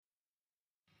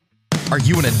Are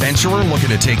you an adventurer looking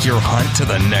to take your hunt to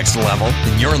the next level?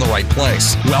 Then you're in the right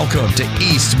place. Welcome to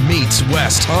East Meets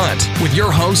West Hunt with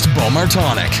your host, Bo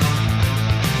Martonic.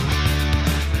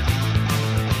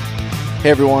 Hey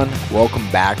everyone,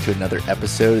 welcome back to another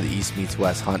episode of the East Meets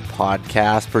West Hunt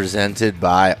podcast presented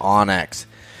by onX.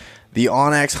 The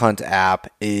onX Hunt app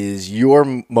is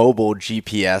your mobile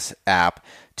GPS app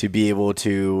to be able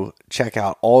to check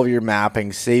out all of your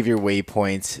mapping, save your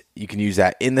waypoints. You can use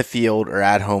that in the field or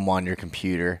at home on your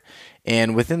computer.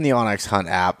 And within the onX Hunt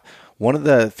app, one of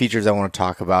the features I want to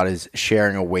talk about is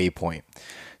sharing a waypoint.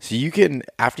 So you can,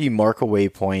 after you mark a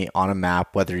waypoint on a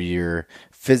map, whether you're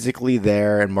physically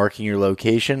there and marking your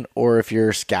location, or if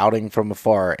you're scouting from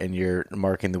afar and you're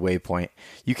marking the waypoint,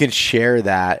 you can share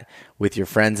that with your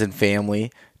friends and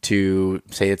family to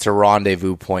say it's a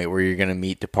rendezvous point where you're going to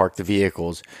meet to park the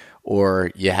vehicles,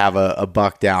 or you have a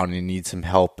buck down and you need some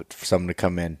help for someone to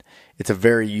come in. It's a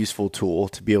very useful tool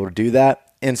to be able to do that.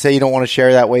 And say you don't want to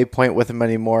share that waypoint with them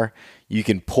anymore, you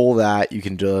can pull that, you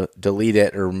can delete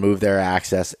it or remove their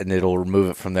access, and it'll remove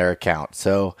it from their account.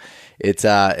 So it's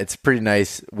a pretty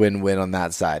nice win-win on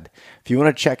that side. If you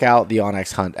want to check out the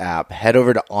onX Hunt app, head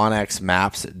over to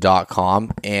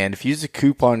onxmaps.com, and if you use the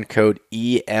coupon code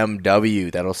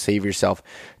EMW, that'll save yourself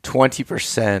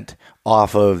 20%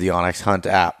 off of the onX Hunt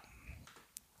app.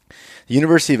 The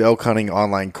University of Elk Hunting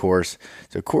online course.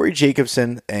 So Corey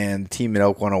Jacobson and the team at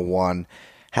Elk 101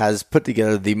 has put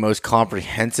together the most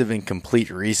comprehensive and complete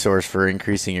resource for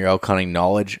increasing your elk hunting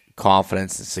knowledge,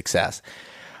 confidence, and success.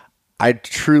 I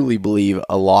truly believe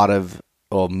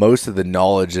most of the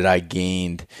knowledge that I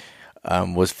gained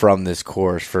was from this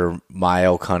course for my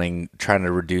elk hunting, trying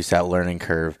to reduce that learning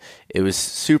curve. It was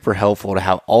super helpful to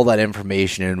have all that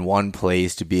information in one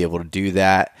place to be able to do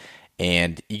that.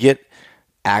 And you get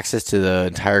access to the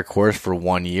entire course for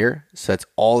 1 year. So that's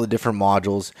all the different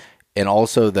modules. And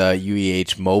also the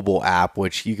UEH mobile app,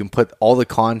 which you can put all the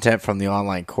content from the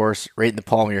online course right in the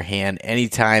palm of your hand,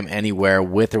 anytime, anywhere,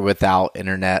 with or without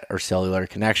internet or cellular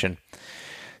connection.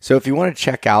 So if you want to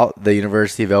check out the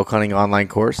University of Elk Hunting online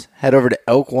course, head over to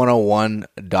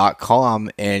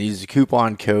elk101.com and use the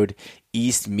coupon code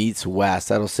EastMeetsWest.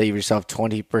 That'll save yourself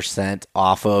 20%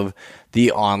 off of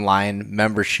the online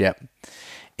membership.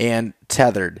 And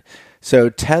Tethered.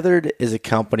 So Tethered is a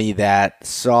company that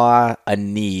saw a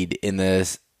need in the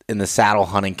saddle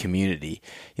hunting community.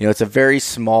 You know, it's a very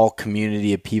small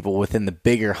community of people within the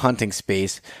bigger hunting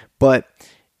space, but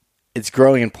it's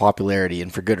growing in popularity,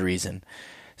 and for good reason.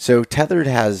 So Tethered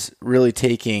has really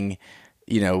taken,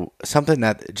 something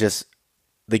that just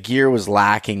the gear was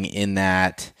lacking in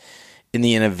the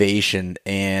innovation,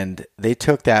 and they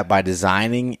took that by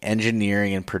designing,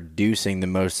 engineering, and producing the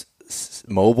most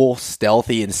mobile,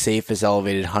 stealthy, and safest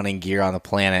elevated hunting gear on the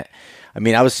planet. I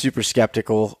mean, I was super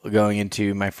skeptical going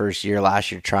into my first year last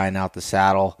year trying out the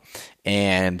saddle,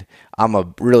 and I'm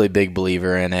a really big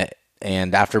believer in it.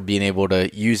 And after being able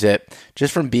to use it,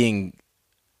 just from being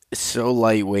so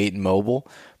lightweight and mobile,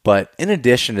 but in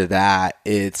addition to that,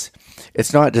 it's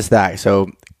not just that. So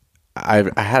I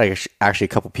had actually a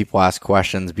couple people ask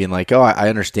questions being like, oh, I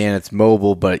understand it's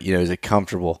mobile, but is it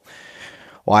comfortable?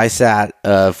 Well, I sat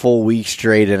a full week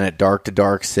straight in it, dark to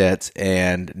dark sits,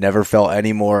 and never felt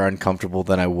any more uncomfortable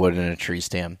than I would in a tree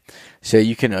stand. So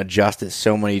you can adjust it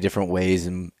so many different ways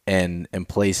and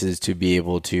places to be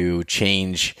able to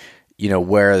change,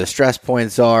 where the stress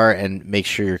points are and make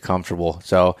sure you're comfortable.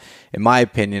 So in my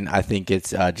opinion, I think it's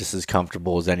just as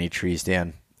comfortable as any tree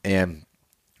stand. And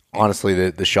honestly,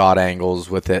 the shot angles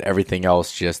with it, everything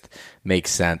else just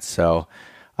makes sense. So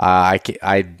I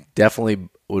definitely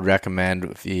would recommend,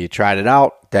 if you tried it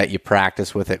out, that you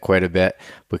practice with it quite a bit,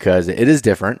 because it is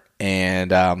different.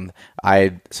 And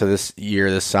so this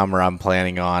summer, I'm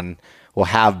planning on,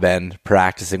 have been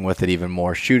practicing with it even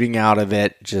more, shooting out of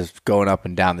it, just going up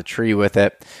and down the tree with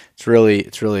it. It's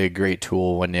really a great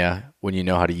tool when you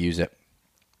know how to use it.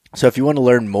 So if you want to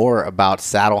learn more about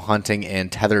saddle hunting and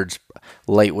Tethered's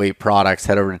lightweight products,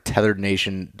 head over to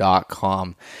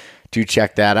tetherednation.com to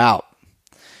check that out.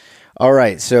 All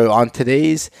right, so on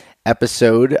today's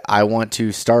episode, I want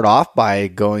to start off by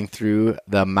going through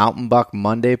the Mountain Buck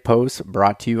Monday post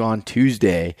brought to you on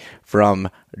Tuesday from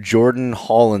Jordan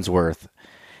Hollinsworth.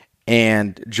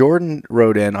 And Jordan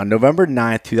wrote in, on November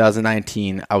 9th,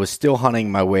 2019, I was still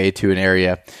hunting my way to an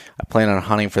area I plan on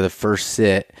hunting for the first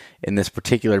sit in this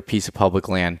particular piece of public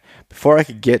land. Before I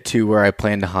could get to where I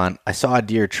planned to hunt, I saw a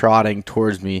deer trotting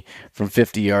towards me from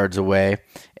 50 yards away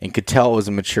and could tell it was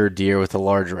a mature deer with a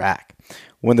large rack.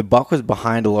 When the buck was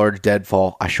behind a large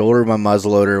deadfall, I shouldered my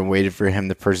muzzleloader and waited for him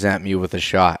to present me with a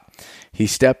shot. He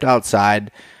stepped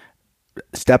outside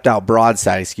stepped out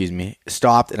broadside,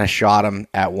 stopped, and I shot him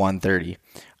at 130.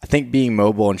 I think being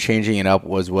mobile and changing it up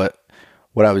was what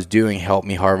I was doing helped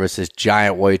me harvest this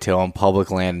giant whitetail on public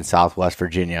land in Southwest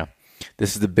Virginia.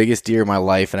 This is the biggest deer of my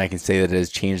life, and I can say that it has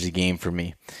changed the game for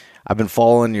me. I've been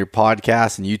following your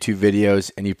podcasts and YouTube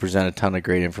videos, and you present a ton of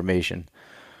great information.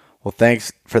 Well,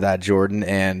 thanks for that, Jordan.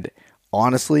 And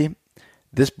honestly,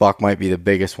 this buck might be the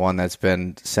biggest one that's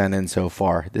been sent in so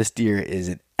far. This deer is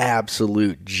an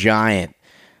absolute giant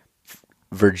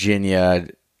Virginia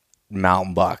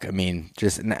mountain buck. I mean,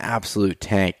 just an absolute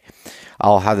tank.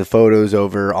 I'll have the photos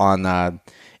over on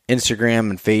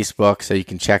Instagram and Facebook, so you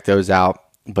can check those out.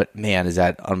 But man, is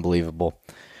that unbelievable.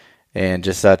 And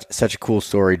just such a cool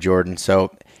story, Jordan.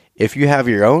 So if you have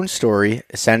your own story,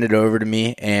 send it over to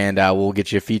me, and we'll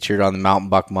get you featured on the Mountain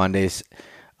Buck Mondays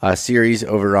series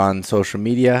over on social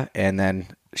media, and then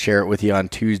share it with you on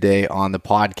Tuesday on the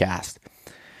podcast.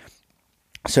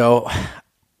 So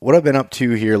what I've been up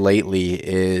to here lately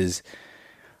is,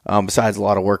 besides a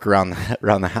lot of work around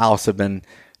the house, I've been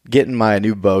getting my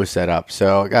new bow set up.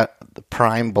 So I got the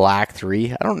Prime Black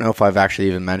 3. I don't know if I've actually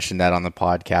even mentioned that on the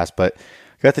podcast, but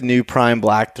I got the new Prime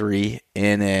Black 3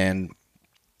 in, and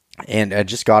I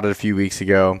just got it a few weeks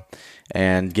ago,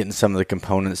 and getting some of the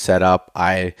components set up.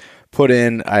 I put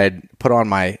on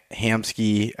my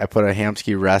Hamskea. I put a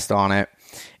Hamskea rest on it,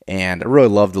 and I really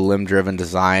love the limb-driven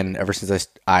design. Ever since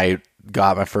I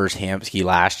got my first Hamskea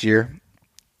last year,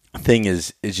 the thing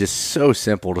is just so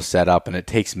simple to set up, and it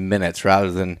takes minutes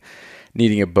rather than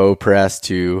needing a bow press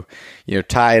to,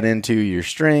 tie it into your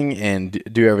string and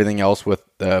do everything else with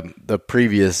the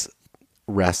previous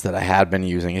rest that I had been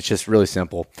using. It's just really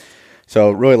simple.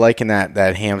 So really liking that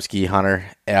Hamskea Hunter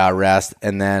rest,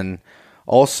 and then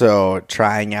also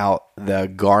trying out the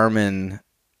Garmin,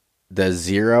 the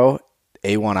Zero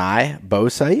A1i bow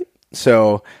sight.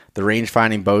 So the range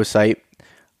finding bow sight.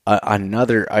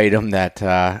 Another item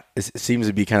that seems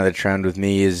to be kind of the trend with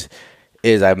me is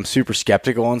I'm super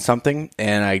skeptical on something,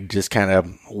 and I just kind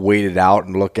of wait it out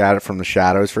and look at it from the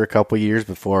shadows for a couple of years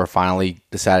before finally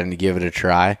deciding to give it a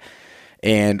try.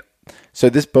 And so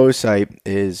this bow sight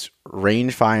is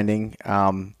range finding.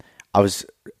 My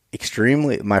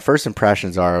first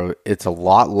impressions are it's a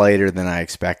lot lighter than I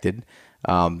expected.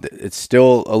 It's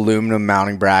still aluminum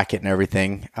mounting bracket and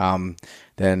everything.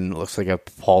 Then looks like a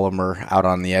polymer out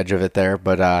on the edge of it there,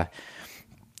 but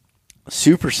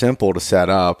super simple to set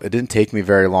up. It didn't take me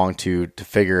very long to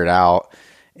figure it out,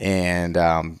 and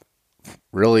I'm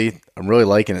really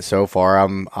liking it so far.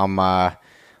 I'm like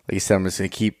you said, I'm just gonna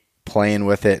keep playing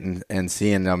with it and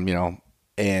seeing them,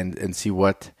 and see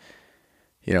what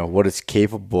it's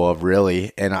capable of,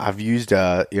 really. And I've used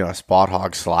a Spot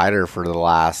Hog slider for the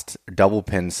last double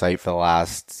pin sight for the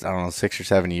last 6 or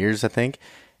 7 years, I think.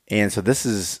 And so this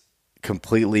is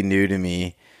completely new to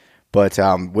me. But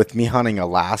with me hunting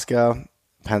Alaska,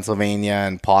 Pennsylvania,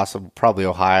 and probably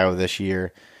Ohio this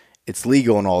year, it's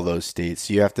legal in all those states.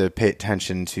 So you have to pay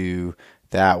attention to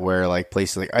that, where like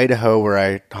places like Idaho, where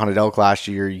I hunted elk last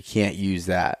year, you can't use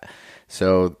that.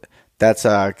 So that's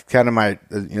kind of my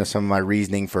some of my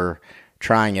reasoning for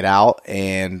trying it out.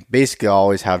 And basically I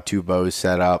always have two bows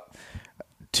set up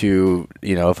to,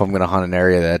 if I'm going to hunt an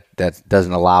area that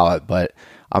doesn't allow it. But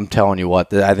I'm telling you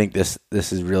what, I think this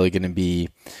is really going to be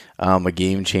a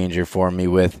game changer for me,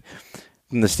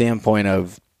 from the standpoint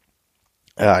of,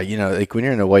 like when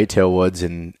you're in the whitetail woods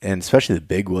and especially the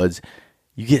big woods,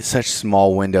 you get such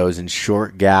small windows and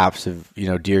short gaps of,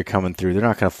 deer coming through. They're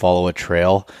not going to follow a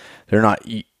trail. They're not,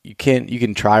 you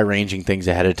can try ranging things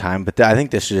ahead of time, but I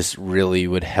think this just really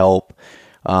would help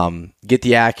get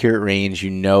the accurate range,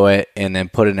 it, and then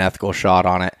put an ethical shot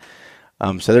on it.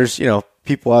 So there's,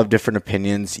 people have different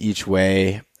opinions each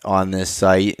way on this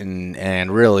site,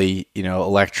 and really,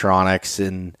 electronics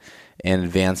and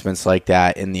advancements like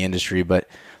that in the industry. But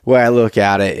the way I look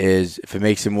at it is, if it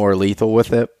makes it more lethal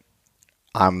with it,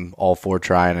 I'm all for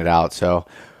trying it out. So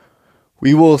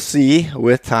we will see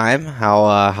with time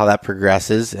how that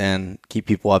progresses, and keep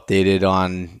people updated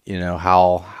on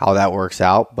how that works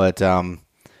out. But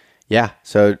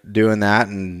so doing that,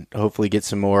 and hopefully get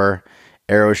some more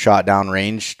arrows shot down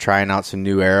range, trying out some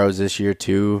new arrows this year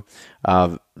too.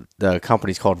 The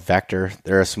company's called Vector.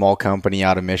 They're a small company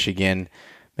out of Michigan.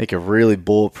 Make a really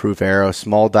bulletproof arrow,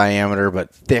 small diameter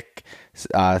but thick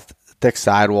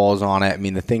sidewalls on it. I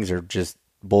mean, the things are just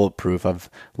bulletproof. I've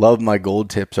loved my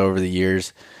gold tips over the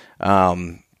years.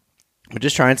 But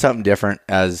just trying something different,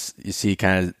 as you see,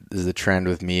 kind of is the trend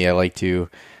with me. I like to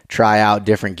try out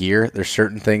different gear. There's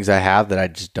certain things I have that I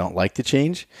just don't like to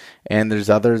change, and there's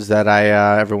others that I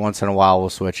every once in a while will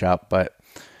switch up. But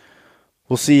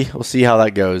we'll see how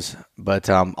that goes. But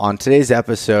on today's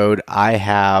episode, I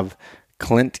have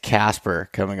Clint Casper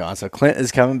coming on. So Clint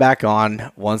is coming back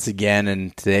on once again,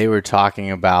 and today we're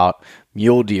talking about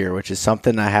mule deer, which is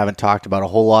something I haven't talked about a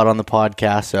whole lot on the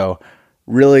podcast. So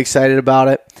really excited about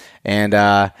it. And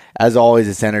as always,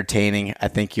 it's entertaining. I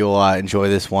think you'll enjoy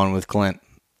this one with Clint.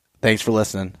 Thanks for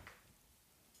listening.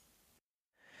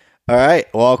 All right,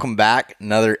 welcome back.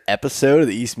 Another episode of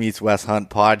the East Meets West Hunt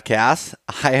podcast.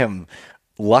 I am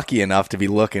lucky enough to be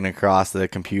looking across the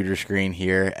computer screen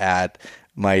here at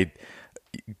my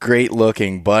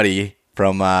great-looking buddy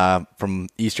from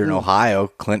Eastern Ohio,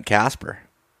 Clint Casper.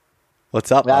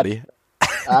 What's up, buddy?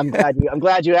 I'm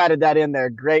glad you added that in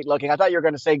there. Great looking. I thought you were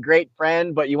going to say great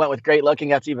friend, but you went with great looking.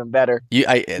 That's even better.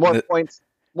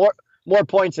 More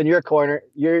points in your corner.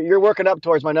 You're working up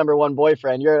towards my number one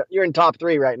boyfriend. You're in top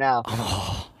 3 right now. Oh,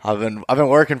 I've been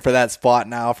working for that spot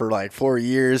now for like 4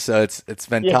 years, so it's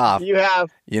been tough. You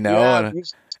have,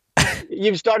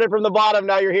 you've started from the bottom.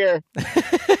 Now you're here.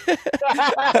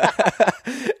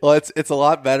 Well, it's a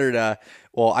lot better to.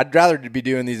 Well, I'd rather be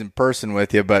doing these in person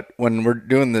with you, but when we're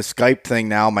doing the Skype thing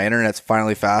now, my internet's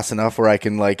finally fast enough where I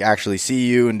can like actually see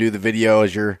you and do the video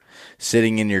as you're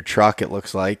sitting in your truck. It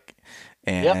looks like.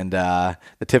 And the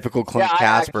typical Clint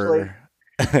Casper.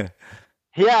 I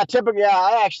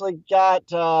actually got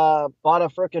bought a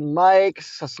freaking mic,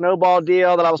 a snowball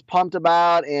deal that I was pumped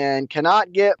about, and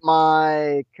cannot get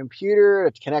my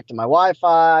computer to connect to my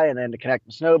Wi-Fi and then to connect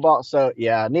the snowball. So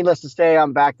yeah, needless to say,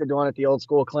 I'm back to doing it the old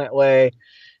school Clint way.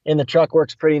 And the truck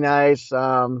works pretty nice.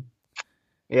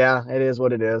 Yeah, it is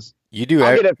what it is.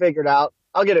 I'll get it figured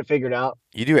out.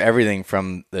 You do everything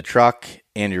from the truck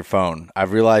and your phone.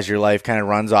 I've realized your life kind of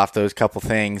runs off those couple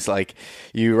things. Like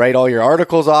you write all your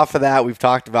articles off of that. We've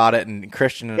talked about it, and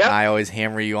Christian and I always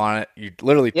hammer you on it. You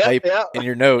literally type in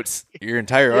your notes your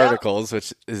entire articles,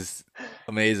 which is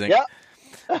amazing.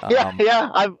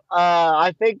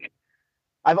 I think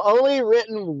I've only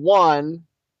written one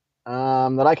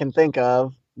that I can think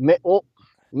of. Well,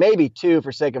 maybe 2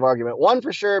 for sake of argument. 1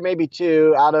 for sure, maybe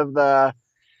 2 out of the.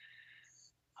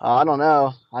 I don't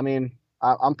know. I mean,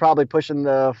 I'm probably pushing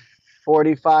the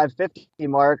 45, 50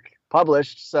 mark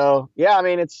published. So yeah, I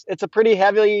mean, it's a pretty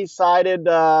heavily sided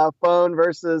phone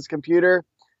versus computer.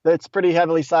 That's pretty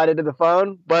heavily sided to the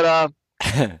phone, but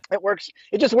it works.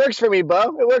 It just works for me,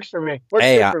 Bo. It works for me.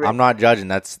 I'm not judging.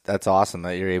 That's awesome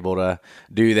that you're able to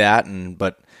do that.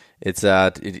 But it's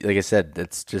like I said,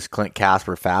 it's just Clint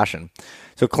Casper fashion.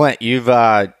 So Clint, you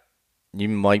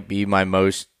might be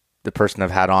the person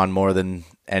I've had on more than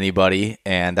anybody,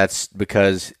 and that's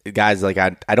because guys, like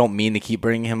I don't mean to keep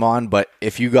bringing him on, but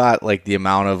if you got like the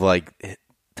amount of like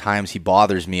times he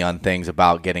bothers me on things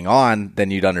about getting on, then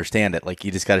you'd understand it. Like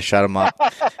you just got to shut him up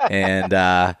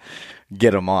and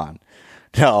get him on.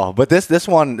 No, but this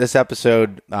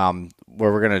episode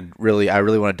where we're gonna I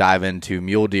really want to dive into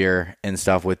mule deer and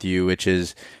stuff with you, which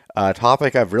is a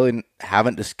topic I've really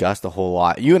haven't discussed a whole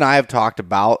lot. You and I have talked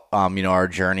about our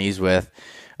journeys with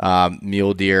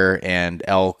mule deer and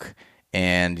elk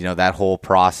and that whole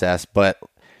process, but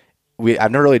I've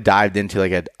never really dived into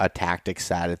like a tactics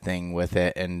side of thing with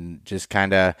it, and just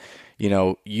kind of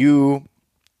you,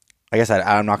 I guess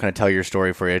I'm not going to tell your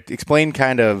story for you. Explain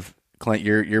kind of, Clint,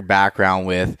 your background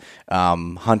with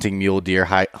hunting mule deer,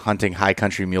 hunting high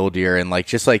country mule deer, and like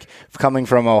just like coming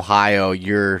from Ohio,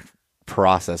 your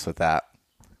process with that.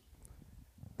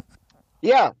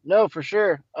 Yeah, no, for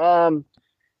sure.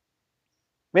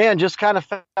 Man, just kind of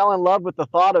fell in love with the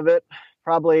thought of it.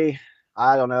 Probably,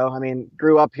 I don't know. I mean,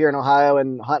 grew up here in Ohio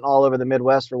and hunting all over the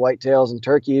Midwest for whitetails and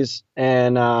turkeys.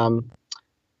 And I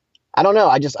don't know.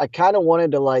 I kind of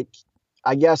wanted to, like,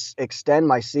 I guess, extend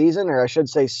my season, or I should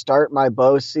say start my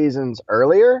bow seasons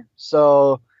earlier.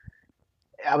 So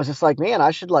I was just like, man,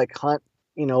 I should like hunt,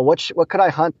 what could I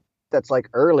hunt that's like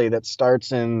early, that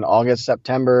starts in August,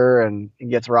 September and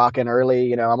gets rocking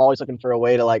early. I'm always looking for a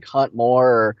way to like hunt more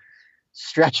or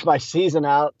stretch my season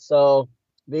out. So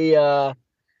the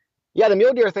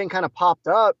mule deer thing kind of popped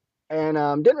up,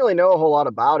 and didn't really know a whole lot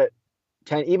about it.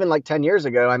 10 years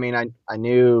ago. I mean, I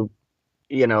knew,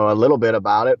 a little bit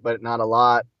about it, but not a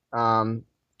lot.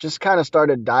 Just kind of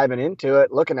started diving into it,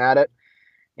 looking at it.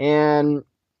 And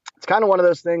it's kind of one of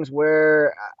those things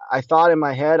where I thought in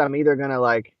my head, I'm either going to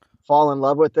like fall in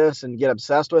love with this and get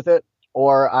obsessed with it,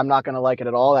 or I'm not going to like it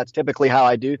at all. That's typically how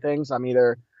I do things. I'm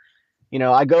either,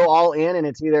 I go all in, and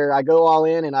it's either I go all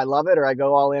in and I love it, or I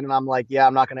go all in and I'm like, yeah,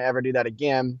 I'm not going to ever do that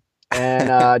again.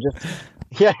 And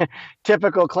yeah,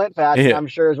 typical Clint fashion, yeah. I'm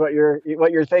sure is what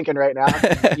you're thinking right now.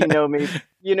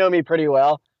 You know me pretty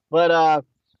well. But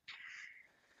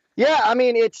yeah, I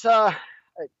mean, it's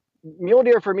mule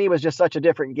deer for me was just such a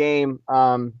different game.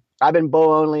 I've been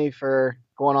bow only for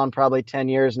going on probably 10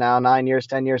 years now, 9 years,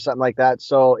 10 years, something like that.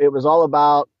 So it was all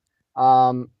about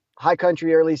high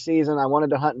country early season. I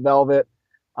wanted to hunt velvet.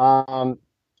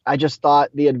 I just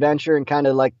thought the adventure and kind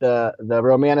of like the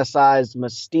romanticized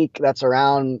mystique that's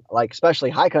around, like especially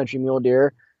high country mule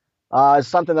deer, is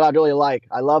something that I really like.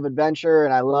 I love adventure,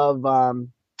 and I love,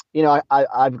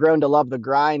 I've grown to love the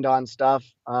grind on stuff.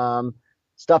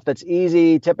 Stuff that's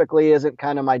easy typically isn't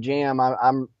kind of my jam.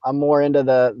 I'm more into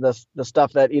the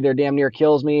stuff that either damn near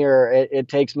kills me or it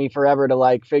takes me forever to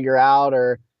like figure out,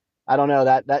 or I don't know,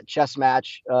 that chess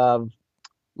match of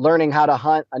learning how to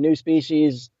hunt a new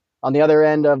species on the other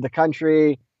end of the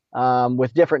country,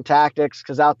 with different tactics.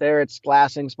 Cause out there it's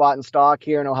glassing, spot and stalk.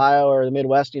 Here in Ohio or the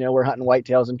Midwest, we're hunting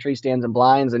whitetails and tree stands and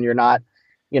blinds, and you're not,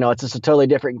 it's just a totally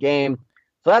different game.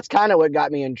 So that's kind of what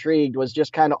got me intrigued, was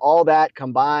just kind of all that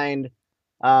combined.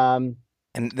 And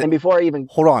before I even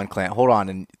hold on.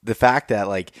 And the fact that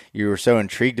like you were so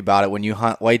intrigued about it, when you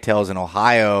hunt whitetails in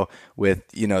Ohio with,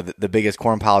 the biggest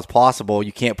corn piles possible,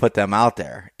 you can't put them out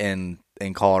there in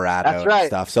Colorado. That's right. And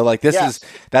stuff. So like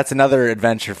that's another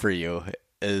adventure for you.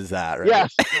 Is that right?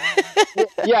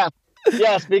 Yes.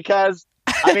 Yes. Because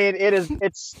I mean,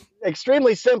 it's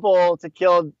extremely simple to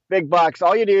kill big bucks.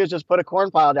 All you do is just put a corn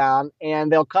pile down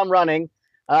and they'll come running.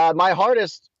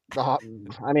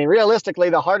 Realistically,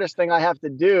 the hardest thing I have to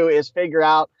do is figure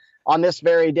out on this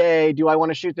very day, do I want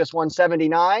to shoot this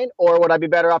 179 or would I be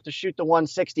better off to shoot the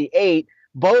 168?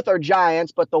 Both are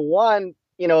giants, but the one,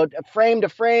 frame to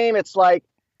frame, it's like,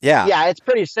 yeah, it's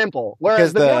pretty simple.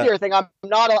 Whereas the mule deer thing, I'm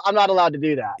not allowed to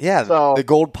do that. Yeah, so the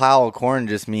gold pile of corn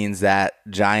just means that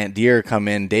giant deer come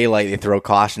in daylight, they throw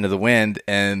caution to the wind,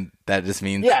 and that just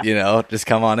means, just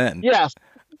come on in. Yes.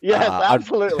 Yes,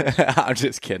 absolutely. I'm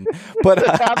just kidding, but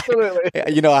absolutely.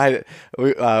 I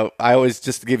always,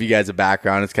 just to give you guys a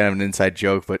background, it's kind of an inside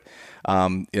joke, but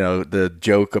the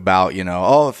joke about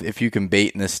if you can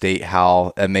bait in this state,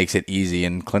 how that makes it easy,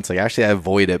 and Clint's like, actually, I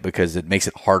avoid it because it makes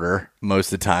it harder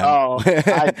most of the time.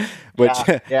 Not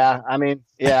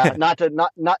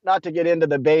to get into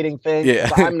the baiting thing.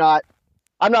 Yeah. I'm not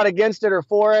against it or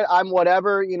for it. I'm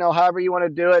whatever, however you want to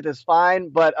do it is fine,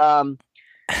 but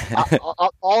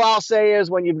all I'll say is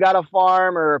when you've got a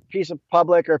farm or a piece of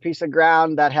public or a piece of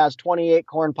ground that has 28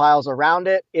 corn piles around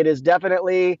it, it is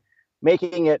definitely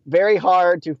making it very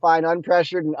hard to find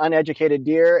unpressured and uneducated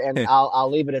deer. And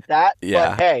I'll leave it at that.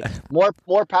 Yeah. But hey,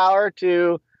 more power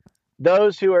to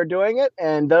those who are doing it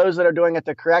and those that are doing it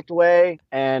the correct way.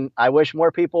 And I wish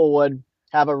more people would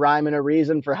have a rhyme and a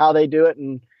reason for how they do it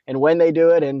and when they do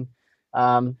it. And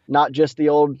not just the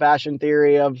old fashioned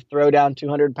theory of throw down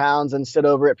 200 pounds and sit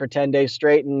over it for 10 days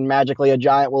straight and magically a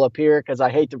giant will appear. Cause I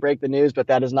hate to break the news, but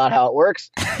that is not how it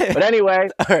works. But anyway,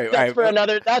 that's for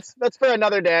another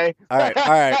day. All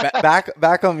right.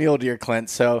 Back on mule deer, Clint.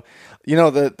 So,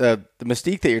 the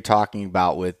mystique that you're talking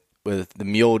about with the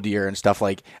mule deer and stuff,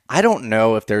 like, I don't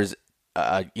know if there's,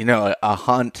 a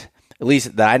hunt, at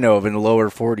least that I know of in the lower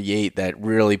 48, that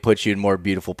really puts you in a more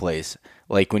beautiful place.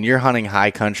 Like when you're hunting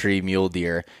high country mule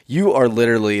deer, you are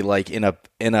literally like in a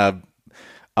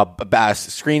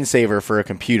screensaver for a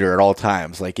computer at all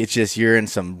times. Like it's just, you're in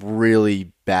some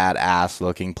really badass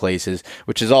looking places,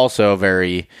 which is also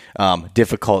very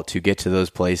difficult to get to those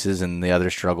places and the other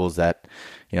struggles that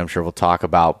I'm sure we'll talk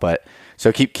about. But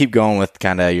so keep going with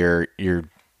kind of your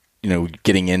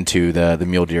getting into the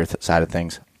mule deer side of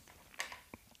things.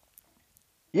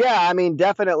 Yeah, I mean,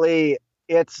 definitely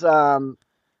it's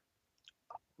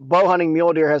bow hunting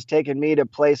mule deer has taken me to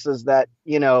places that,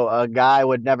 a guy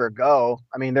would never go.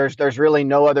 I mean, there's really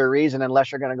no other reason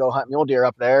unless you're going to go hunt mule deer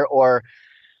up there or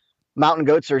mountain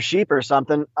goats or sheep or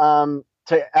something,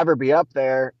 to ever be up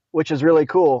there, which is really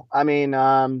cool. I mean,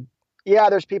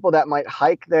 there's people that might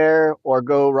hike there or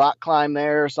go rock climb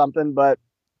there or something, but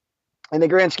in the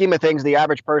grand scheme of things, the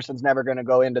average person's never going to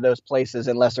go into those places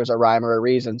unless there's a rhyme or a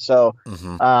reason. So,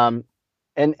 and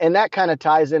that kind of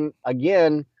ties in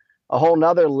again, a whole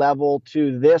nother level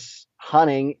to this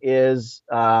hunting is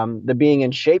the being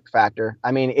in shape factor.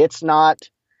 I mean, it's not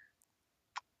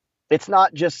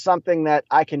just something that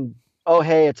I can,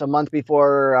 hey, it's a month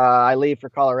before I leave for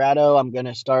Colorado, I'm going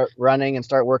to start running and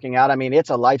start working out. I mean, it's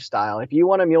a lifestyle. If you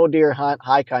want a mule deer hunt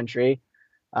high country,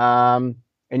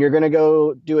 and you're going to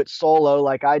go do it solo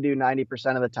like I do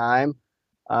 90% of the time,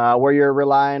 where you're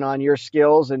relying on your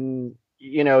skills and,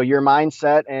 your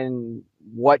mindset and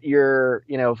what your,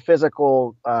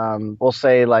 physical, we'll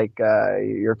say like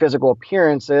your physical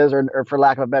appearance is, or for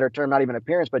lack of a better term, not even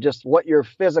appearance, but just what your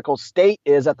physical state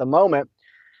is at the moment.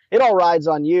 it all rides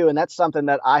on you. And that's something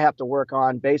that I have to work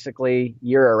on basically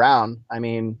year around. I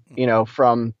mean,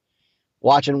 from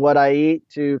watching what I eat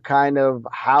to kind of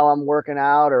how I'm working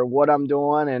out or what I'm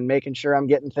doing and making sure I'm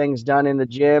getting things done in the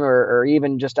gym or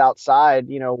even just outside,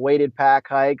 weighted pack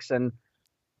hikes and,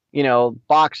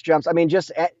 box jumps. I mean,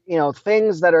 just,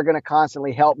 things that are going to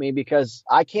constantly help me because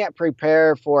I can't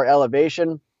prepare for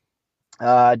elevation.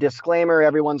 Disclaimer,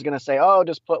 everyone's going to say, oh,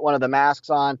 just put one of the masks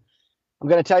on. I'm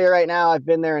going to tell you right now, I've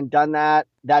been there and done that.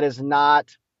 That is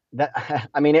not that.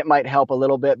 I mean, it might help a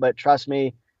little bit, but trust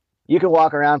me, you can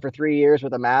walk around for 3 years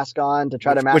with a mask on to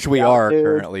try to mask. Which we are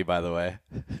currently, by the way.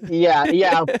 Yeah.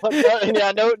 Yeah.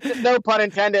 No pun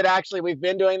intended. Actually, we've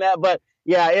been doing that, but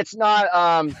yeah, it's not,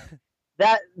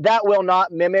 that will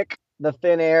not mimic the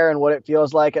thin air and what it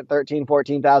feels like at 13,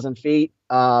 14,000 feet.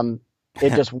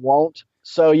 It just won't.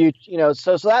 So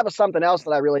so that was something else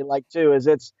that I really like too, is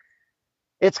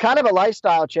it's kind of a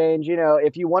lifestyle change.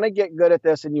 If you want to get good at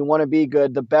this and you want to be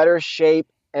good, the better shape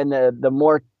and the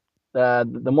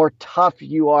more tough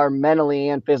you are mentally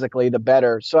and physically, the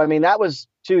better. So, I mean, that was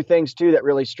two things too that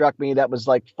really struck me that was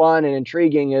like fun and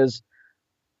intriguing is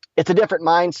it's a different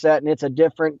mindset and it's a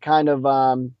different kind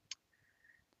of,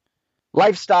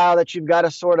 lifestyle that you've got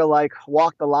to sort of like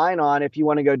walk the line on if you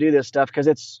want to go do this stuff. Cause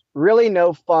it's really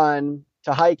no fun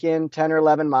to hike in 10 or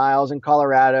 11 miles in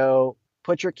Colorado,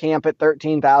 put your camp at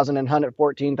 13,000 and hunt at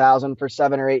 14,000 for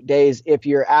 7 or 8 days if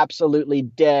you're absolutely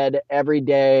dead every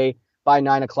day by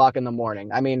 9 o'clock in the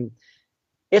morning. I mean,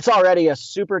 it's already a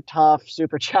super tough,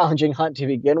 super challenging hunt to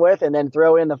begin with, and then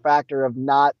throw in the factor of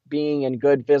not being in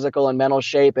good physical and mental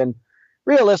shape. And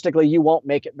realistically, you won't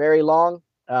make it very long.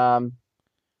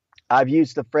 I've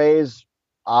used the phrase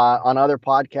on other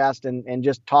podcasts and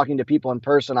just talking to people in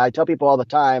person. I tell people all the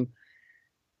time,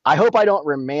 I hope I don't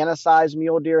romanticize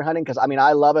mule deer hunting because, I mean,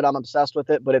 I love it. I'm obsessed with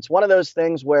it. But it's one of those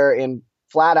things where in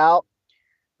flat out,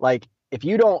 like if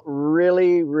you don't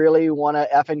really, really want to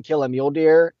effing kill a mule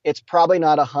deer, it's probably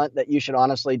not a hunt that you should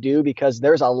honestly do because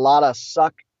there's a lot of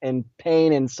suck and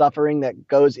pain and suffering that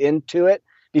goes into it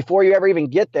before you ever even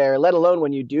get there, let alone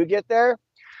when you do get there.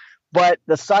 But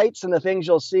the sights and the things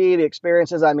you'll see, the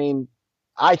experiences, I mean,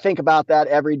 I think about that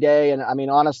every day. And I mean,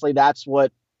 honestly, that's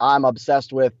what I'm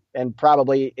obsessed with. And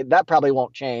that probably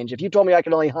won't change. If you told me I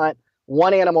could only hunt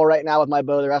one animal right now with my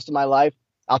bow the rest of my life,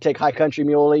 I'll take high country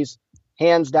muleys,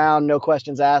 hands down, no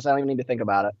questions asked. I don't even need to think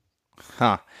about it.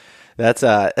 Huh.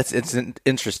 It's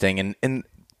interesting. And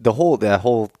the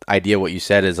whole idea, what you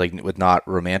said is like with not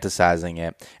romanticizing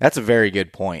it. That's a very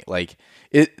good point. Like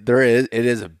it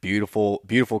is a beautiful,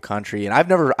 beautiful country. And I've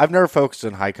never focused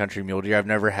on high country mule deer. I've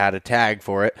never had a tag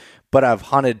for it, but I've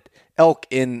hunted elk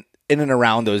in and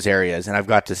around those areas. And I've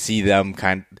got to see them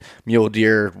mule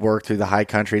deer work through the high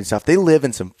country and stuff. They live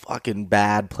in some fucking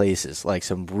bad places, like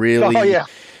some really,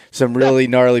 some really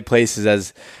gnarly places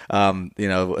as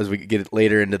we get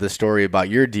later into the story about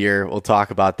your deer, we'll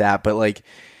talk about that. But like,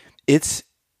 it's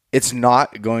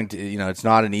not going to, it's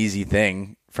not an easy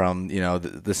thing from,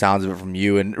 the sounds of it from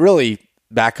you, and really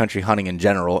backcountry hunting in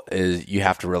general is you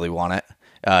have to really want it.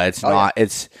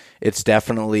 It's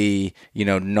definitely,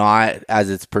 not as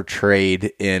it's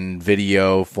portrayed in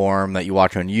video form that you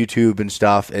watch on YouTube and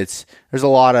stuff. There's a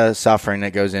lot of suffering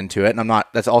that goes into it. And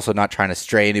that's also not trying to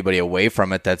stray anybody away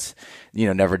from it that's,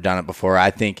 never done it before.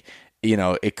 I think,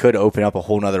 it could open up a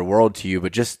whole nother world to you,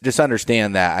 but just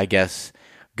understand that, I guess,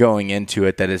 going into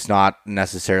it, that it's not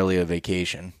necessarily a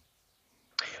vacation.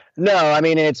 No, I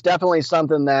mean, it's definitely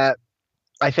something that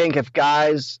I think if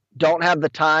guys don't have the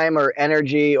time or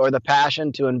energy or the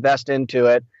passion to invest into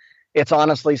it, it's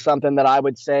honestly something that I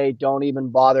would say don't even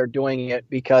bother doing it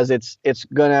because it's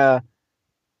one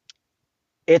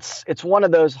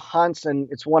of those hunts and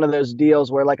it's one of those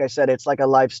deals where, like I said, it's like a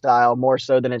lifestyle more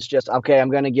so than it's just, okay, I'm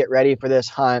going to get ready for this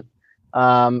hunt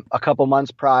a couple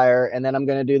months prior, and then I'm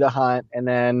going to do the hunt, and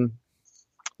then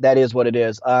that is what it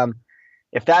is.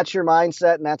 If that's your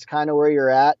mindset and that's kind of where you're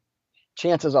at,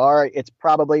 chances are it's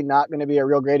probably not going to be a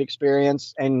real great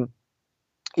experience. And,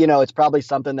 it's probably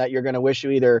something that you're going to wish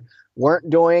you either weren't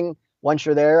doing once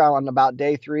you're there on about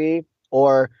day 3,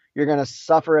 or you're going to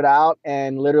suffer it out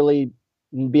and literally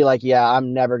be like, yeah,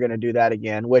 I'm never going to do that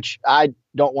again, which I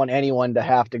don't want anyone to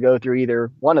have to go through either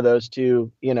one of those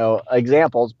two,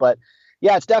 examples. But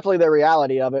yeah, it's definitely the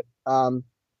reality of it.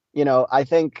 I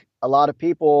think a lot of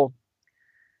people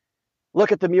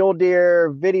look at the mule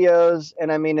deer videos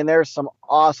and there's some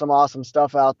awesome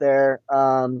stuff out there.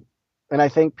 And I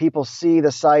think people see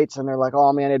the sights and they're like,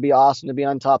 oh man, it'd be awesome to be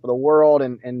on top of the world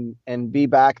and be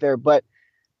back there. But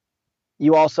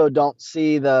you also don't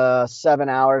see the 7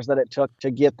 hours that it took to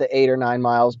get the 8 or 9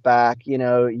 miles back.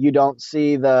 You don't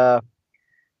see the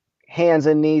hands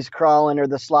and knees crawling or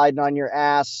the sliding on your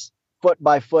ass foot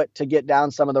by foot to get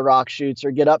down some of the rock chutes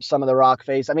or get up some of the rock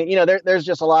face. I mean, there's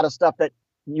just a lot of stuff that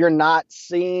you're not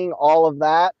seeing, all of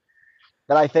that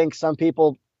I think some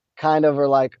people kind of are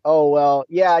like, oh, well,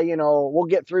 yeah, we'll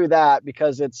get through that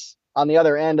because it's on the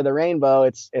other end of the rainbow.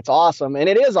 It's awesome. And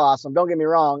it is awesome. Don't get me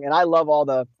wrong. And I love all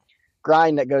the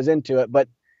grind that goes into it, but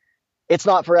it's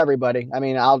not for everybody. I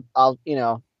mean, I'll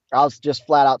just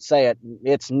flat out say it.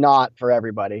 It's not for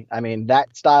everybody. I mean,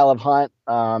 that style of hunt,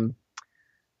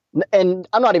 and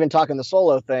I'm not even talking the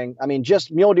solo thing. I mean,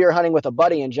 just mule deer hunting with a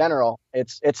buddy in general.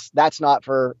 That's not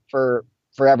for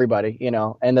everybody,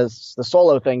 and the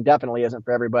solo thing definitely isn't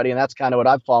for everybody. And that's kind of what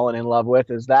I've fallen in love with,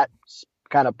 is that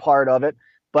kind of part of it.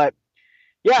 But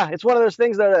yeah, it's one of those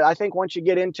things that I think once you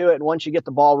get into it and once you get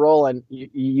the ball rolling,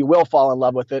 you will fall in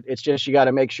love with it. It's just, you got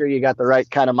to make sure you got the right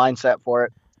kind of mindset for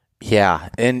it. Yeah.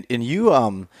 And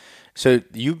you, so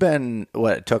you've been,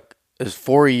 it was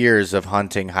 4 years of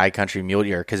hunting high country mule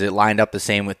deer, because it lined up the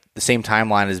same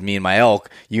timeline as me and my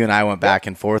elk. You and I went back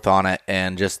and forth on it,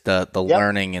 and just the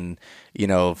learning and,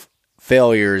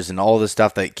 failures and all the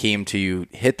stuff that came to you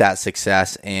hit that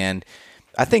success. And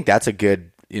I think that's a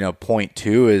good, point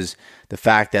too, is the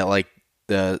fact that like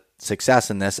the success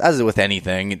in this, as with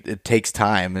anything, it takes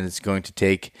time, and it's going to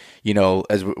take,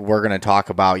 as we're going to talk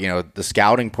about, the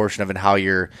scouting portion of it, how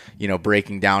you're,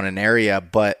 breaking down an area.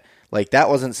 But like, that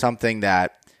wasn't something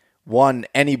that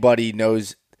anybody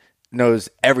knows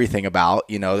everything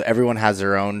about. Everyone has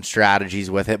their own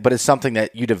strategies with it, but it's something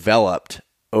that you developed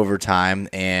over time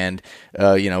and,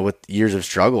 with years of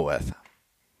struggle with.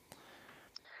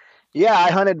 Yeah,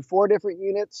 I hunted 4 different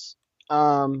units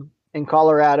in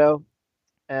Colorado.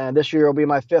 This year will be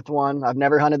my 5th one. I've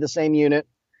never hunted the same unit.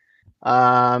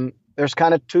 There's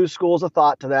kind of 2 schools of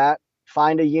thought to that.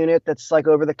 Find a unit that's like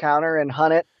over the counter and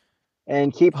hunt it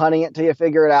and keep hunting it till you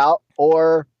figure it out.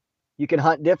 Or you can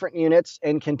hunt different units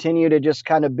and continue to just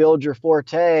kind of build your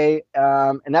forte.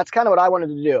 And that's kind of what I wanted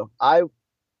to do.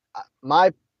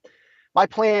 My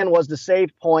plan was to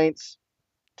save points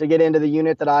to get into the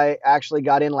unit that I actually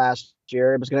got in last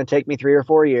year. It was going to take me 3 or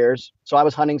 4 years. So I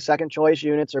was hunting second choice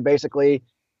units, or basically,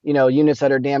 units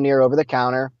that are damn near over the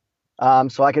counter.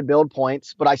 So I could build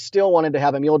points, but I still wanted to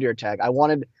have a mule deer tag.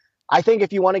 I think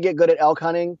if you want to get good at elk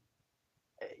hunting,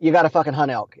 you got to fucking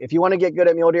hunt elk. If you want to get good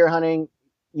at mule deer hunting,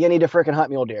 you need to freaking hunt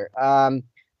mule deer.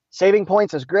 Saving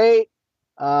points is great.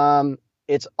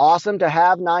 It's awesome to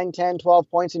have 9, 10, 12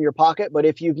 points in your pocket. But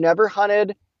if you've never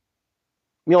hunted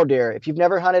mule deer, if you've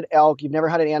never hunted elk, you've never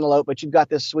hunted antelope, but you've got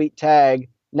this sweet tag,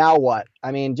 now what?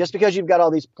 I mean, just because you've got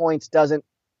all these points doesn't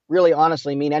really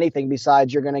honestly mean anything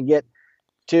besides you're going to get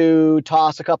to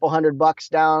toss a couple $100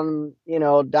 down,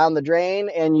 down the drain,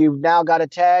 and you've now got a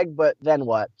tag, but then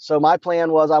what? So my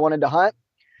plan was I wanted to hunt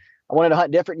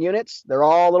different units. They're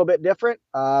all a little bit different.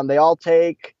 They all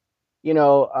take,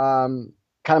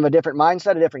 kind of a different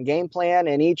mindset, a different game plan.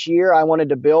 And each year I wanted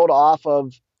to build off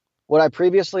of what I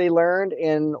previously learned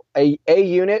in a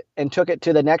unit and took it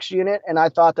to the next unit. And I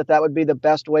thought that would be the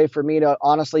best way for me to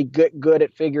honestly get good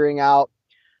at figuring out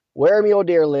where mule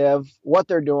deer live, what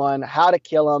they're doing, how to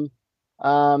kill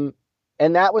them.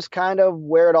 And that was kind of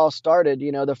where it all started.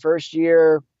 The first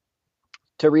year,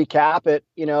 to recap it,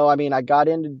 I got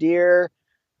into deer.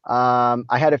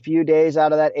 I had a few days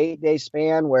out of that 8-day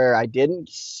span where I didn't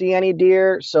see any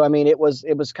deer. So, it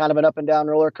was kind of an up and down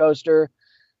roller coaster.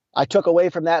 I took away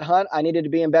from that hunt. I needed to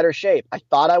be in better shape. I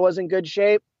thought I was in good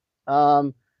shape.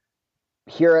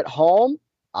 Here at home,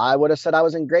 I would have said I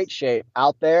was in great shape.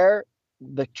 Out there,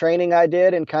 the training I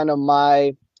did and kind of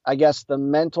my, I guess, the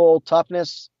mental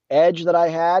toughness edge that I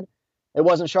had, it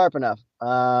wasn't sharp enough.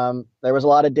 There was a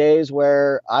lot of days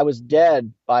where I was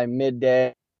dead by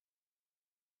midday.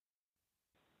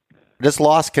 Just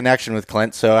lost connection with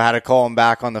Clint, so I had to call him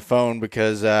back on the phone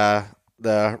because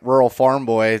the rural farm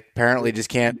boy apparently just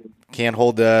can't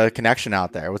hold the connection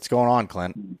out there. What's going on,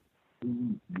 Clint?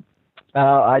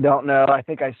 I don't know. I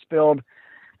think I spilled.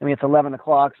 It's 11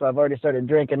 o'clock, so I've already started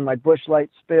drinking. My Busch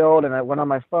Light spilled, and I went on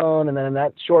my phone, and then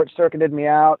that short-circuited me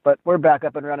out. But we're back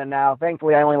up and running now.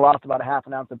 Thankfully, I only lost about a half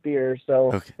an ounce of beer,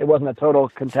 so okay. It wasn't a total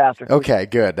catastrophe. Okay,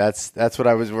 good. That's what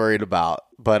I was worried about.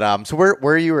 But so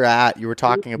where you were at, you were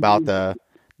talking about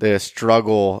the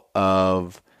struggle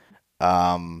of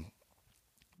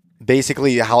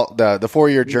basically how the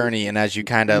 4-year journey, and as you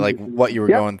kind of like what you were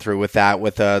going through with that,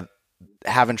 with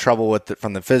having trouble with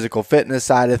from the physical fitness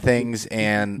side of things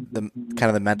and the kind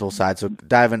of the mental side. So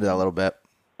dive into that a little bit.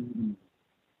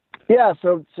 Yeah.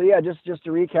 So just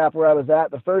to recap where I was at,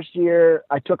 the first year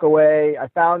I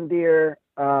found deer,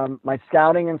 my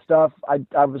scouting and stuff,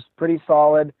 I was pretty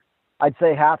solid. I'd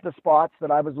say half the spots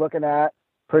that I was looking at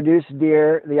produced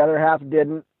deer, the other half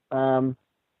didn't.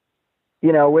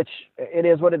 Which it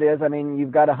is what it is. I mean,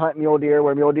 you've got to hunt mule deer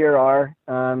where mule deer are.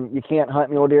 You can't hunt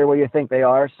mule deer where you think they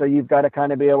are. So you've got to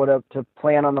kind of be able to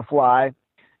plan on the fly.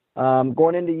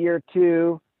 Going into year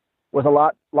 2 was a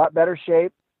lot better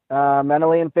shape,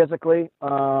 mentally and physically.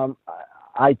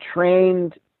 I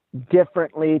trained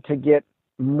differently to get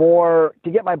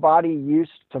my body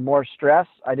used to more stress.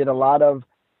 I did a lot of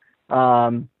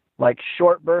like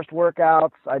short burst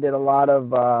workouts. I did a lot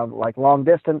of like long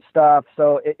distance stuff.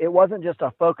 So it wasn't just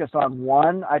a focus on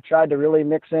one. I tried to really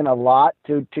mix in a lot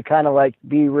to kind of like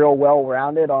be real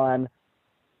well-rounded on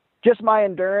just my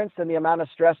endurance and the amount of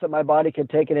stress that my body could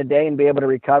take in a day and be able to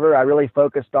recover. I really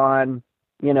focused on,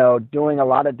 doing a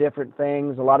lot of different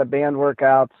things, a lot of band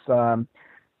workouts, a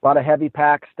lot of heavy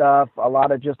pack stuff, a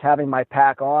lot of just having my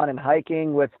pack on and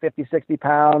hiking with 50, 60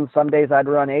 pounds. Some days I'd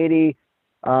run 80.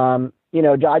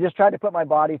 I just tried to put my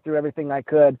body through everything I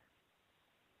could.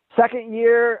 Second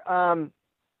year,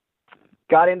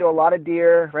 got into a lot of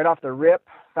deer right off the rip,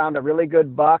 found a really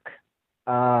good buck.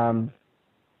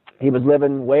 He was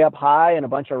living way up high in a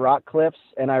bunch of rock cliffs,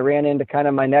 and I ran into kind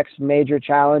of my next major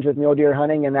challenge with mule deer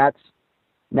hunting, and that's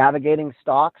navigating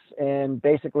stalks and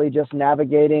basically just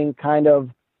navigating kind of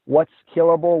what's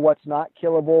killable, what's not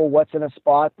killable, what's in a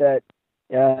spot that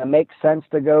makes sense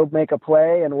to go make a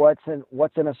play, and what's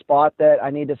in a spot that I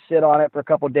need to sit on it for a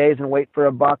couple of days and wait for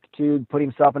a buck to put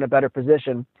himself in a better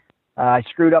position. I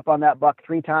screwed up on that buck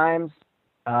 3 times,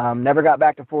 never got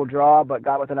back to full draw, but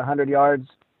got within 100 yards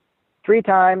 3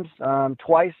 times.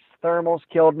 Twice thermals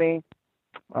killed me.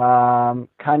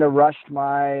 Kind of rushed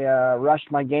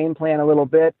my game plan a little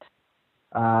bit.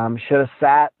 Should have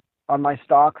sat on my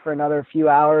stalk for another few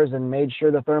hours and made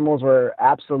sure the thermals were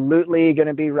absolutely going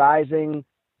to be rising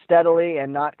steadily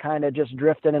and not kind of just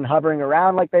drifting and hovering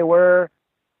around like they were.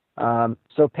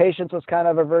 So patience was kind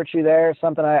of a virtue there,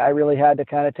 something I really had to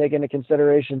kind of take into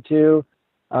consideration too.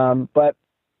 But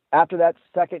after that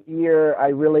second year, I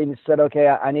really said, okay,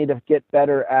 I need to get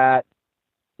better at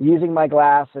using my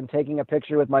glass and taking a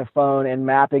picture with my phone and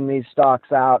mapping these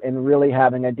stalks out and really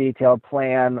having a detailed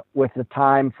plan with the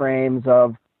time frames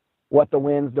of what the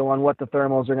wind's doing, what the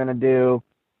thermals are going to do.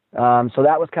 So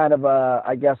that was kind of,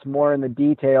 I guess, more in the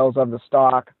details of the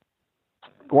stalk.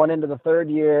 Going into the third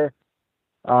year,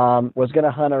 was going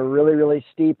to hunt a really, really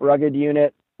steep, rugged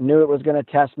unit. Knew it was going to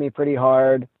test me pretty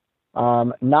hard.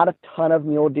 Not a ton of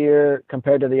mule deer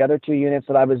compared to the other 2 units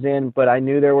that I was in, but I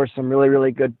knew there were some really,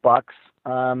 really good bucks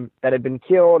that had been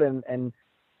killed, and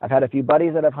I've had a few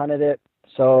buddies that have hunted it.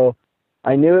 So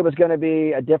I knew it was going to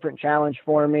be a different challenge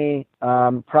for me.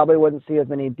 Probably wouldn't see as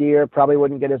many deer, probably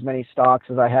wouldn't get as many stalks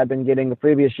as I had been getting the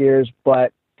previous years,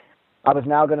 but I was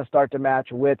now going to start to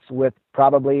match wits with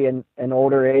probably an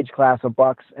older age class of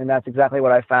bucks, and that's exactly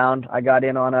what I found. I got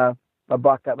in on a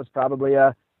buck that was probably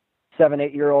a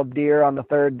 7-8-year-old deer on the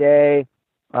third day.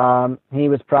 He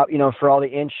was probably, for all the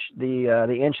inches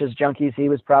junkies, he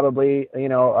was probably, a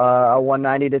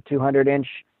 190 to 200 inch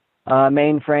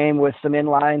mainframe with some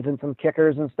inlines and some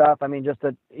kickers and stuff. I mean, just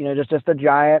a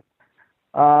giant.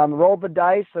 Rolled the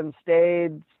dice and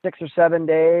stayed 6 or 7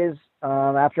 days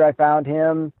after I found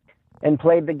him and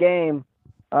played the game.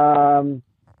 Learned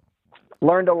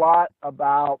a lot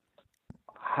about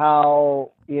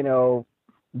how,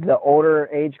 the older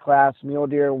age class mule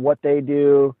deer, what they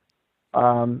do.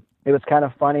 It was kind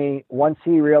of funny. Once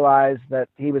he realized that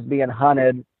he was being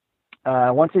hunted,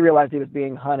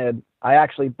 I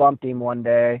actually bumped him one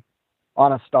day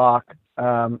on a stalk.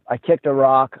 I kicked a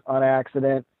rock on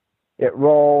accident. It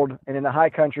rolled. And in the high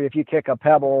country, if you kick a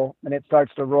pebble and it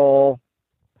starts to roll,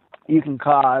 you can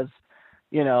cause,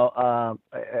 a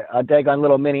daggone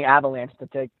little mini avalanche to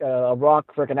take, a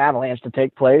rock freaking avalanche to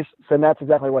take place. So that's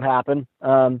exactly what happened.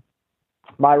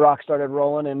 My rock started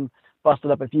rolling and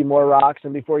busted up a few more rocks.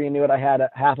 And before you knew it, I had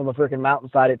half of a freaking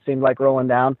mountainside, it seemed like, rolling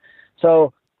down.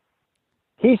 So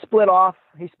he split off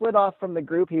from the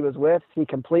group he was with. He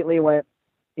completely went,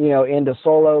 into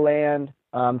solo land.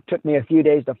 Took me a few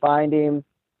days to find him.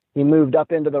 He moved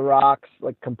up into the rocks,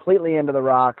 like completely into the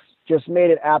rocks, just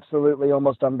made it absolutely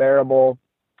almost unbearable,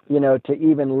 to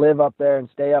even live up there and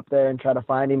stay up there and try to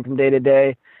find him from day to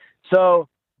day. So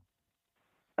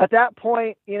at that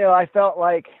point, I felt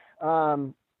like, I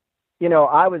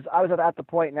was at the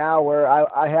point now where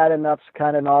I had enough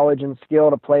kind of knowledge and skill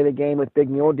to play the game with big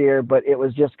mule deer, but it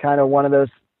was just kind of one of those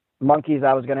monkeys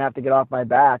I was going to have to get off my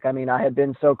back. I mean, I had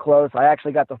been so close. I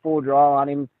actually got the full draw on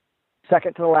him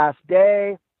second to the last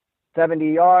day,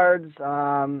 70 yards,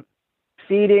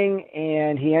 feeding,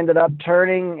 and he ended up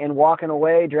turning and walking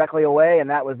away, directly away, and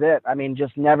that was it. I mean,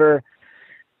 just never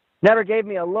never gave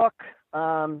me a look.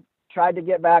 Tried to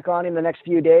get back on him the next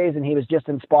few days, and he was just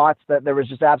in spots that there was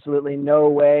just absolutely no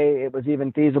way it was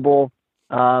even feasible.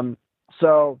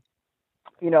 So,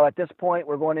 at this point,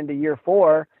 we're going into year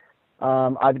 4.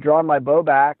 I've drawn my bow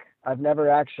back. I've never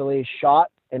actually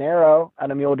shot an arrow at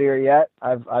a mule deer yet.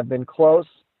 I've been close.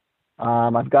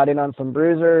 I've got in on some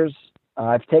bruisers.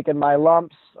 I've taken my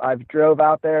lumps. I've drove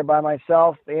out there by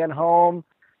myself and home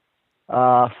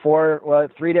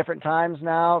 3 different times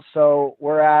now. So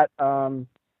we're at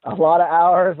a lot of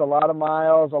hours, a lot of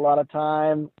miles, a lot of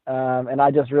time. And I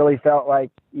just really felt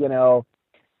like,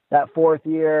 that 4th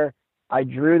year, I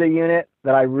drew the unit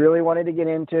that I really wanted to get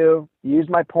into, used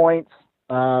my points,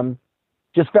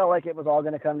 just felt like it was all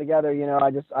going to come together.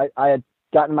 I had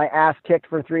gotten my ass kicked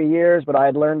for 3 years, but I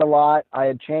had learned a lot. I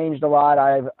had changed a lot.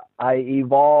 I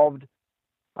evolved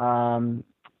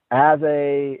as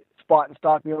a spot and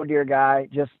stock mule deer guy,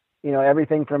 just,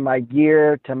 everything from my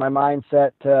gear to my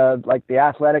mindset to like the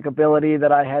athletic ability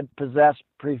that I had possessed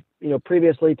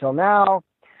previously till now.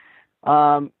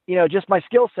 Just my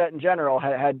skill set in general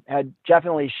had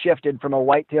definitely shifted from a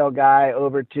whitetail guy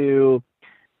over to,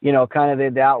 kind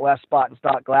of the out west spot and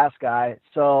stock glass guy.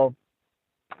 So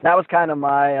that was kind of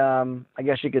my, I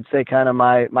guess you could say kind of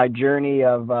my journey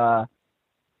of,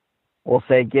 we'll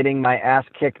say getting my ass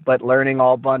kicked, but learning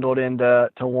all bundled into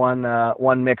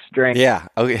one mixed drink. Yeah.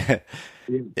 Okay.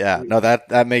 Yeah. No,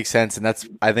 that makes sense. And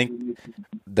I think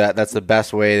that's the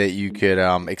best way that you could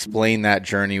explain that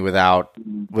journey without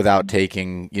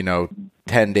taking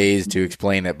 10 days to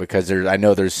explain it, because I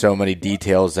know there's so many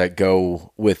details that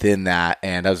go within that,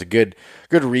 and that was a good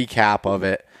recap of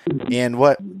it. And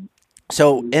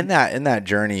so in that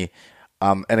journey,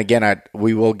 and again,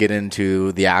 we will get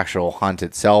into the actual hunt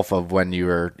itself of when you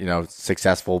were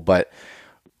successful, but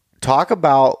talk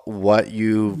about what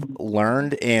you've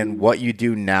learned and what you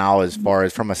do now as far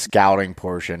as from a scouting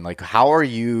portion. Like, how are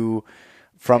you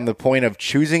from the point of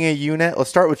choosing a unit?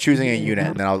 Let's start with choosing a unit,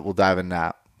 and then we'll dive in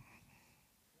that.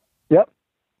 Yep.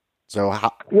 So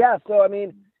I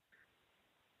mean,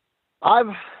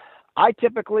 I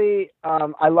typically,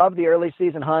 I love the early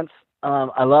season hunts.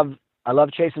 I love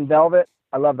chasing velvet.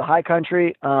 I love the high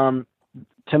country. To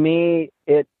me,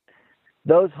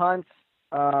 those hunts,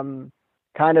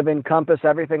 kind of encompass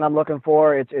everything I'm looking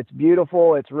for. It's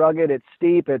beautiful. It's rugged. It's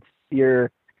steep. You're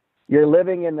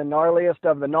living in the gnarliest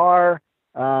of the gnar.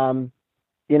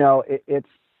 It's,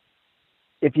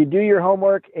 if you do your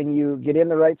homework and you get in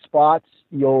the right spots,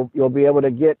 you'll be able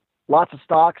to get lots of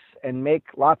stalks and make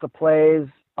lots of plays.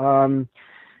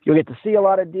 You'll get to see a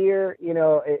lot of deer.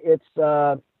 It's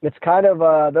kind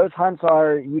of, those hunts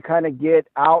are, you kind of get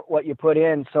out what you put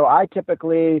in. So I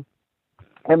typically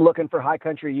am looking for high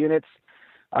country units.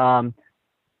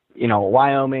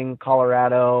 Wyoming,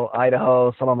 Colorado,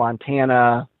 Idaho, some of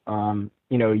Montana,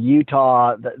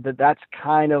 Utah. That's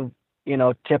kind of,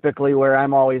 typically where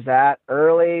I'm always at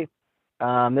early.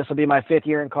 This will be my 5th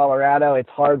year in Colorado. It's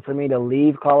hard for me to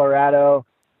leave Colorado.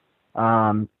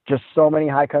 Just so many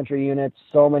high country units,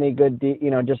 so many good,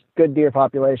 just good deer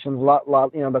populations.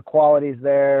 The quality's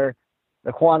there,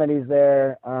 the quantity's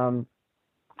there.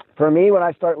 For me, when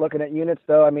I start looking at units,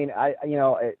 though, I mean,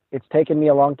 it's taken me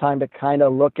a long time to kind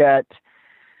of look at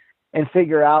and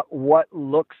figure out what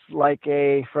looks like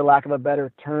for lack of a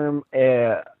better term,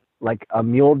 like a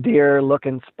mule deer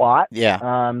looking spot. Yeah.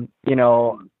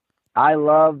 I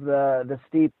love the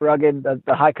steep, rugged,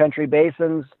 the high country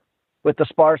basins with the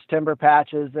sparse timber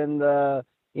patches and the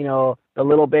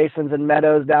little basins and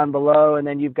meadows down below. And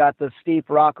then you've got the steep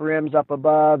rock rims up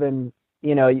above, and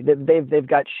they've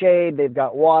got shade, they've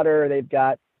got water, they've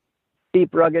got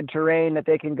steep, rugged terrain that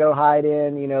they can go hide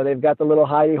in. They've got the little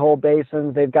hidey hole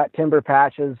basins, they've got timber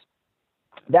patches.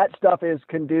 That stuff is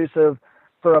conducive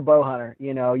for a bow hunter.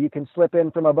 You can slip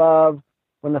in from above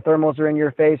when the thermals are in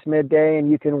your face midday, and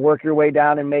you can work your way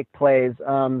down and make plays.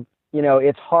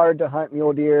 It's hard to hunt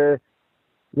mule deer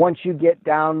once you get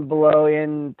down below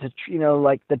into,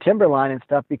 like the timberline and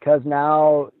stuff, because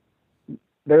now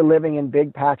they're living in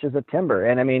big patches of timber.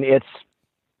 And I mean,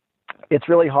 it's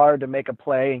really hard to make a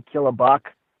play and kill a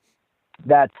buck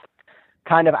that's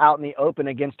kind of out in the open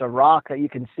against a rock that you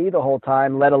can see the whole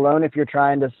time, let alone if you're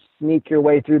trying to sneak your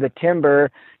way through the timber,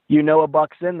 a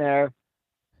buck's in there,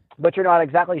 but you're not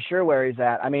exactly sure where he's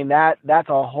at. I mean, that's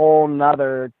a whole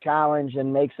nother challenge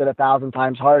and makes it 1,000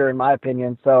 times harder, in my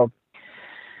opinion. So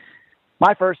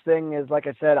my first thing is, like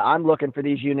I said, I'm looking for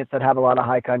these units that have a lot of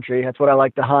high country. That's what I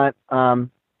like to hunt.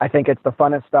 I think it's the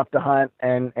funnest stuff to hunt,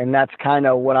 and that's kind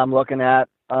of what I'm looking at.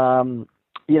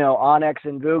 OnX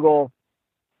and Google,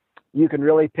 you can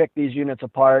really pick these units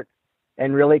apart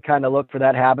and really kind of look for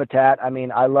that habitat. I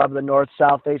mean, I love the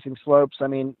north-south facing slopes. I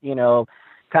mean,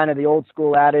 kind of the old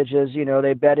school adage is,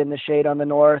 they bed in the shade on the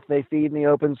north, they feed in the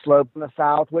open slope in the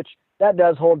south, which that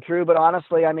does hold true. But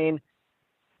honestly, I mean,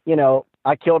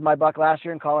 I killed my buck last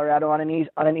year in Colorado on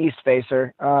an east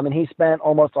facer, and he spent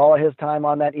almost all of his time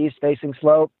on that east facing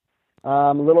slope,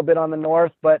 a little bit on the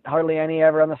north, but hardly any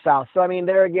ever on the south. So I mean,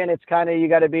 there again, it's kind of, you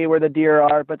got to be where the deer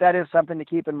are, but that is something to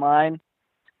keep in mind.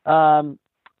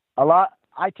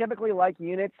 I typically like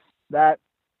units that,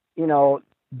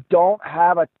 don't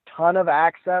have a ton of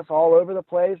access all over the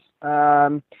place.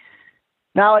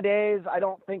 Nowadays, I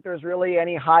don't think there's really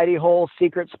any hidey hole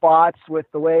secret spots with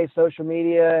the way social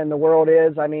media and the world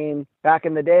is. I mean, back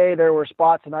in the day, there were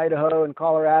spots in Idaho and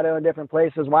Colorado and different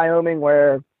places, Wyoming,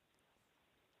 where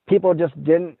people just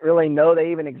didn't really know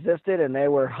they even existed, and they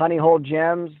were honey hole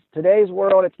gems. Today's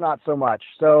world, it's not so much.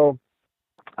 So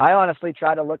I honestly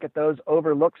try to look at those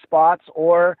overlooked spots,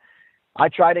 or I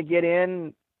try to get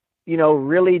in,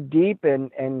 really deep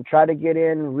and try to get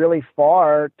in really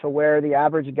far to where the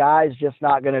average guy is just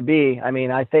not going to be. I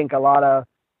mean, I think a lot of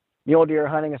mule deer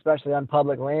hunting, especially on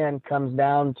public land, comes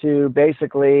down to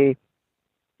basically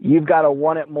you've got to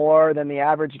want it more than the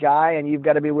average guy, and you've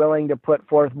got to be willing to put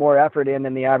forth more effort in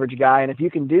than the average guy. And if you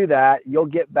can do that, you'll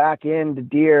get back into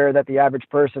deer that the average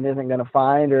person isn't going to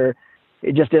find, or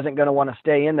it just isn't going to want to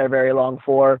stay in there very long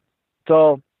for.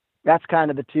 So that's kind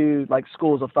of the two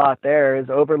schools of thought there, is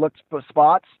overlooked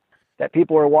spots that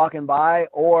people are walking by,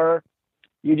 or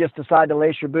you just decide to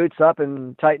lace your boots up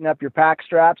and tighten up your pack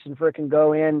straps and frickin'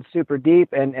 go in super deep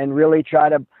and really try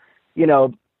to,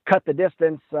 cut the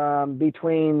distance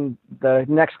between the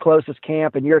next closest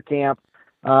camp and your camp,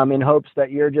 in hopes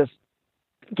that you're just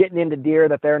getting into deer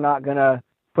that they're not going to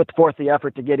put forth the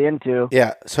effort to get into.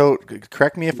 Yeah. So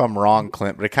correct me if I'm wrong,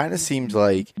 Clint, but it kind of seems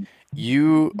like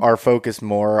you are focused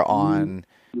more on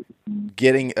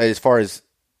getting, as far as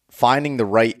finding the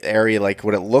right area, like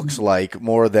what it looks like,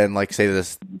 more than say the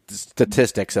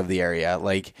statistics of the area.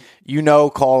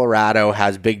 Colorado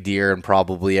has big deer in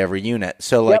probably every unit.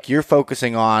 So you're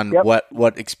focusing on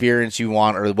what experience you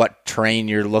want, or what terrain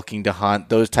you're looking to hunt,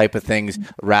 those type of things,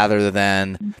 rather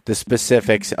than the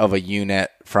specifics of a unit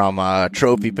from a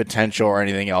trophy potential or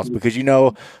anything else, because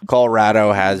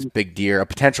Colorado has big deer, a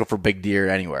potential for big deer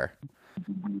anywhere.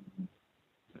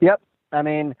 Yep. I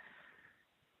mean,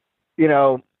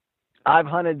 I've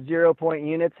hunted 0-point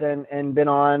units and been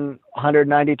on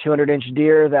 190, 200-inch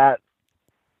deer that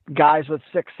guys with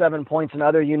 6, 7 points in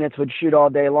other units would shoot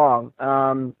all day long.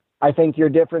 I think your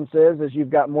difference is you've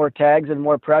got more tags and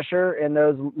more pressure in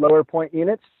those lower point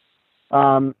units.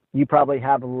 You probably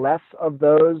have less of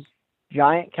those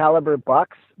giant caliber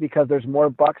bucks because there's more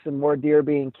bucks and more deer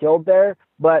being killed there,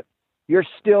 but you're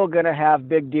still going to have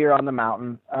big deer on the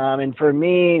mountain. And for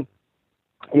me,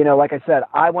 like I said,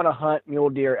 I want to hunt mule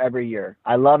deer every year.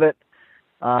 I love it.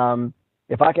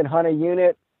 If I can hunt a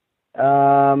unit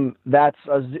that's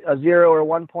a 0 or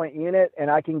 1 point unit,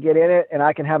 and I can get in it and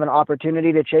I can have an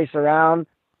opportunity to chase around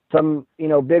some,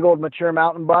 big old mature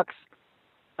mountain bucks,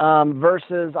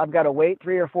 versus I've got to wait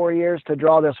 3 or 4 years to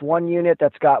draw this one unit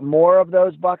that's got more of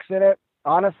those bucks in it.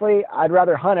 Honestly, I'd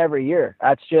rather hunt every year.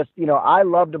 That's just, I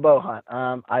love to bow hunt.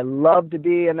 I love to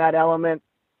be in that element.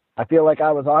 I feel like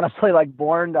I was honestly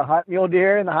born to hunt mule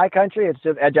deer in the high country. It's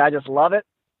just, I just love it.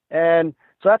 And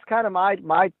so that's kind of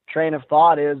my train of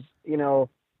thought is,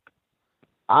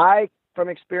 I, from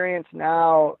experience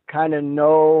now, kind of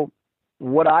know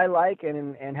what I like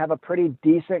and have a pretty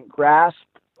decent grasp.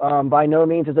 By no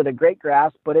means is it a great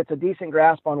grasp, but it's a decent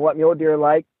grasp on what mule deer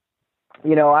like.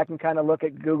 I can kind of look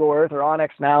at Google Earth or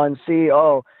Onyx now and see,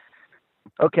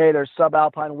 okay, there's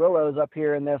subalpine willows up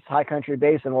here in this high country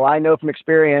basin. Well, I know from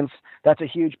experience that's a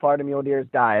huge part of mule deer's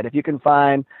diet. If you can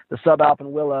find the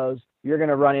subalpine willows, you're going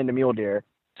to run into mule deer.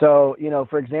 So,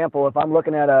 for example, if I'm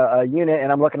looking at a unit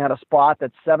and I'm looking at a spot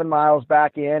that's 7 miles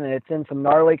back in and it's in some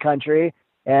gnarly country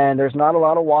and there's not a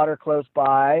lot of water close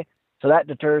by, so that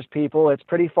deters people. It's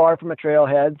pretty far from a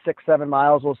trailhead, 6, 7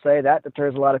 miles, we'll say. That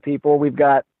deters a lot of people. We've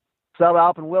got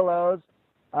subalpine willows,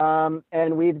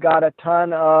 and we've got a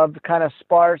ton of kind of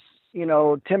sparse,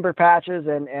 timber patches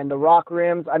and the rock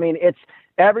rims. I mean, it's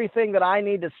everything that I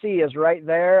need to see is right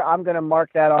there. I'm going to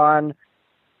mark that on,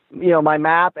 my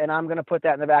map, and I'm going to put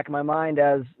that in the back of my mind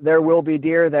as there will be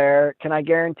deer there. Can I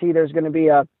guarantee there's going to be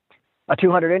a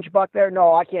 200-inch buck there?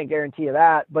 No, I can't guarantee you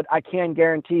that, but I can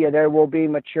guarantee you there will be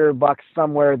mature bucks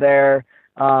somewhere there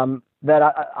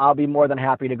that I'll be more than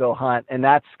happy to go hunt. And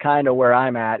that's kind of where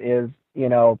I'm at is,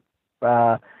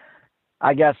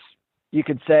 I guess you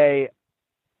could say,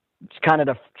 it's kind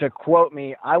of to quote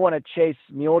me, I want to chase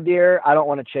mule deer. I don't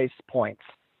want to chase points.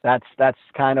 That's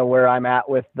kind of where I'm at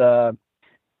with the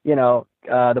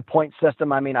point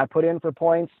system. I mean, I put in for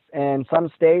points in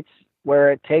some states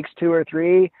where it takes 2 or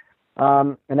 3.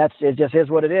 And it just is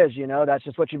what it is. That's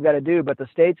just what you've got to do. But the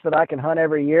states that I can hunt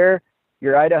every year,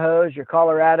 your Idahos, your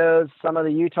Colorados, some of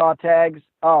the Utah tags,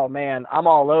 oh man, I'm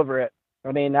all over it.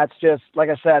 I mean, that's just, like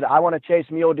I said, I want to chase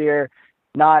mule deer,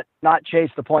 not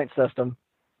chase the point system.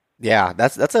 Yeah,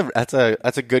 that's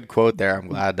a good quote there.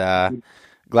 I'm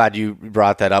glad you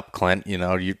brought that up, Clint.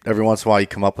 Every once in a while you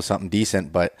come up with something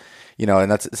decent, but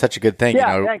and that's such a good thing.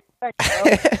 Yeah,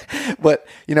 thanks. But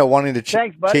wanting to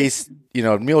chase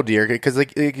mule deer, because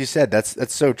like you said,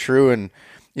 that's so true. And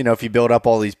if you build up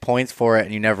all these points for it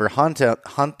and you never hunt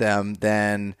them,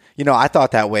 then I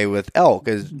thought that way with elk.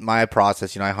 Is my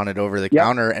process. I hunted over the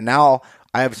counter, and now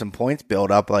I have some points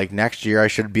built up. Like next year, I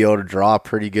should be able to draw a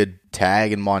pretty good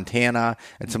tag in Montana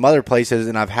and some other places.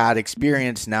 And I've had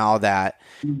experience now that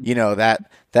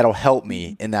that'll help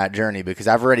me in that journey, because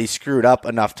I've already screwed up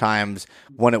enough times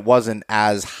when it wasn't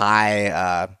as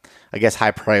high,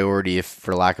 high priority, if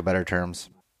for lack of better terms.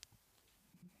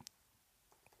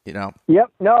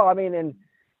 Yep. No, I mean, and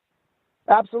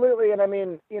absolutely. And I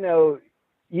mean,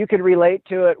 you can relate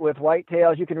to it with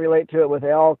whitetails. You can relate to it with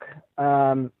elk.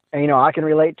 And, I can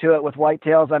relate to it with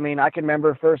whitetails. I mean, I can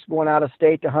remember first going out of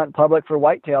state to hunt public for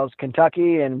whitetails,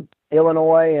 Kentucky and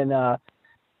Illinois and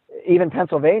even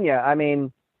Pennsylvania. I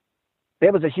mean,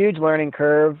 it was a huge learning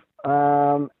curve.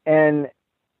 And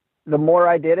the more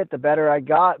I did it, the better I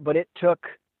got. But it took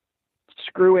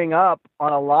screwing up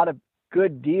on a lot of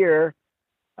good deer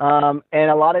and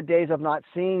a lot of days of not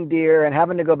seeing deer and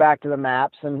having to go back to the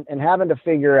maps and having to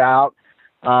figure out,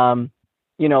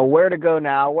 where to go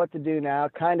now, what to do now,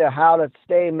 kind of how to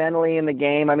stay mentally in the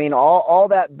game. I mean, all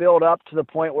that build up to the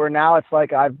point where now it's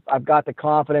like I've got the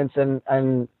confidence and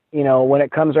when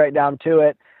it comes right down to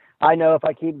it, I know if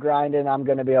I keep grinding, I'm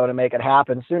going to be able to make it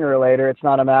happen sooner or later. It's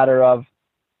not a matter of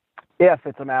if,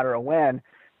 it's a matter of when.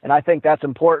 And I think that's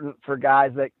important for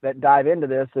guys that dive into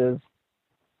this is,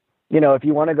 if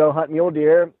you want to go hunt mule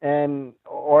deer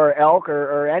or elk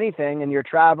or anything, and you're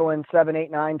traveling 7, 8,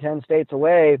 9, 10 states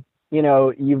away,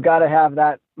 you've got to have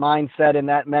that mindset and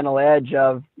that mental edge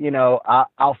of,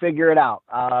 I'll figure it out.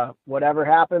 Whatever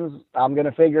happens, I'm going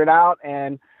to figure it out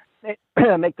and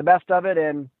make the best of it.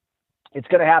 And it's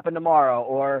going to happen tomorrow.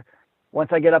 Or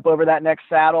once I get up over that next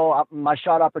saddle, my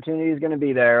shot opportunity is going to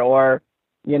be there. Or,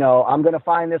 I'm going to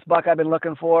find this buck I've been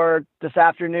looking for this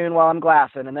afternoon while I'm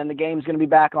glassing, and then the game's going to be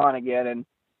back on again. And,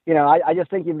 I just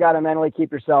think you've got to mentally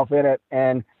keep yourself in it,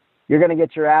 and you're going to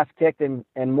get your ass kicked. And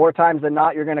more times than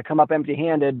not, you're going to come up empty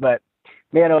handed. But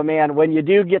man, oh man, when you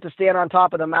do get to stand on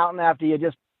top of the mountain after you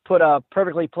just put a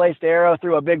perfectly placed arrow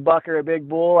through a big buck or a big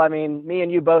bull. I mean, me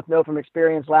and you both know from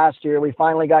experience last year, we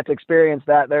finally got to experience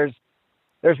that. There's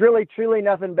really, truly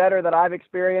nothing better that I've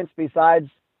experienced besides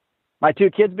my 2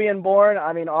 kids being born.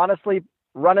 I mean, honestly,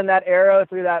 running that arrow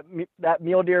through that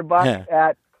mule deer buck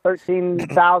at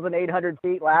 13,800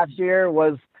 feet last year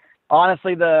was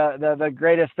honestly the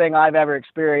greatest thing I've ever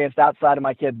experienced outside of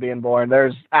my kids being born.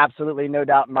 There's absolutely no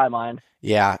doubt in my mind.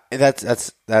 Yeah,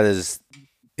 that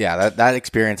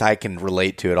experience, I can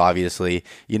relate to it, obviously,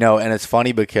 and it's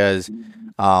funny because, you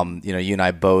and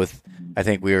I both, I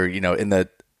think we were, in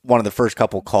one of the first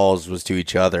couple calls was to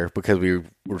each other because we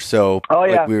were so,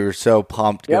 we were so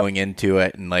pumped going into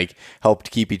it and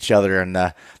helped keep each other in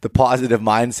the positive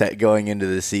mindset going into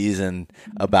the season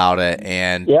about it.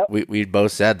 And we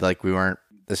both said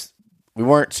we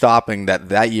weren't stopping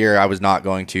that year. I was not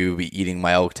going to be eating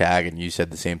my elk tag, and you said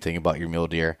the same thing about your mule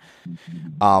deer.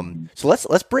 So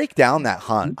let's break down that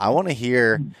hunt. I want to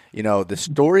hear, the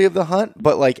story of the hunt,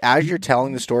 but as you're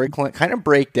telling the story, Clint, kind of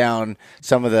break down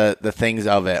some of the things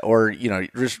of it, or,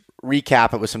 just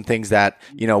recap it with some things that,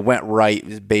 went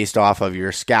right based off of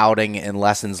your scouting and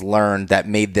lessons learned that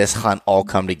made this hunt all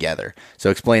come together. So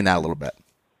explain that a little bit.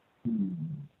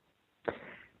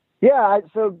 Yeah,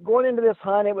 so going into this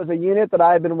hunt, it was a unit that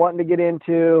I had been wanting to get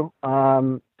into.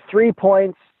 3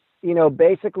 points,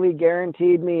 basically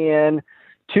guaranteed me in.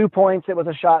 2 points, it was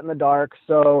a shot in the dark.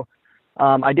 So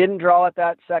I didn't draw it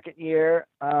that second year.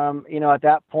 At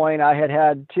that point, I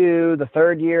had 2. The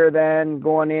third year then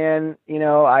going in,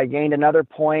 I gained another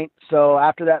point. So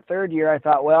after that third year, I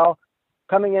thought, well,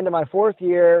 coming into my fourth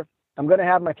year, I'm going to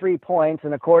have my 3 points.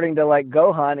 And according to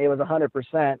Go Hunt, it was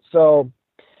 100%. So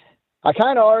I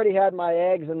kind of already had my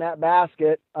eggs in that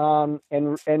basket, and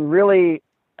really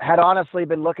had honestly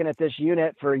been looking at this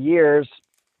unit for years.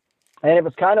 And it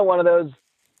was kind of one of those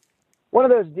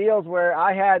deals where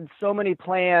I had so many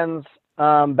plans,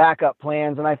 backup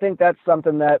plans. And I think that's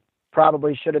something that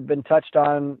probably should have been touched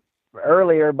on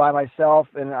earlier by myself,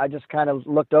 and I just kind of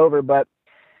looked over. But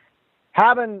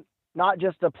having not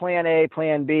just a plan A,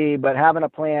 plan B, but having a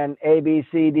plan A, B,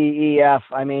 C, D, E, F.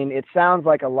 I mean, it sounds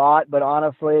like a lot, but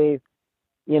honestly,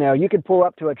 you could pull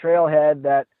up to a trailhead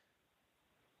that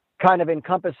kind of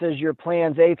encompasses your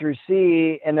plans A through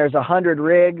C, and there's 100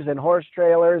 rigs and horse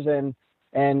trailers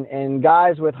and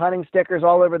guys with hunting stickers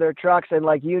all over their trucks, and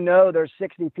there's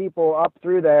 60 people up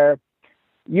through there.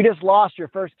 You just lost your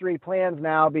first 3 plans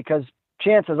now, because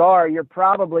chances are you're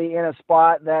probably in a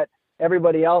spot that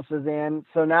everybody else is in.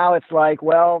 So now it's like,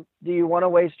 well, do you want to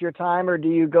waste your time, or do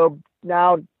you go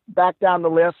now back down the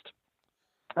list?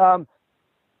 So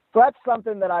that's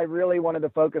something that I really wanted to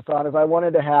focus on, is I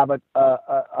wanted to have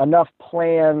enough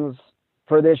plans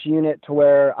for this unit to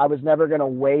where I was never going to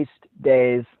waste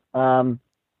days. There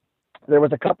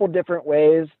was a couple different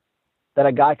ways that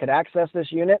a guy could access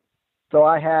this unit. So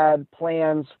I had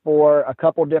plans for a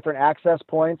couple different access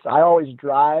points. I always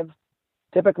drive.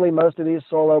 Typically, most of these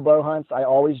solo bow hunts, I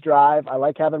always drive. I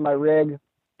like having my rig.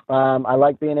 I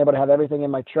like being able to have everything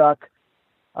in my truck.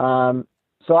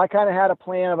 So I kind of had a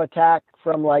plan of attack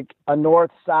from like a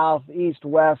north, south, east,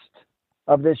 west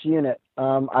of this unit.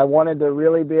 I wanted to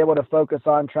really be able to focus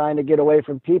on trying to get away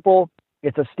from people.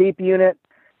 It's a steep unit.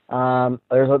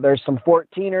 There's some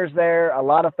 14ers there, a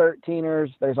lot of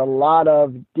 13ers. There's a lot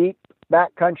of deep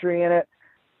backcountry in it.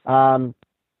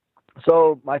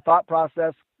 So my thought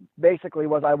process basically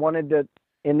was I wanted to,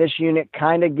 in this unit,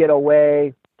 kind of get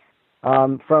away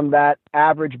from that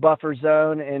average buffer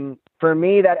zone. And for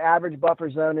me, that average buffer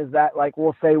zone is that, like,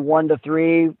 we'll say 1 to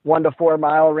 3, 1 to 4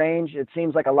 mile range. It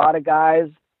seems like a lot of guys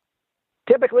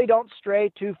typically don't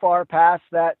stray too far past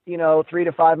that, 3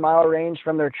 to 5 mile range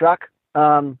from their truck.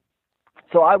 So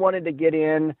I wanted to get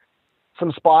in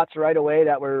some spots right away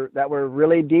that were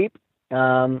really deep.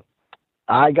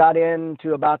 I got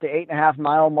into about the 8.5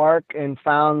 mile mark and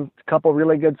found a couple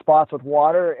really good spots with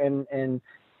water, and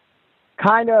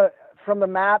kind of from the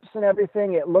maps and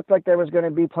everything, it looked like there was going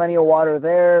to be plenty of water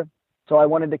there. So I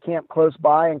wanted to camp close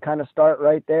by and kind of start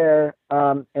right there.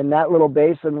 And that little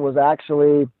basin was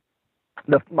actually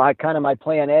my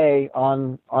plan A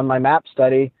on my map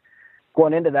study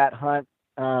going into that hunt.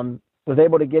 Was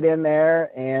able to get in there,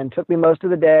 and took me most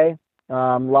of the day.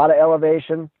 A lot of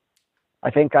elevation. I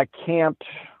think I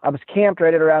was camped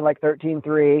right at around like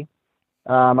 13.3.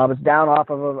 I was down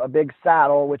off of a big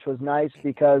saddle, which was nice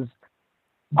because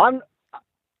I'm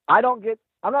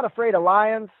not afraid of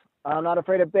lions. I'm not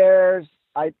afraid of bears.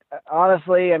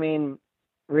 Honestly,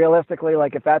 realistically,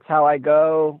 like, if that's how I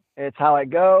go, it's how I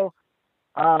go.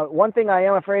 One thing I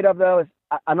am afraid of, though, is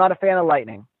I'm not a fan of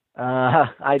lightning.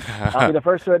 I'll be the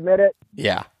first to admit it.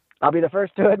 Yeah. I'll be the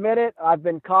first to admit it. I've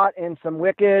been caught in some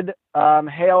wicked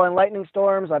hail and lightning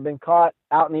storms. I've been caught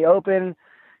out in the open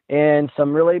in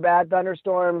some really bad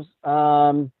thunderstorms.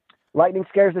 Lightning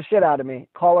scares the shit out of me.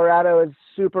 Colorado is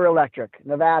super electric.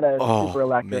 Nevada is super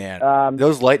electric. Man.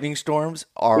 Those lightning storms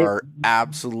are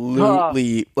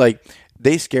absolutely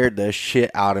they scared the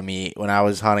shit out of me when I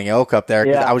was hunting elk up there.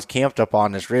 'Cause I was camped up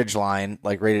on this ridge line,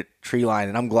 like right at tree line,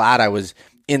 and I'm glad I was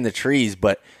in the trees,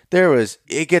 but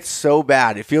it gets so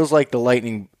bad. It feels like the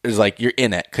lightning is like you're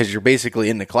in it, because you're basically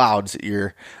in the clouds.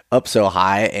 You're up so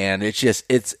high, and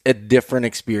it's a different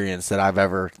experience than I've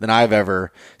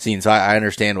ever seen. So I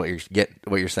understand what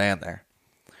you're saying there.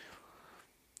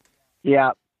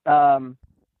 Yeah.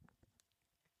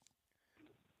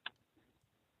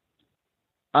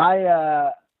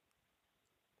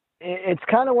 It's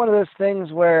kind of one of those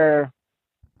things where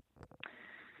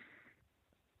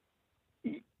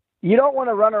you don't want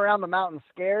to run around the mountain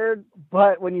scared,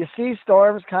 but when you see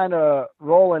storms kind of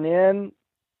rolling in,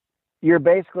 you're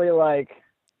basically like,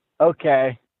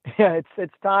 okay,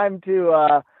 it's time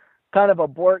to kind of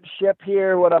abort ship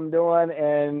here, what I'm doing,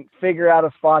 and figure out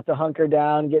a spot to hunker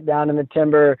down, get down in the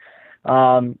timber,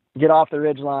 get off the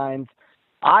ridge lines.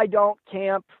 I don't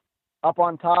camp up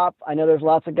on top. I know there's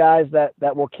lots of guys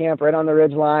that will camp right on the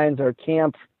ridge lines or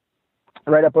camp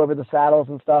right up over the saddles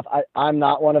and stuff. I'm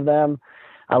not one of them.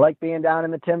 I like being down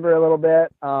in the timber a little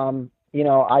bit.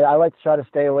 I like to try to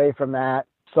stay away from that.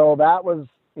 So that was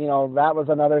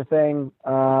another thing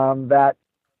that,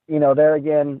 there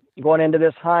again, going into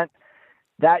this hunt,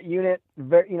 that unit,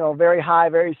 very high,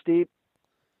 very steep,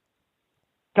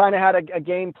 kind of had a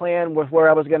game plan with where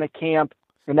I was going to camp.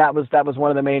 And that was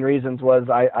one of the main reasons was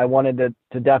I wanted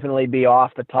to definitely be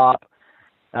off the top.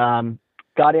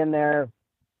 Got in there.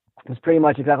 It was pretty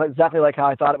much exactly like how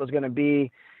I thought it was going to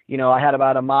be. I had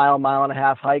about a mile and a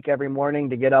half hike every morning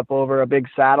to get up over a big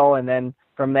saddle. And then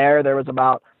from there was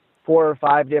about 4 or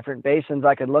 5 different basins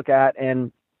I could look at.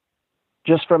 And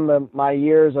just from my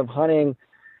years of hunting,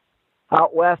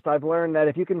 out west, I've learned that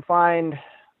if you can find,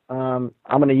 I'm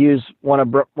going to use one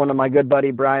of my good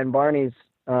buddy Brian Barney's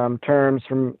terms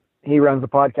from. He runs the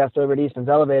podcast over at Easton's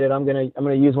Elevated. I'm going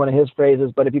to use one of his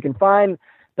phrases. But if you can find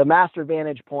the master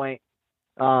vantage point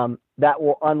that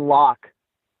will unlock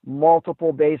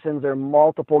multiple basins or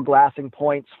multiple glassing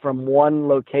points from one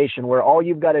location, where all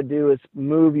you've got to do is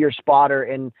move your spotter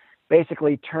and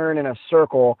basically turn in a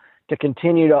circle to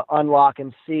continue to unlock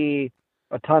and see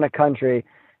a ton of country.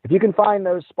 If you can find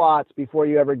those spots before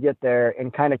you ever get there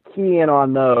and kind of key in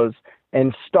on those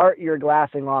and start your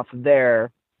glassing off there,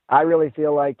 I really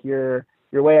feel like you're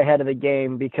way ahead of the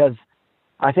game, because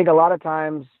I think a lot of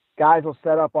times guys will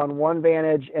set up on one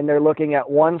vantage and they're looking at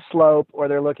one slope, or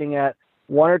they're looking at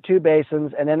one or two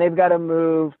basins, and then they've got to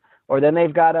move, or then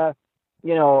they've got to,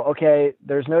 okay,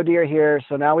 there's no deer here,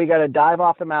 so now we got to dive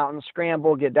off the mountain,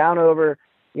 scramble, get down over,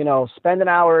 spend an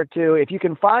hour or two. If you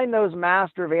can find those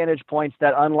master vantage points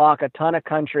that unlock a ton of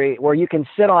country where you can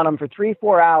sit on them for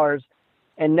 3-4 hours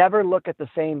and never look at the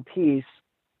same piece,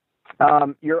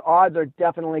 your odds are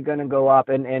definitely going to go up.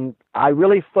 And I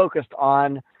really focused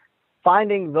on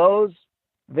finding those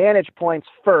vantage points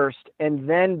first, and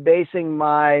then basing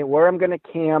where I'm going to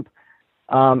camp,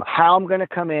 how I'm going to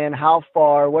come in, how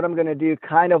far, what I'm going to do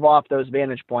kind of off those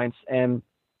vantage points. And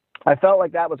I felt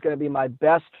like that was going to be my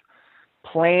best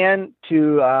plan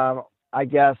to, I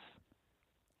guess,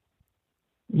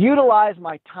 utilize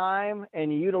my time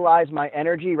and utilize my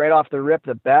energy right off the rip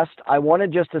the best. I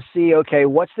wanted just to see, okay,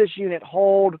 what's this unit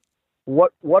hold?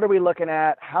 What are we looking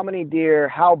at? How many deer?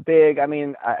 How big? I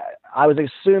mean, I was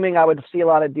assuming I would see a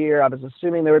lot of deer. I was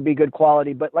assuming there would be good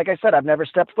quality. But like I said, I've never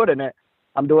stepped foot in it.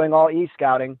 I'm doing all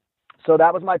e-scouting. So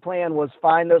that was my plan, was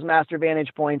find those master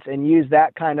vantage points and use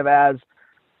that kind of as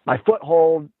my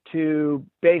foothold to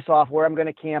base off where I'm going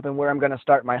to camp and where I'm going to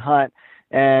start my hunt.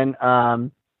 And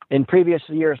in previous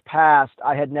years past,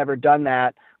 I had never done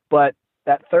that. But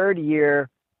that third year,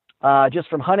 just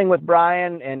from hunting with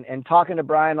Brian and talking to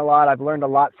Brian a lot, I've learned a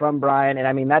lot from Brian. And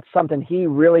I mean, that's something he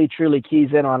really, truly keys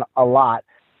in on a lot.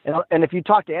 And if you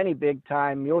talk to any big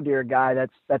time mule deer guy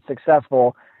that's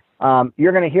successful,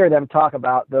 you're going to hear them talk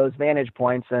about those vantage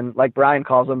points. And like Brian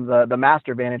calls them, the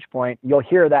master vantage point, you'll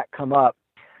hear that come up.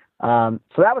 So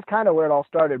that was kind of where it all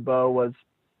started, Bo, was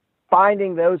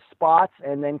finding those spots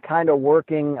and then kind of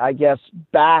working, I guess,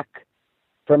 back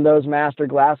from those master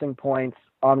glassing points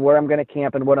on where I'm going to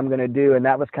camp and what I'm going to do. And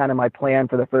that was kind of my plan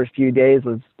for the first few days,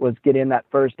 was get in that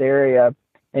first area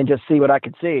and just see what I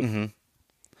could see. Mm-hmm.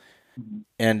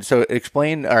 And so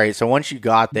explain, all right, so once you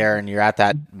got there and you're at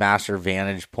that master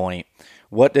vantage point,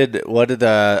 what did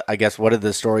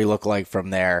the story look like from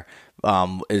there?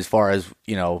 As far as,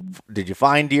 did you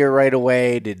find deer right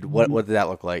away? What did that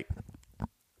look like?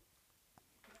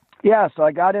 Yeah, so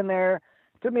I got in there.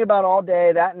 It took me about all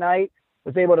day. That night,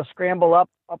 was able to scramble up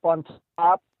on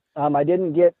top. I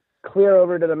didn't get clear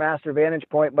over to the master vantage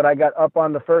point, but I got up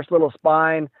on the first little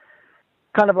spine,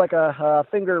 kind of like a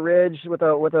finger ridge with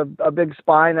a big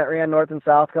spine that ran north and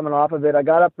south coming off of it. I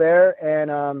got up there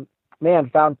and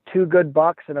found 2 good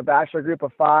bucks in a bachelor group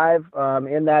of 5.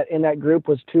 In that group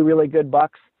was 2 really good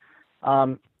bucks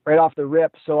right off the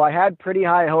rip. So I had pretty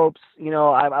high hopes.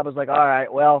 I was like, all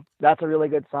right, well, that's a really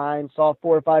good sign. Saw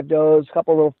 4 or 5 does, a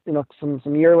couple little,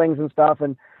 some yearlings and stuff,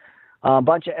 and a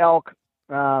bunch of elk.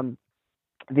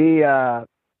 It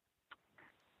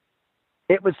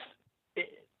was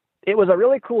a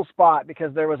really cool spot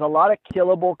because there was a lot of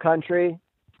killable country,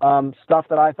 stuff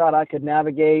that I thought I could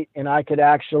navigate and I could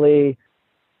actually,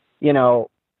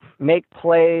 make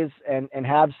plays and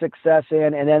have success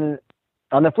in. And then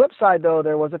on the flip side, though,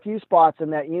 there was a few spots in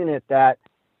that unit that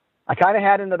I kind of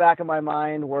had in the back of my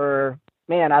mind where,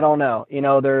 man, I don't know,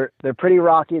 they're pretty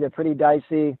rocky. They're pretty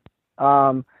dicey.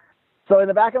 So in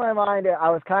the back of my mind, I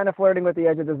was kind of flirting with the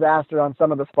edge of disaster on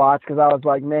some of the spots, because I was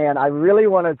like, man, I really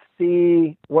want to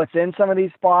see what's in some of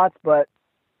these spots, but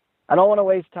I don't want to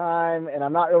waste time, and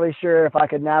I'm not really sure if I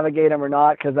could navigate them or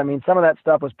not, because, I mean, some of that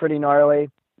stuff was pretty gnarly.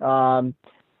 But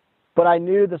I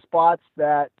knew the spots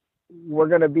that were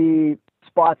going to be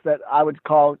spots that I would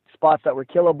call spots that were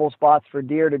killable spots for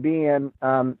deer to be in.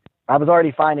 I was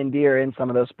already finding deer in some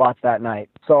of those spots that night.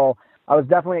 So I was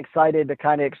definitely excited to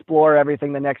kind of explore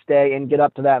everything the next day and get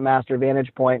up to that master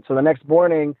vantage point. So the next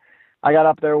morning I got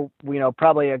up there,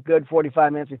 probably a good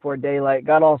 45 minutes before daylight,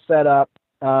 got all set up,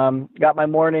 got my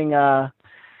morning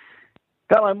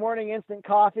instant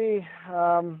coffee,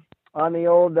 on the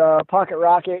old, pocket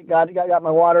rocket, got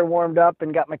my water warmed up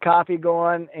and got my coffee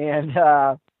going.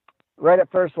 And, right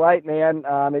at first light, man,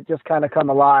 it just kind of come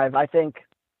alive. I think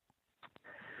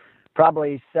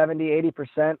probably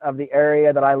 70-80% of the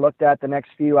area that I looked at the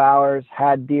next few hours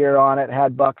had deer on it,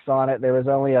 had bucks on it. There was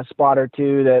only a spot or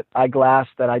two that I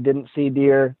glassed that I didn't see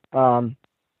deer.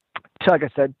 Like I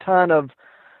said, ton of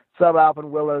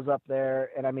subalpine willows up there,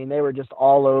 and I mean, they were just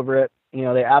all over it.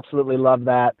 They absolutely loved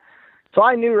that. So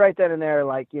I knew right then and there,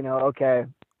 like, okay,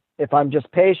 if I'm just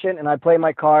patient and I play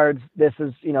my cards, this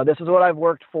is what I've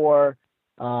worked for.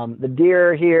 The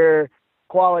deer here,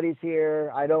 qualities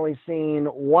here. I'd only seen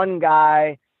one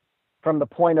guy from the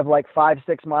point of like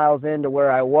 5-6 miles into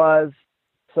where I was.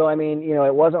 So, I mean,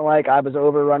 it wasn't like I was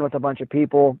overrun with a bunch of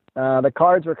people. The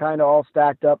cards were kind of all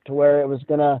stacked up to where it was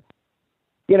going to,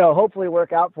 hopefully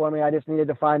work out for me. I just needed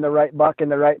to find the right buck in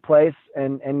the right place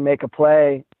and make a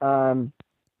play. And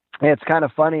it's kind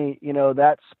of funny,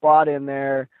 that spot in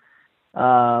there,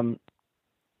 there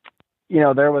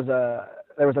was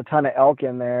a ton of elk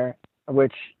in there,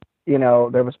 which,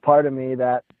 there was part of me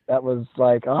that was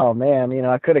like, oh man,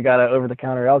 I could have got an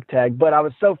over-the-counter elk tag, but I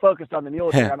was so focused on the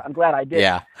mule deer. I'm glad I did.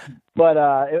 Yeah. But,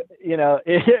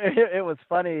 it was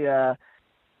funny.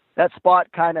 That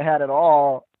spot kind of had it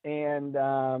all. And,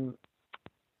 I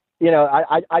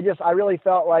really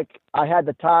felt like I had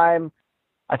the time.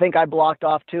 I think I blocked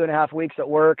off 2.5 weeks at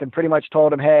work and pretty much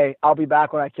told them, hey, I'll be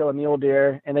back when I kill a mule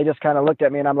deer. And they just kind of looked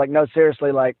at me and I'm like, no,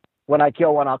 seriously, like when I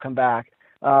kill one, I'll come back.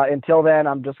 Until then,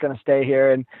 I'm just going to stay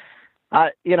here. And,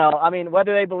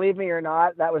 whether they believe me or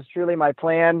not, that was truly my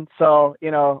plan. So,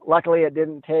 luckily it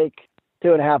didn't take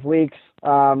 2.5 weeks.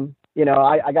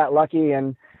 I got lucky,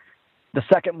 and the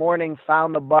second morning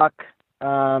found the buck,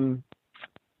 found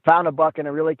a buck in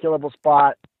a really killable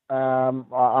spot,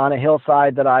 on a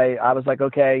hillside that I was like,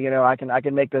 okay, I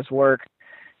can make this work.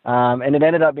 And it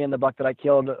ended up being the buck that I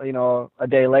killed, a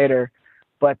day later,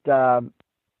 but,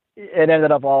 it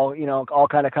ended up all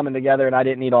kind of coming together, and I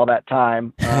didn't need all that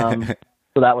time.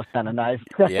 So that was kind of nice.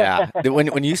 Yeah.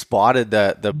 When you spotted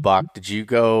the buck, did you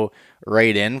go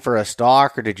right in for a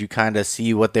stalk, or did you kind of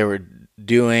see what they were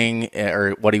doing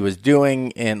or what he was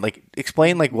doing, and like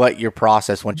explain like what your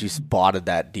process once you spotted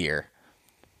that deer?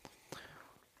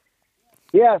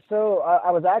 Yeah, so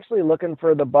I was actually looking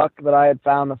for the buck that I had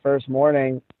found the first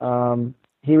morning.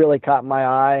 He really caught my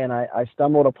eye, and I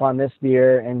stumbled upon this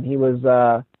deer, and he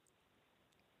was,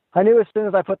 I knew as soon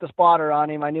as I put the spotter on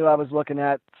him, I knew I was looking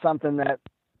at something that,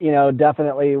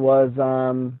 definitely was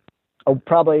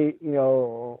probably,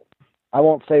 I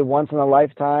won't say once in a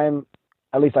lifetime,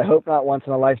 at least I hope not once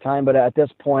in a lifetime, but at this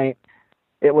point,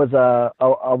 it was a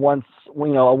once, a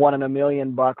 1 in a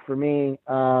million buck for me.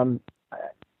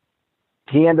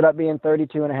 He ended up being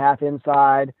 32.5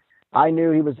 inside. I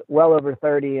knew he was well over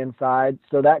 30 inside,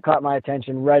 so that caught my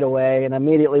attention right away, and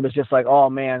immediately was just like, oh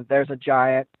man, there's a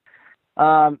giant.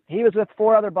 He was with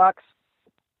 4 other bucks,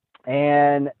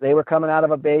 and they were coming out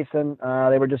of a basin.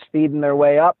 They were just feeding their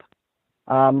way up.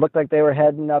 Looked like they were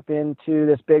heading up into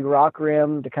this big rock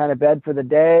rim to kind of bed for the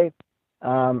day.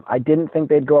 I didn't think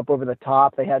they'd go up over the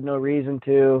top. They had no reason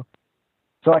to.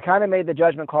 So I kind of made the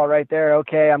judgment call right there.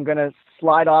 Okay, I'm going to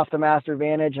slide off the master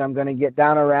vantage, and I'm going to get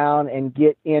down around and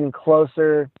get in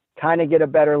closer, kind of get a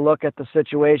better look at the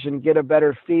situation, get a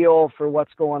better feel for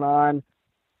what's going on.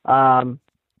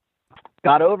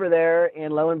 Got over there,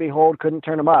 and lo and behold, couldn't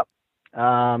turn them up.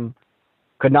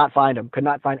 Could not find them. Could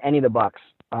not find any of the bucks.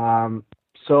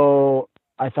 So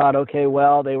I thought, okay,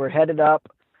 well, they were headed up.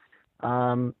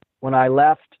 When I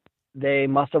left, they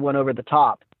must have went over the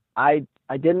top. I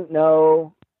didn't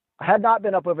know. I had not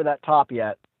been up over that top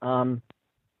yet. Looking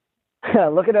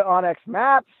at onX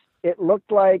Maps, it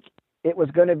looked like it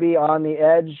was going to be on the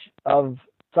edge of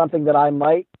something that I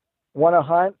might want to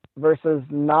hunt versus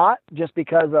not, just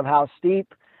because of how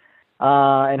steep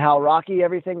and how rocky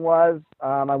everything was.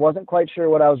 I wasn't quite sure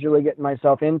what I was really getting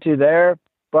myself into there,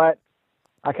 but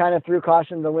I kind of threw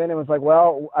caution to the wind and was like,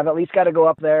 well, I've at least got to go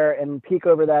up there and peek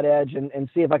over that edge and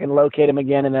see if I can locate him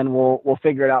again, and then we'll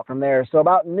figure it out from there. So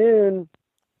about noon,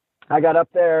 I got up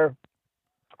there,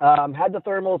 had the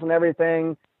thermals and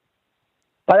everything.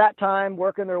 By that time,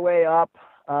 working their way up,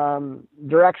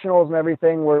 directionals and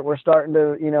everything were starting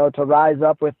to, to rise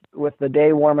up with the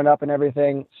day warming up and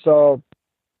everything. So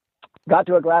got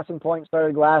to a glassing point,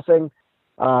 started glassing.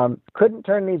 Couldn't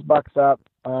turn these bucks up.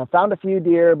 Found a few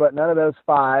deer, but none of those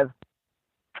 5.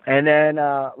 And then,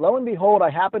 lo and behold, I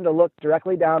happened to look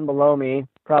directly down below me,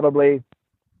 probably,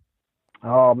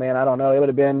 oh man, I don't know. It would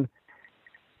have been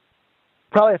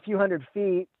probably a few hundred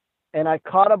feet. And I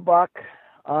caught a buck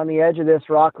on the edge of this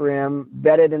rock rim,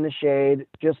 bedded in the shade,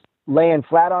 just laying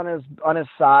flat on his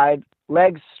side,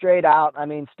 legs straight out. I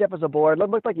mean, stiff as a board.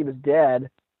 Looked like he was dead.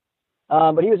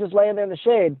 But he was just laying there in the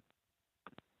shade.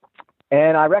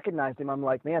 And I recognized him. I'm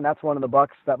like, man, that's one of the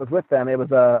bucks that was with them. It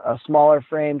was a smaller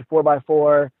framed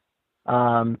 4x4.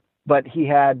 But he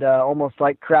had almost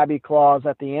like crabby claws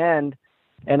at the end.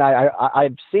 And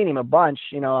I've seen him a bunch,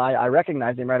 I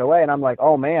recognized him right away, and I'm like,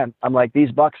 oh man, I'm like,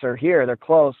 these bucks are here. They're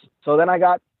close. So then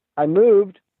I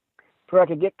moved where I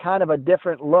could get kind of a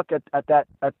different look at that.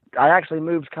 I actually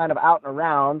moved kind of out and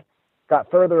around,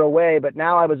 got further away, but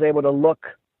now I was able to look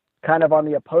kind of on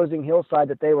the opposing hillside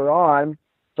that they were on.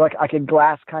 So I could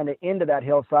glass kind of into that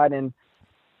hillside, and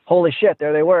holy shit,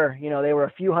 there they were. They were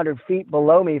a few hundred feet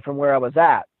below me from where I was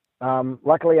at.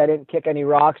 Luckily, I didn't kick any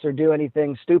rocks or do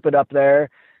anything stupid up there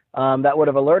that would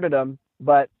have alerted them.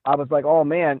 But I was like, oh,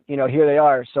 man, here they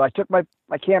are. So I took my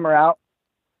camera out,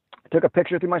 took a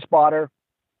picture through my spotter,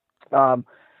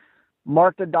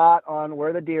 marked a dot on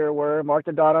where the deer were, marked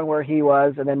a dot on where he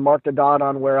was, and then marked a dot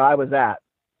on where I was at.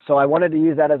 So I wanted to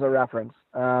use that as a reference.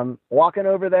 Walking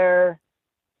over there,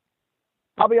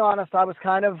 I'll be honest, I was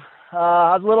I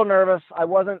was a little nervous.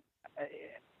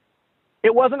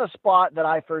 It wasn't a spot that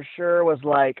I for sure was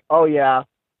like, oh yeah,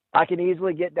 I can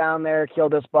easily get down there, kill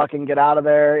this buck and get out of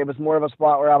there. It was more of a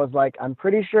spot where I was like, I'm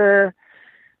pretty sure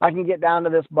I can get down to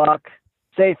this buck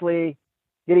safely,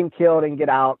 get him killed and get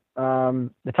out.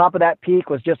 The top of that peak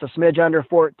was just a smidge under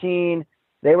 14.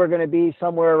 They were going to be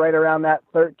somewhere right around that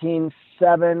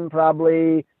 13.7,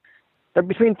 probably. They're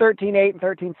between 13.8 and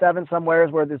 13.7 somewhere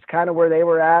is where this kind of where they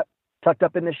were at, tucked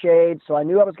up in the shade. So I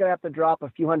knew I was going to have to drop a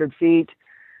few hundred feet.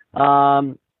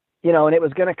 And it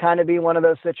was going to kind of be one of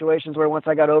those situations where once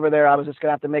I got over there, I was just going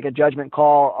to have to make a judgment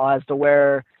call as to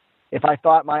where, if I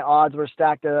thought my odds were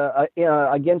stacked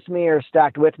against me or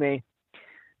stacked with me.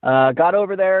 Got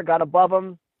over there, got above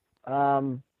them.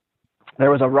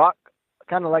 There was a rock,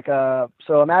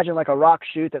 so imagine like a rock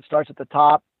chute that starts at the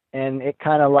top, and it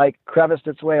kind of like creviced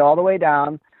its way all the way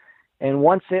down. And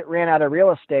once it ran out of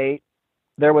real estate,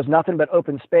 there was nothing but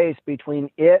open space between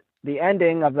it, the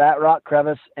ending of that rock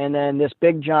crevice, and then this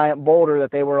big giant boulder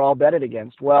that they were all bedded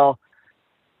against. Well,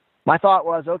 my thought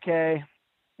was, okay,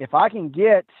 if I can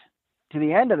get to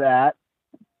the end of that,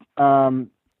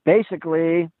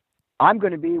 basically I'm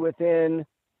going to be within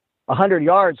 100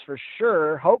 yards for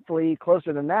sure, hopefully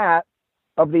closer than that,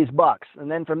 of these bucks.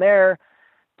 And then from there,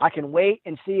 I can wait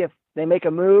and see if they make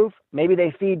a move. Maybe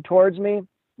they feed towards me.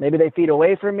 Maybe they feed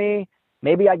away from me.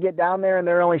 Maybe I get down there and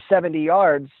they're only 70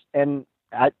 yards. And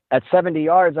at 70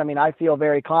 yards, I mean, I feel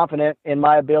very confident in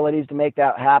my abilities to make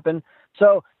that happen.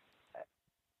 So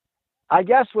I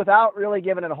guess without really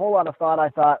giving it a whole lot of thought, I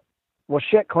thought, well,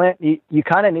 shit, Clint, you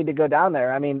kind of need to go down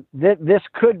there. I mean, this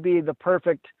could be the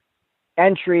perfect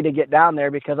entry to get down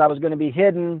there, because I was going to be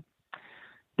hidden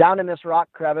down in this rock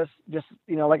crevice. Just,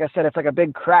 like I said, it's like a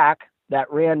big crack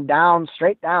that ran down,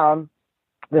 straight down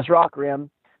this rock rim.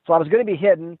 So I was going to be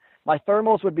hidden. My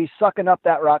thermals would be sucking up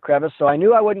that rock crevice. So I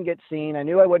knew I wouldn't get seen. I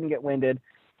knew I wouldn't get winded.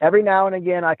 Every now and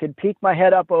again, I could peek my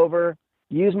head up over,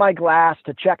 use my glass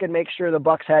to check and make sure the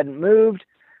bucks hadn't moved.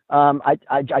 I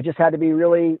just had to be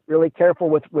really, really careful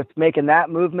with making that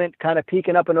movement, kind of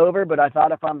peeking up and over. But I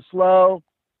thought if I'm slow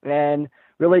and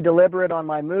really deliberate on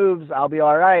my moves, I'll be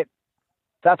all right.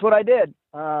 That's what I did.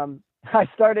 I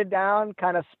started down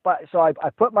so I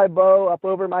put my bow up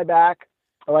over my back,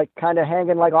 like kind of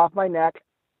hanging like off my neck.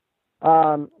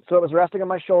 So it was resting on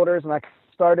my shoulders, and I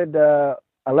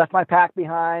left my pack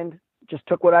behind, just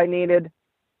took what I needed.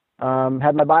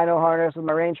 Had my bino harness with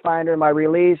my rangefinder, my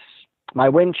release, my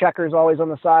wind checkers always on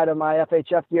the side of my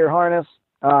FHF gear harness.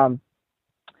 I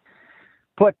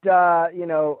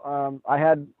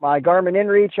had my Garmin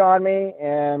InReach on me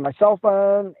and my cell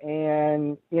phone,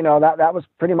 and, that was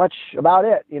pretty much about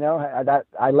it. That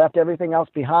I left everything else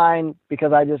behind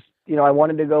because I just, I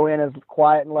wanted to go in as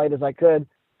quiet and light as I could.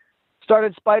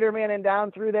 Started Spider-Man-ing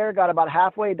down through there, got about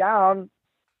halfway down,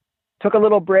 took a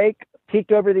little break,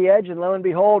 peeked over the edge, and lo and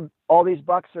behold, all these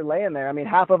bucks are laying there. I mean,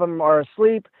 half of them are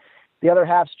asleep. The other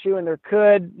half's chewing their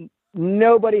cud.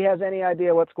 Nobody has any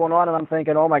idea what's going on. And I'm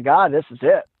thinking, oh my God, this is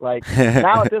it. Like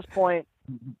now at this point,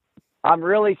 I'm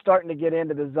really starting to get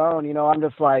into the zone. I'm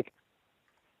just like,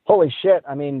 holy shit.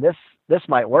 I mean, this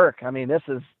might work. I mean, this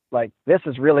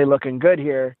is really looking good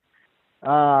here.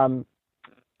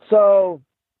 So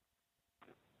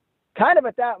kind of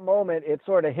at that moment, it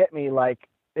sort of hit me like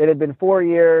it had been 4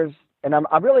 years, and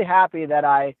I'm really happy that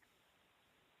I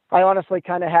honestly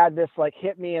kind of had this like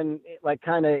hit me and like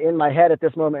kind of in my head at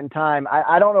this moment in time.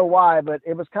 I don't know why, but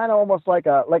it was kind of almost like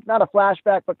not a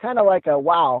flashback, but kind of like a,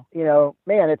 wow,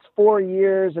 man, it's 4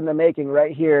 years in the making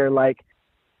right here. Like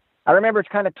I remember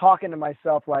kind of talking to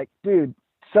myself like, dude,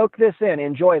 soak this in,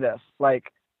 enjoy this.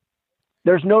 Like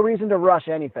there's no reason to rush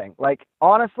anything. Like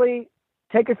honestly,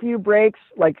 take a few breaks,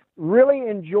 like really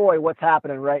enjoy what's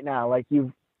happening right now. Like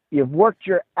you've worked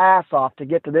your ass off to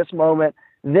get to this moment,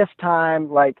 this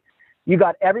time. Like you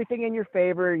got everything in your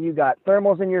favor. You got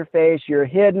thermals in your face. You're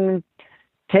hidden.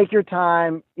 Take your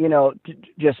time,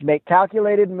 just make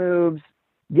calculated moves,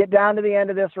 get down to the end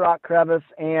of this rock crevice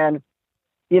and,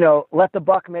 let the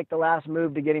buck make the last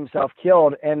move to get himself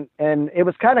killed. And it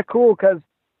was kind of cool because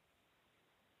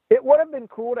it would have been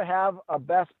cool to have a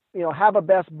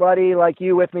best buddy like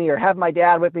you with me, or have my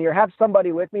dad with me, or have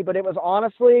somebody with me. But it was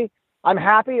honestly, I'm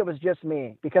happy it was just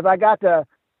me, because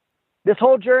this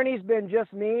whole journey's been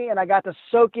just me, and I got to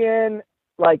soak in,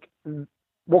 like,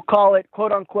 we'll call it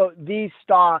quote unquote the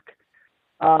stock,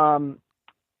 all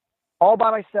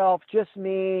by myself, just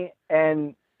me.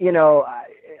 And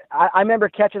I remember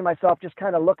catching myself just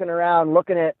kind of looking around,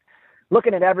 looking at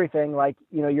everything. Like,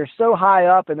 you're so high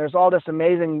up and there's all this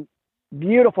amazing,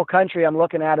 beautiful country I'm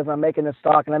looking at as I'm making this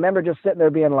stock. And I remember just sitting there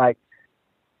being like,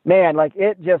 man, like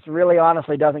it just really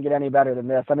honestly doesn't get any better than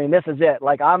this. I mean, this is it.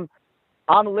 Like I'm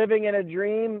living in a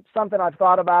dream, something I've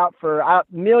thought about for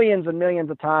millions and millions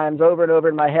of times over and over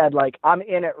in my head. Like I'm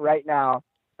in it right now.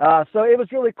 So it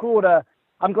was really cool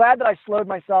I'm glad that I slowed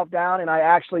myself down and I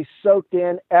actually soaked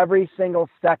in every single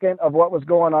second of what was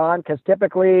going on. Cause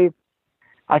typically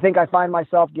I think I find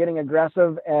myself getting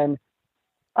aggressive, and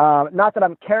not that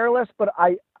I'm careless, but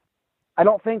I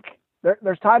don't think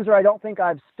there's times where I don't think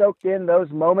I've soaked in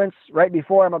those moments right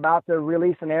before I'm about to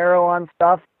release an arrow on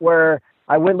stuff where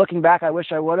looking back, I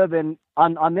wish I would have been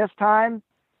on this time.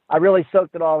 I really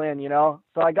soaked it all in, So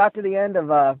I got to the end of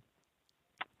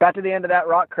that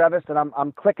rock crevice, and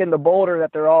I'm clicking the boulder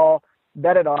that they're all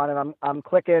bedded on, and I'm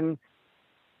clicking,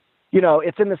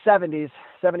 it's in the 70s,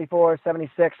 74,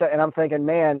 76. And I'm thinking,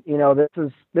 man,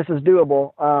 this is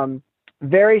doable.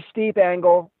 Very steep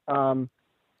angle. I'm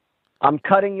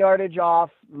cutting yardage off.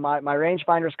 My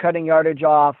rangefinder's cutting yardage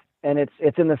off, and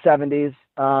it's in the 70s.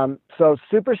 So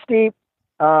super steep.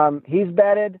 He's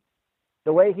bedded.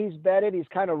 The way he's bedded, he's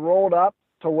kind of rolled up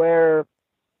to where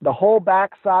the whole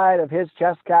backside of his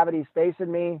chest cavity is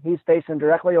facing me. He's facing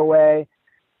directly away.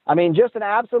 I mean, just an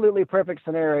absolutely perfect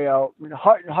scenario.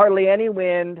 Hardly any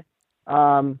wind.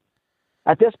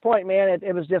 At this point, man,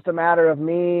 it was just a matter of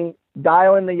me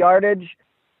dialing the yardage,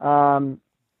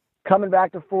 coming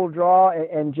back to full draw,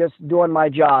 and just doing my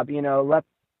job.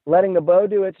 Letting the bow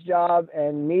do its job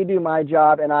and me do my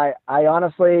job. And I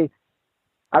honestly,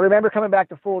 I remember coming back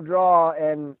to full draw,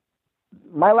 and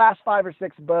my last 5 or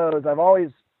 6 bows,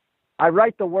 I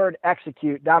write the word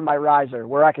execute down my riser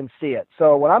where I can see it.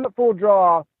 So when I'm at full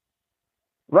draw,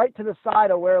 right to the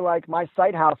side of where like my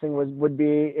sight housing would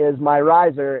be is my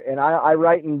riser. And I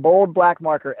write in bold black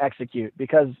marker execute,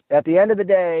 because at the end of the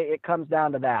day, it comes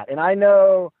down to that. And I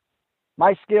know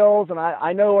my skills, and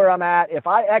I know where I'm at. If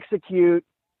I execute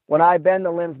when I bend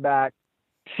the limbs back,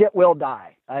 shit will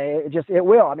die. It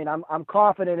will. I mean, I'm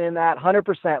confident in that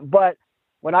 100%. But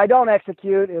when I don't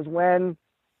execute is when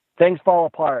things fall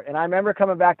apart. And I remember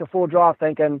coming back to full draw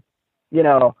thinking,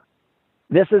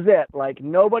 this is it. Like,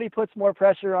 nobody puts more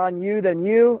pressure on you than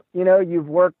you. You've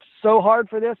worked so hard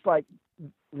for this. Like,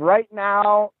 right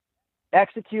now,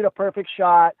 execute a perfect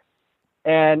shot,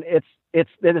 and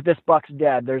this buck's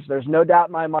dead. There's no doubt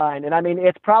in my mind. And I mean,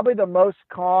 it's probably the most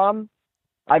calm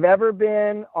I've ever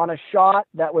been on a shot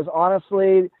that was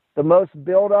honestly the most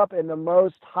build up and the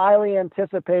most highly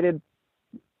anticipated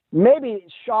maybe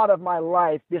shot of my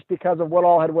life, just because of what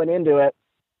all had went into it.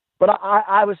 But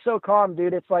I was so calm,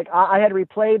 dude. It's like I had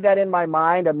replayed that in my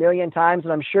mind a million times,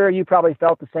 and I'm sure you probably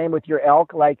felt the same with your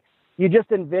elk. Like, you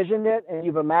just envisioned it, and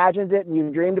you've imagined it, and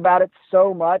you've dreamed about it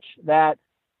so much that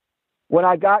when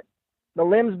I got the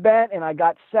limbs bent and I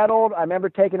got settled, I remember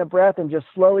taking a breath and just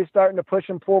slowly starting to push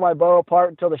and pull my bow apart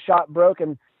until the shot broke.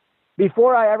 And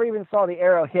before I ever even saw the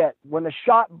arrow hit, when the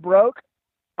shot broke,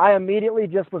 I immediately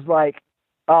just was like,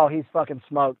 oh, he's fucking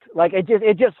smoked. Like, it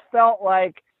just felt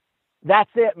like,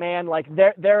 that's it, man. Like,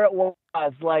 there it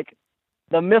was. Like,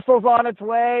 the missile's on its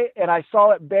way, and I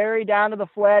saw it bury down to the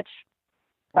fletch.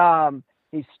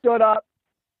 He stood up.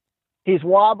 He's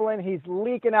wobbling. He's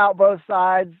leaking out both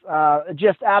sides.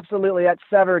 Just absolutely, that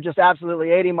sever just absolutely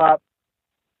ate him up.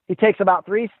 He takes about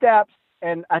 3 steps,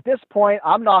 and at this point,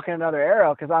 I'm knocking another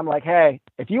arrow, because I'm like, hey,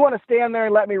 if you want to stand there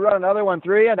and let me run another one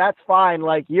through you, that's fine.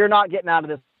 Like, you're not getting out of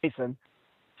this basin.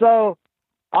 So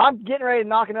I'm getting ready to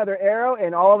knock another arrow,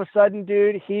 and all of a sudden,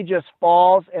 dude, he just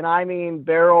falls, and I mean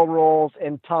barrel rolls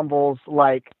and tumbles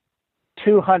like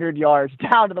 200 yards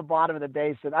down to the bottom of the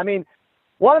basin. I mean,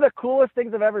 one of the coolest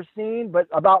things I've ever seen, but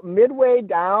about midway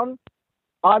down,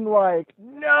 I'm like,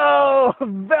 no,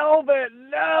 Velvet,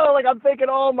 no. Like, I'm thinking,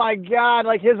 oh my God,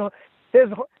 like his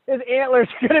antlers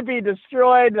are going to be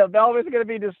destroyed. The velvet's going to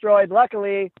be destroyed.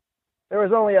 Luckily, there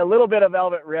was only a little bit of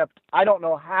velvet ripped. I don't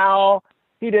know how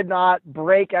he did not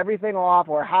break everything off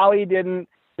or how he didn't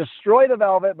destroy the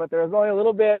velvet, but there was only a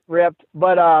little bit ripped.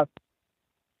 But,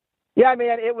 yeah,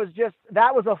 man, it was just,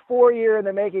 that was a 4-year in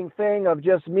the making thing of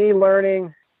just me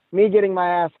learning, me getting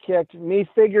my ass kicked, me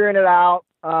figuring it out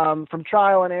from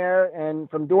trial and error and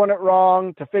from doing it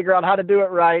wrong to figure out how to do it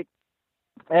right.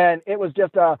 And it was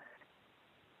just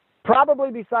probably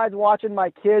besides watching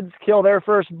my kids kill their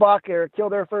first buck or kill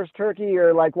their first turkey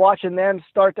or like watching them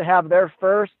start to have their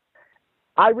first,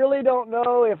 I really don't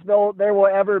know if there will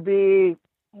ever be,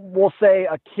 we'll say,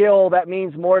 a kill that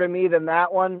means more to me than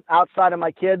that one outside of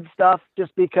my kids' stuff,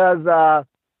 just because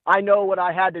I know what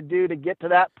I had to do to get to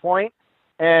that point.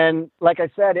 And like I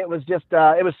said, it was just,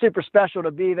 it was super special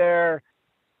to be there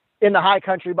in the high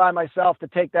country by myself to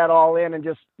take that all in and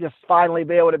just finally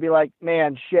be able to be like,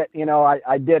 man, shit, you know,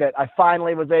 I did it. I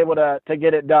finally was able to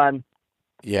get it done.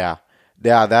 Yeah.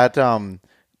 Yeah.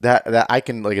 That I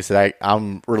can, like I said,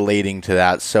 I'm relating to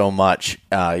that so much,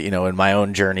 you know, in my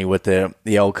own journey with the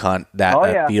elk hunt,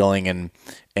 that feeling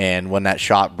and when that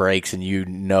shot breaks and you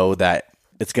know that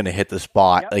it's going to hit the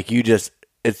spot, yep. Like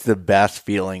it's the best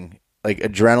feeling, like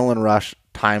adrenaline rush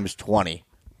times 20.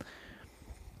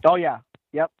 Oh yeah.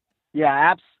 Yep.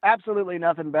 Yeah. Absolutely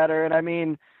nothing better. And I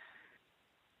mean,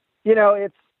 you know,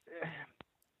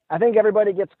 I think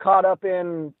everybody gets caught up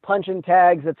in punching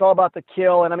tags. It's all about the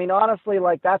kill. And I mean, honestly,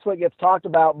 like that's what gets talked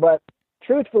about, but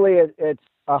truthfully, it's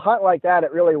a hunt like that.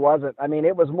 It really wasn't. I mean,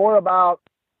 it was more about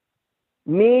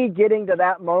me getting to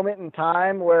that moment in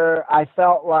time where I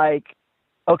felt like,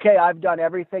 okay, I've done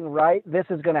everything right. This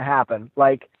is going to happen.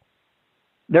 Like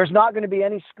there's not going to be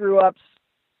any screw ups.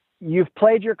 You've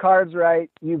played your cards right.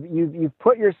 You've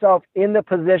put yourself in the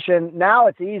position. Now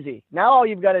it's easy. Now all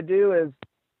you've got to do is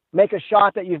make a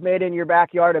shot that you've made in your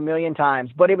backyard 1,000,000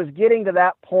 times. But it was getting to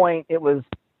that point. It was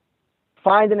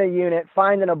finding a unit,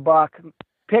 finding a buck,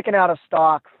 picking out a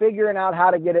stock, figuring out how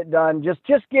to get it done.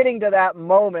 Just getting to that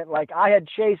moment. Like I had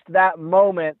chased that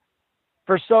moment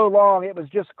for so long. It was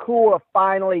just cool to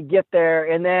finally get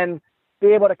there and then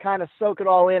be able to kind of soak it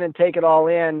all in and take it all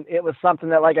in. It was something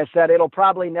that, like I said, it'll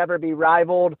probably never be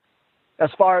rivaled as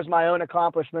far as my own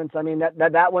accomplishments. I mean,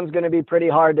 that one's going to be pretty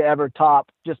hard to ever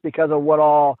top just because of what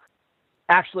all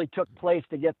actually took place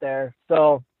to get there.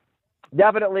 So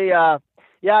definitely,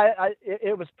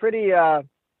 it was pretty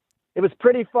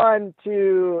fun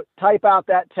to type out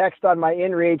that text on my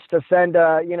inReach to send,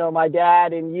 you know, my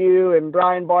dad and you and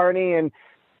Brian Barney and,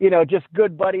 you know, just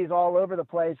good buddies all over the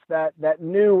place that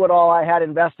knew what all I had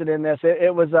invested in this.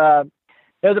 It was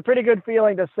a pretty good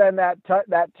feeling to send that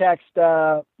text,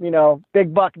 you know,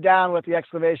 big buck down with the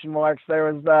exclamation marks.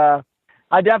 There was,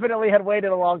 I definitely had waited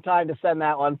a long time to send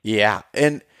that one. Yeah.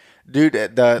 And dude,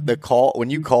 the call, when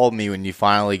you called me, when you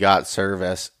finally got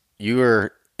service, you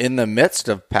were in the midst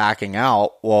of packing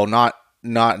out. Well, not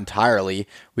entirely.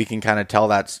 We can kind of tell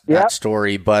that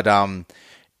story, but,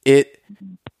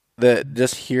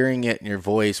 just hearing it in your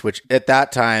voice, which at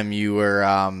that time you were,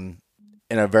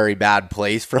 in a very bad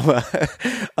place from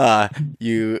if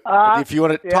you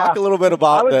want to talk a little bit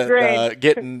about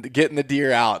getting the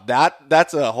deer out,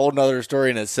 that's a whole nother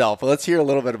story in itself, but let's hear a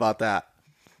little bit about that.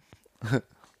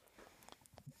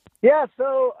 Yeah.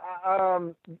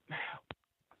 So,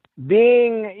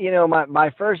 being, you know, my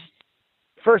first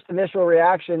initial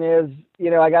reaction is,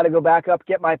 you know, I got to go back up,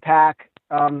 get my pack,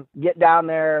 get down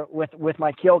there with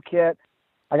my kill kit.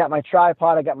 I got my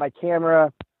tripod, I got my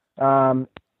camera,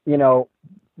 you know,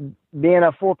 being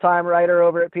a full-time writer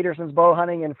over at Peterson's Bow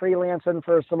Hunting and freelancing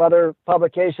for some other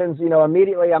publications, you know,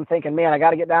 immediately I'm thinking, man, I got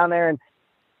to get down there and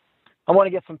I want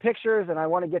to get some pictures and I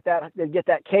want to get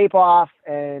that cape off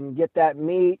and get that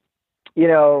meat, you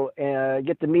know,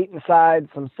 get the meat inside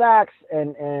some sacks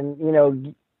and, you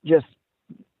know, just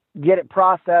get it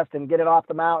processed and get it off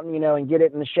the mountain, you know, and get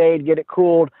it in the shade, get it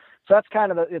cooled. So that's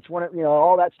kind of it's one of, you know,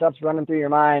 all that stuff's running through your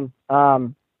mind.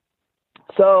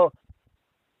 So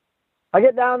I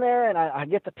get down there and I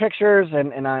get the pictures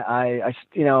and I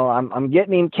you know, I'm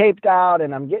getting him caped out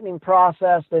and I'm getting him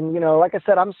processed. And, you know, like I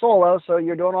said, I'm solo. So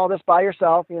you're doing all this by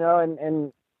yourself, you know,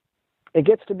 and it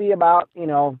gets to be about, you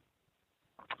know,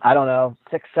 I don't know,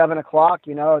 6, 7 o'clock,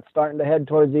 you know, it's starting to head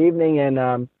towards the evening.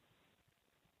 And,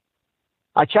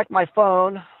 I checked my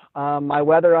phone, my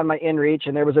weather on my inReach,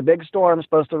 and there was a big storm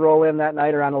supposed to roll in that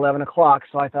night around 11 o'clock.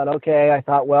 So I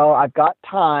thought, well, I've got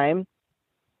time.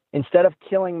 Instead of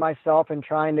killing myself and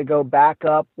trying to go back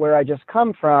up where I just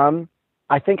come from,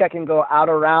 I think I can go out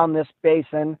around this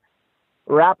basin,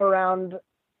 wrap around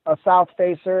a south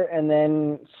facer and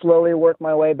then slowly work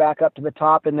my way back up to the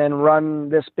top and then run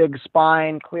this big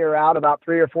spine, clear out about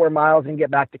 3 or 4 miles and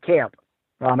get back to camp.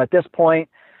 At this point,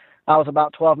 I was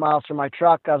about 12 miles from my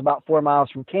truck. I was about 4 miles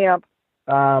from camp.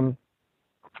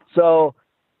 So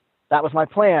that was my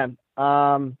plan.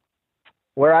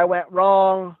 Where I went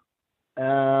wrong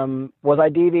was I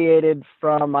deviated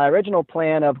from my original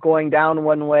plan of going down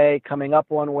one way, coming up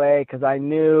one way, because I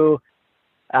knew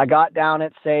I got down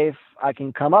it safe. I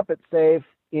can come up it safe.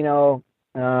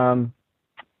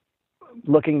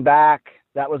 Looking back,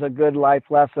 that was a good life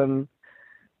lesson.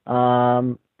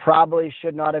 Probably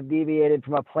should not have deviated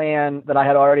from a plan that I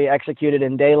had already executed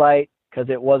in daylight, because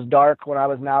it was dark when I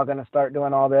was now going to start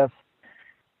doing all this.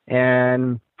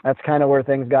 And that's kind of where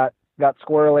things got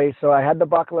squirrely. So I had the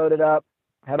buck loaded up,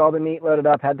 had all the meat loaded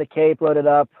up, had the cape loaded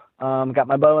up, got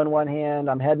my bow in one hand.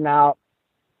 I'm heading out,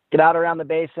 get out around the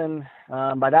basin.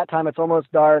 By that time, it's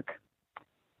almost dark.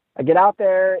 I get out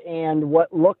there, and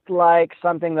what looked like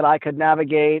something that I could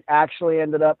navigate actually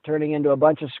ended up turning into a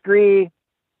bunch of scree,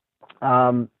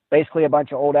 basically a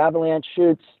bunch of old avalanche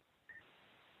chutes.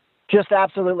 Just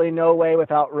absolutely no way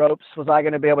without ropes was I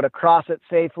going to be able to cross it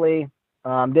safely.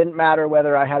 Didn't matter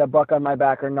whether I had a buck on my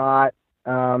back or not.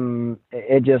 I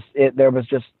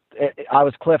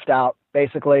was cliffed out,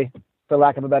 basically, for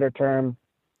lack of a better term.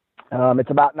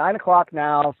 It's about 9 o'clock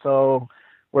now, so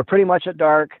we're pretty much at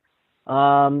dark.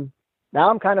 Now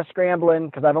I'm kind of scrambling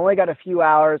because I've only got a few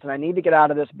hours and I need to get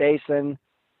out of this basin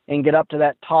and get up to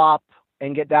that top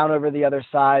and get down over the other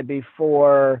side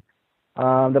before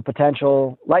the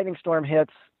potential lightning storm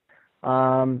hits.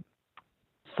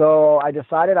 So I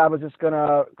decided I was just going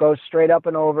to go straight up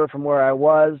and over from where I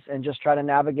was and just try to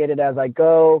navigate it as I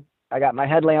go. I got my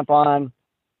headlamp on.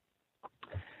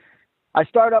 I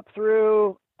start up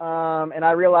through, and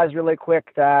I realized really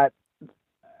quick that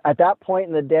at that point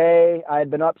in the day, I had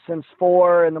been up since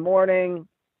 4 in the morning.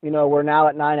 We're now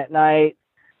at 9 at night.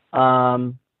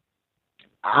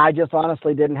 I just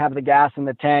honestly didn't have the gas in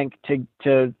the tank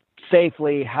to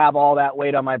safely have all that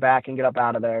weight on my back and get up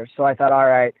out of there. So I thought, all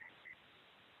right,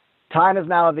 time is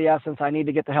now of the essence. I need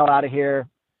to get the hell out of here.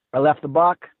 I left the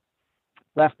buck,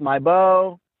 left my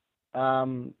bow,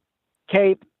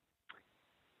 cape,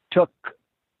 took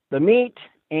the meat,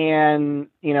 and,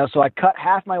 so I cut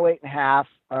half my weight in half.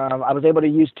 I was able to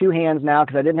use 2 hands now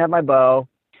because I didn't have my bow.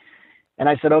 And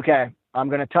I said, okay, I'm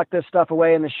going to tuck this stuff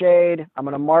away in the shade. I'm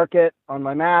going to mark it on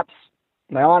my maps,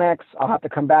 my Onyx. I'll have to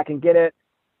come back and get it.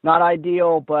 Not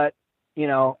ideal, but,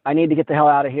 I need to get the hell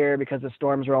out of here because the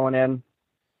storm's rolling in.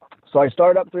 So I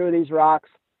started up through these rocks.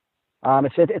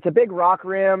 It's a big rock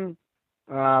rim,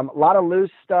 a lot of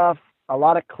loose stuff, a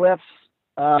lot of cliffs.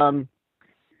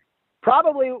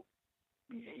 Probably,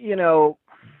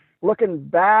 looking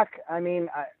back,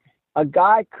 a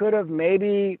guy could have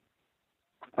maybe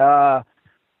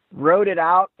rode it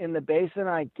out in the basin,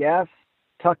 I guess,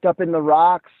 tucked up in the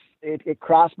rocks. It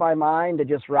crossed my mind to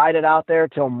just ride it out there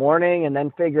till morning and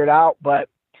then figure it out. But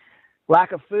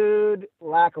lack of food,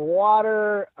 lack of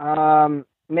water,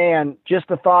 just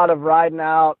the thought of riding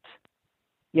out,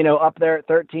 up there at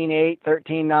 13.8,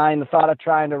 13.9, the thought of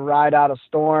trying to ride out a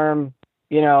storm,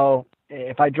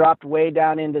 if I dropped way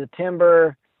down into the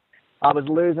timber, I was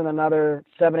losing another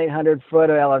 700-800 foot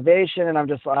of elevation. And I'm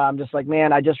just like,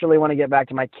 man, I just really want to get back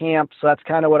to my camp. So that's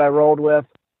kind of what I rolled with.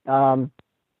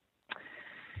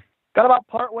 Got about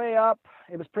part way up.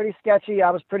 It was pretty sketchy.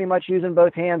 I was pretty much using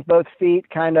both hands, both feet,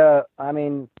 acting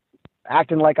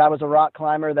like I was a rock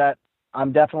climber that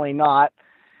I'm definitely not.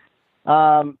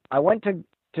 I went to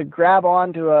grab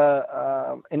onto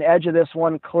an edge of this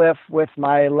one cliff with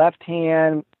my left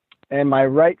hand, and my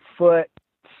right foot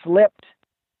slipped.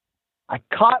 I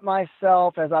caught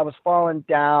myself as I was falling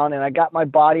down, and I got my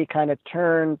body kind of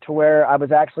turned to where I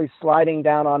was actually sliding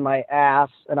down on my ass,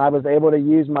 and I was able to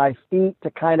use my feet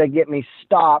to kind of get me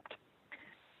stopped.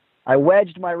 I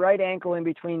wedged my right ankle in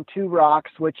between 2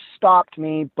 rocks, which stopped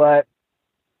me, but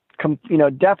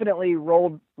definitely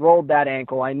rolled that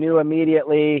ankle. I knew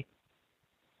immediately.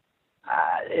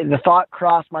 The thought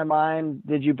crossed my mind: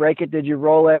 did you break it? Did you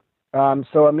roll it?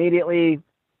 So immediately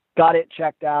got it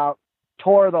checked out.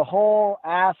 Tore the whole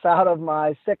ass out of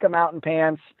my Sitka mountain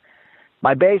pants,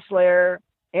 my base layer,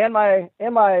 and my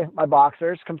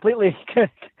boxers completely.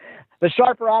 The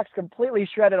sharp rocks completely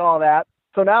shredded all that.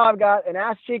 So now I've got an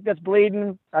ass cheek that's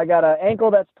bleeding. I got an ankle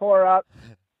that's tore up.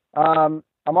 I'm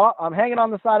hanging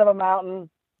on the side of a mountain.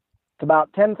 It's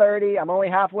about 10:30. I'm only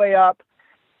halfway up.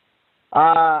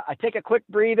 I take a quick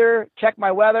breather, check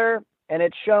my weather, and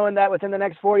it's showing that within the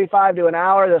next 45 to an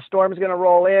hour, the storm's going to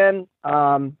roll in.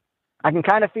 I can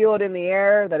kind of feel it in the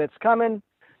air that it's coming.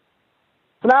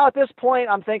 So now at this point,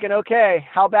 I'm thinking, okay,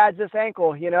 how bad's this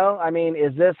ankle? I mean,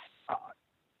 is this,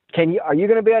 are you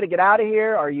going to be able to get out of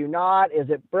here? Are you not? Is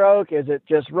it broke? Is it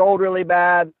just rolled really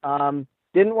bad?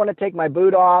 Didn't want to take my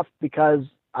boot off because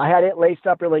I had it laced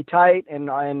up really tight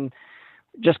and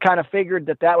just kind of figured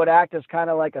that would act as kind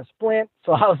of like a splint.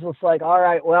 So I was just like, all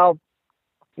right, well,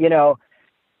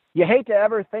 you hate to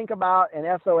ever think about an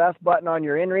SOS button on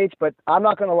your inReach, but I'm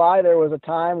not going to lie. There was a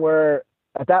time where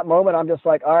at that moment, I'm just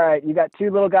like, all right, you got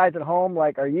two little guys at home.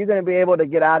 Like, are you going to be able to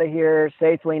get out of here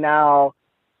safely now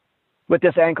with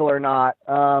this ankle or not?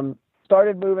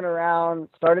 Started moving around,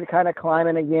 started kind of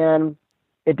climbing again.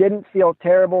 It didn't feel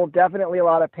terrible. Definitely a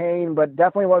lot of pain, but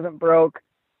definitely wasn't broke.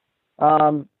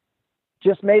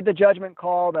 Just made the judgment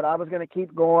call that I was going to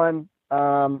keep going.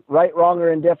 Right, wrong,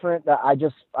 or indifferent, that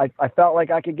I felt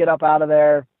like I could get up out of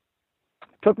there.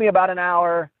 Took me about an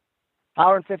hour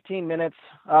and 15 minutes.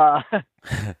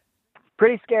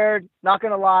 Pretty scared, not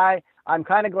going to lie. I'm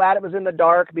kind of glad it was in the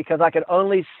dark because I could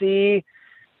only see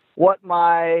what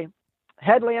my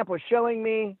headlamp was showing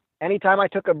me. Anytime I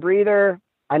took a breather,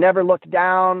 I never looked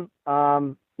down.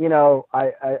 I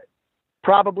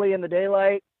probably in the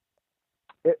daylight,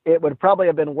 it would probably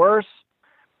have been worse.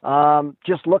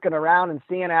 Just looking around and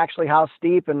seeing actually how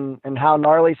steep and how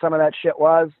gnarly some of that shit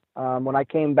was. When I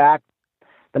came back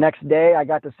the next day, I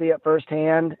got to see it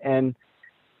firsthand, and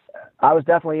I was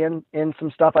definitely in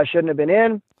some stuff I shouldn't have been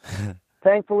in.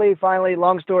 Thankfully, finally,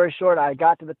 long story short, I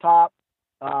got to the top.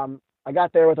 I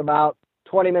got there with about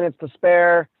 20 minutes to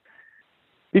spare.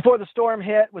 Before the storm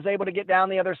hit, was able to get down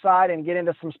the other side and get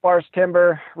into some sparse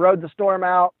timber, rode the storm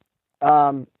out.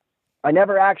 I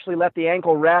never actually let the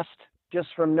ankle rest, just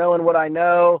from knowing what I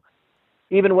know.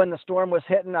 Even when the storm was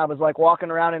hitting, I was like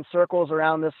walking around in circles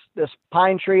around this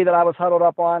pine tree that I was huddled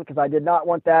up on because I did not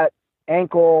want that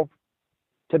ankle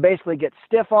to basically get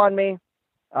stiff on me.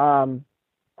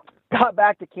 Got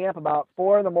back to camp about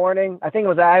 4 a.m. I think it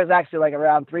was actually like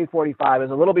around 3:45. It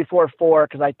was a little before 4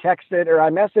 because I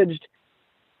messaged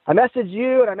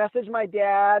you and I messaged my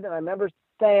dad, and I remember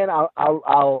saying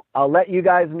I'll let you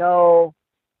guys know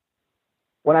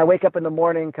when I wake up in the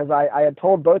morning, because I had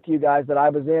told both of you guys that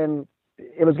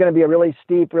it was going to be a really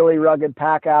steep, really rugged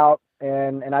pack out,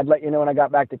 and I'd let you know when I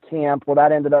got back to camp. Well,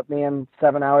 that ended up being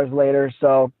 7 hours later.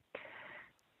 So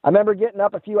I remember getting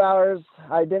up a few hours.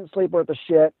 I didn't sleep worth a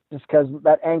shit just because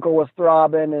that ankle was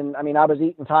throbbing. And I mean, I was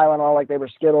eating Tylenol like they were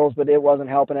Skittles, but it wasn't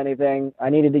helping anything. I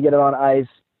needed to get it on ice.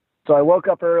 So I woke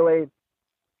up early,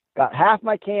 got half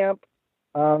my camp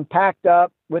packed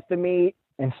up with the meat,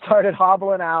 and started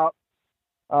hobbling out.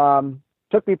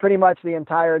 Took me pretty much the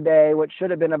entire day, which should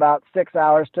have been about 6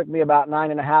 hours. Took me about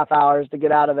 9.5 hours to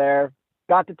get out of there.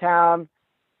 Got to town,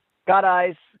 got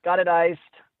it iced.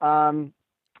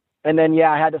 And then,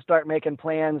 I had to start making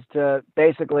plans to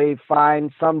basically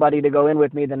find somebody to go in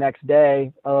with me the next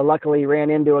day. Luckily ran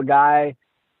into a guy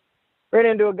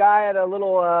at a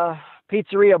little,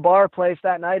 pizzeria bar place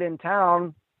that night in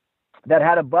town that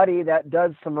had a buddy that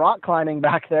does some rock climbing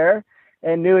back there,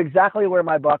 and knew exactly where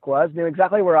my buck was, knew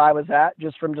exactly where I was at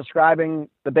just from describing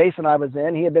the basin I was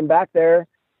in. He had been back there.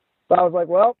 So I was like,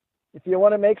 well, if you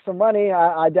want to make some money,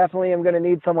 I definitely am going to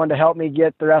need someone to help me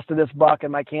get the rest of this buck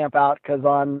and my camp out, because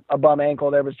on a bum ankle,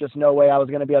 there was just no way I was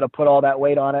going to be able to put all that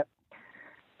weight on it.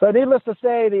 So needless to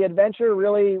say, the adventure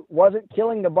really wasn't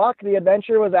killing the buck. The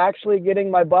adventure was actually getting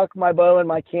my buck, my bow, and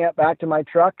my camp back to my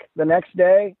truck the next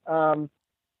day.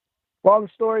 Long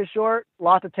story short, a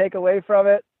lot to take away from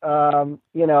it.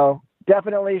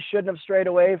 Definitely shouldn't have strayed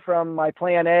away from my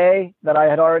plan A that I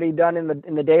had already done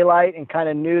in the daylight and kind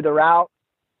of knew the route.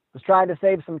 Was trying to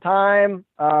save some time.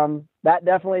 That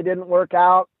definitely didn't work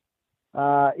out.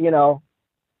 Was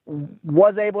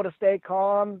able to stay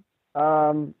calm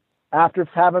after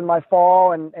having my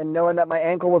fall and knowing that my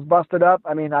ankle was busted up.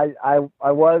 I mean, I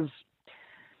was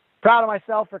proud of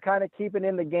myself for kind of keeping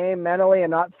in the game mentally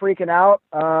and not freaking out.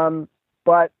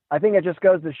 But I think it just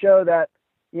goes to show that,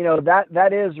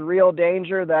 that is real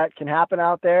danger that can happen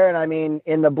out there. And I mean,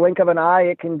 in the blink of an eye,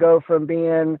 it can go from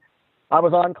being, I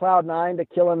was on cloud 9 to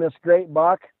killing this great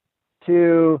buck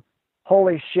to,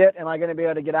 holy shit, am I going to be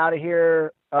able to get out of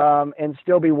here and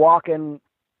still be walking,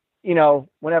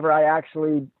 whenever I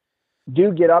actually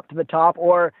do get up to the top,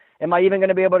 or am I even going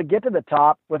to be able to get to the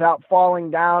top without falling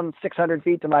down 600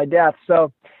 feet to my death?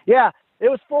 So it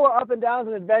was full of up and downs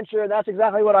and adventure. And that's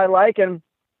exactly what I like. And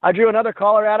I drew another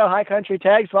Colorado high country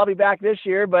tag, so I'll be back this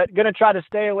year, but going to try to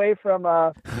stay away from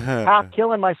half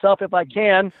killing myself if I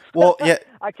can. Well, yeah,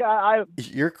 I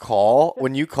your call,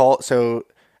 when you call, so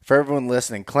for everyone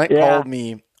listening, Clint called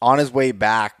me on his way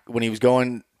back when he was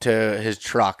going to his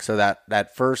truck. So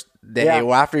that first day,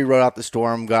 after he rode out the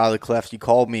storm, got out of the cliffs, he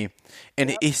called me,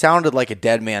 and he sounded like a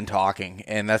dead man talking,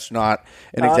 and that's not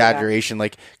an exaggeration.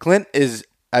 Like Clint is,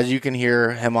 as you can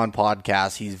hear him on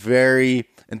podcasts, he's very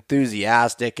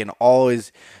enthusiastic and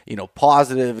always,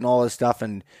 positive and all this stuff.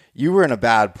 And you were in a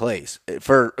bad place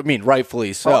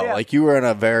rightfully so. Like you were in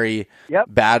a very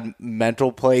bad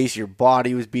mental place. Your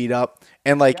body was beat up.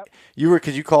 And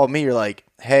because you called me, you're like,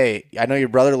 hey, I know your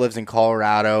brother lives in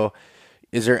Colorado.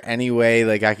 Is there any way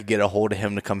I could get a hold of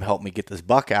him to come help me get this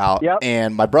buck out?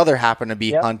 And my brother happened to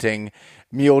be hunting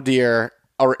mule deer,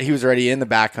 or he was already in the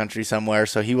backcountry somewhere,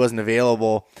 so he wasn't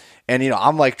available. And,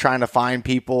 I'm trying to find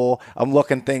people. I'm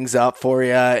looking things up for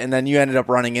you. And then you ended up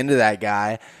running into that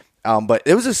guy. But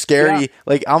it was a scary,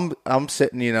 I'm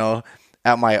sitting,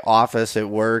 at my office at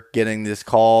work getting this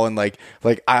call, and I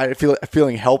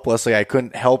feeling helpless. I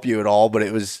couldn't help you at all, but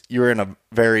you were in a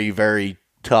very, very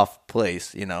tough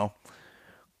place, Yeah,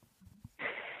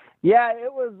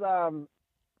 it was,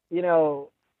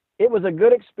 it was a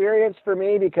good experience for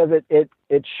me because it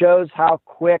shows how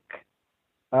quick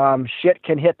shit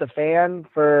can hit the fan,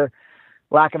 for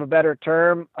lack of a better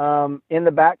term, in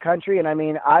the backcountry. And I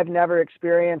mean, I've never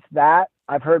experienced that.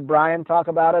 I've heard Brian talk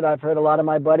about it. I've heard a lot of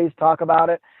my buddies talk about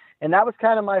it. And that was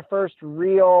kind of my first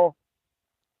real,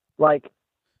 oh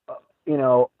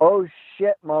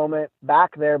shit moment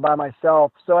back there by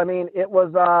myself. So, I mean, it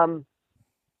was,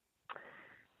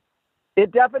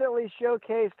 it definitely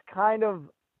showcased kind of,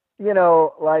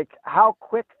 how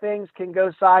quick things can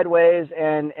go sideways,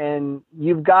 and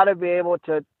you've got to be able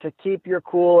to keep your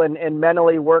cool and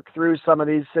mentally work through some of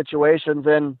these situations.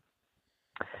 And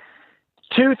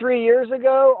 2-3 years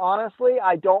ago, honestly,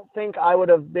 I don't think I would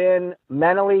have been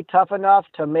mentally tough enough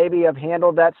to maybe have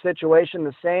handled that situation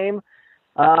the same.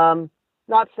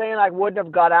 Not saying I wouldn't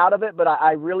have got out of it, but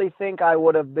I really think I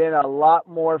would have been a lot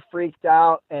more freaked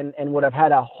out and would have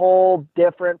had a whole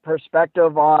different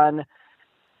perspective on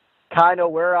kind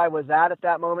of where I was at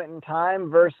that moment in time,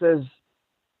 versus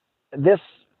this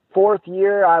 4th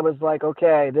year. I was like,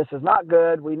 okay, this is not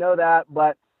good. We know that,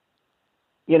 but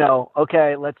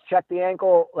okay, let's check the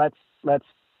ankle. Let's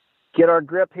get our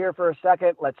grip here for a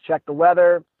second. Let's check the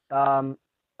weather.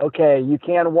 Okay, you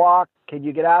can walk. Can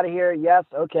you get out of here? Yes.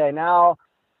 Okay, now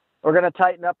we're going to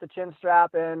tighten up the chin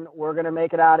strap and we're going to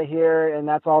make it out of here. And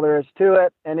that's all there is to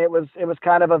it. And it was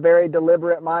kind of a very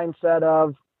deliberate mindset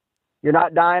of, you're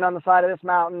not dying on the side of this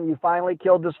mountain. You finally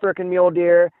killed this freaking mule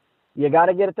deer. You got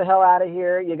to get it the hell out of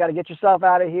here. You got to get yourself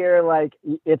out of here.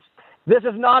 This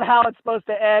is not how it's supposed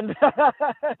to end.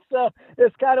 So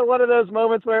it's kind of one of those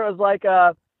moments where it was like,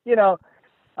 I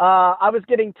was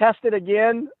getting tested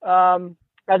again,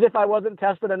 as if I wasn't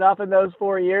tested enough in those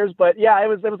 4 years. But yeah, it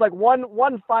was like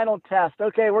one final test.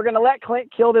 Okay, we're going to let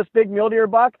Clint kill this big mule deer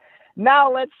buck.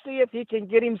 Now let's see if he can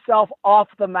get himself off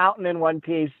the mountain in one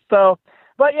piece. So,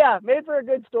 but yeah, made for a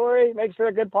good story, makes for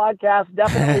a good podcast.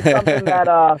 Definitely something that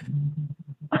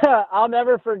I'll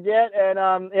never forget. And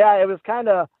it was kind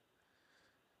of,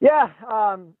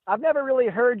 I've never really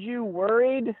heard you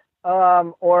worried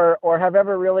or have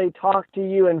ever really talked to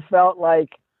you and felt like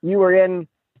you were in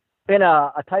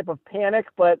a type of panic.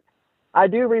 But I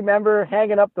do remember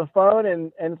hanging up the phone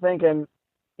and thinking,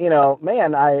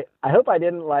 man, I hope I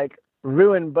didn't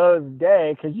ruin Bo's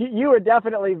day, because you were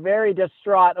definitely very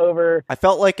distraught over. I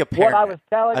felt like a parent. What I was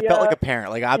telling you. I felt like a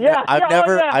parent.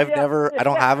 I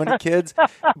don't have any kids,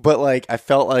 but I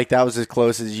felt like that was as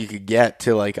close as you could get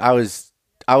to I was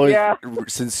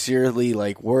sincerely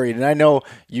worried. And I know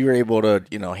you were able to,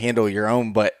 handle your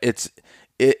own, but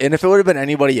and if it would have been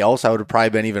anybody else, I would have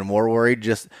probably been even more worried,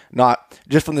 just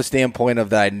from the standpoint of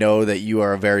that I know that you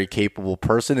are a very capable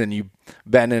person and you've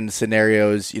been in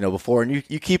scenarios, before, and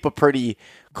you keep a pretty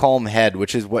calm head,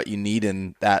 which is what you need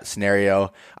in that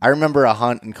scenario. I remember a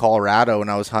hunt in Colorado when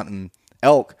I was hunting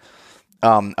elk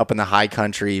up in the high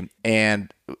country,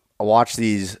 and I watched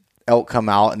these elk come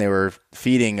out, and they were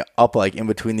feeding up in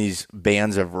between these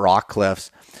bands of rock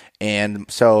cliffs. And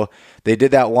so they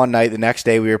did that one night. The next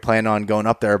day we were planning on going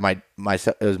up there. It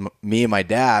was me and my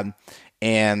dad.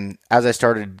 And as I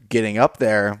started getting up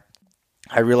there,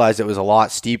 I realized it was a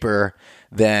lot steeper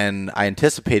than I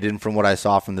anticipated and from what I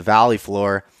saw from the valley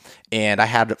floor. And I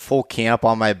had full camp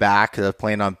on my back, because I was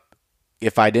planning on,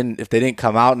 if they didn't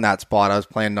come out in that spot, I was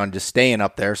planning on just staying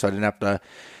up there so I didn't have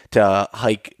to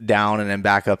hike down and then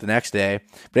back up the next day.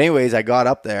 But anyways, I got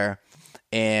up there,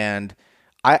 and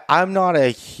I'm not a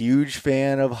huge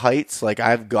fan of heights.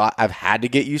 I've had to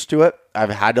get used to it. I've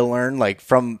had to learn,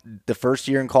 from the first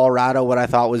year in Colorado, what I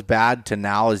thought was bad to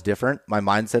now is different. My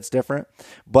mindset's different.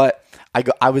 But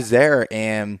I was there,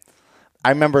 and I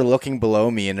remember looking below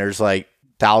me, and there's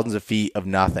thousands of feet of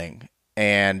nothing.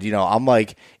 And, I'm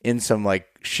like in some like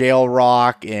shale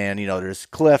rock and, there's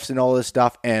cliffs and all this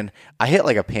stuff. And I hit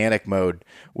like a panic mode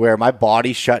where my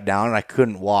body shut down and I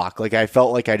couldn't walk. Like I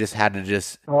felt like I just had to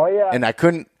and I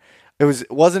couldn't,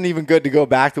 it wasn't even good to go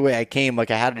back the way I came.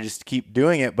 Like I had to just keep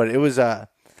doing it. But it was a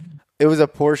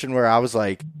portion where I was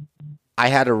like, I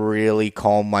had to really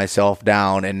calm myself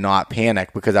down and not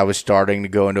panic because I was starting to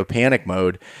go into a panic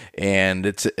mode. And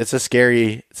it's a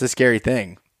scary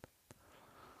thing.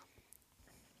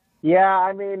 Yeah,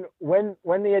 I mean, when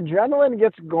the adrenaline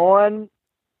gets going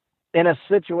in a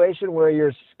situation where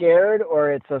you're scared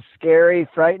or it's a scary,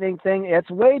 frightening thing, it's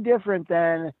way different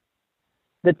than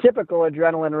the typical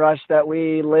adrenaline rush that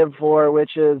we live for,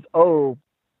 which is, oh,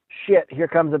 shit, here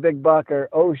comes a big buck, or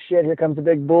oh, shit, here comes a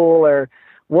big bull, or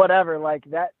whatever. Like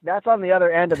that's on the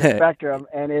other end of the spectrum,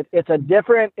 and it's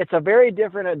a very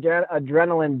different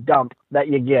adrenaline dump that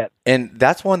you get. And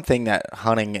that's one thing that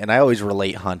hunting, and I always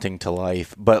relate hunting to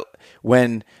life, but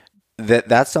when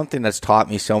that's something that's taught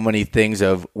me so many things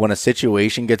of when a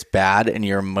situation gets bad and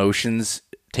your emotions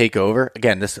take over.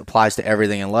 Again, this applies to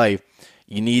everything in life.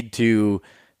 You need to,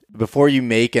 before you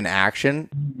make an action,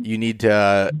 you need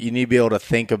to be able to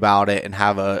think about it and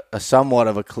have a somewhat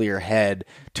of a clear head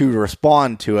to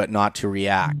respond to it, not to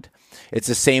react. It's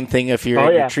the same thing if you're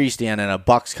at your tree stand and a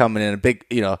buck's coming in, a big,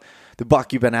 the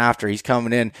buck you've been after, he's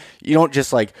coming in. You don't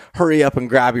just like hurry up and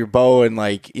grab your bow and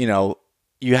like,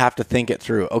 you have to think it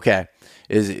through. Okay,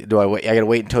 I gotta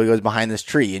wait until he goes behind this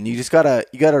tree, and you just gotta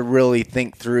really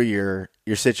think through your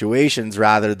situations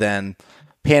rather than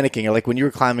panicking. Or like when you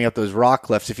were climbing up those rock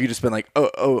cliffs, if you just been like,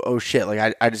 oh shit,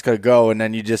 like I just gotta go, and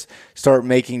then you just start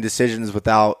making decisions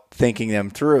without thinking them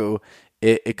through,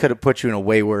 it could have put you in a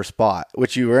way worse spot,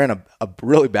 which you were in a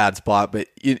really bad spot, but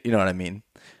you know what I mean.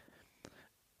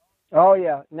 Oh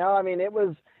yeah, no, I mean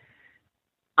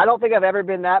I don't think I've ever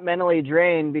been that mentally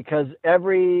drained because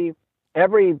every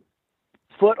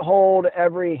foothold,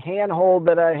 every handhold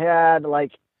that I had,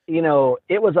 like,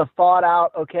 it was a thought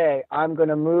out, okay, I'm going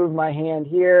to move my hand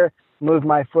here, move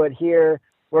my foot here.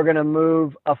 We're going to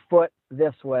move a foot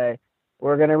this way.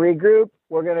 We're going to regroup.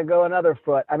 We're going to go another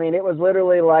foot. I mean, it was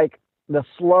literally like the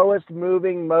slowest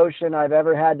moving motion I've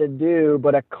ever had to do,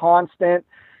 but a constant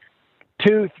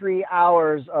 2-3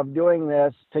 hours of doing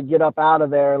this to get up out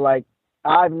of there. Like,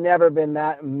 I've never been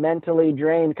that mentally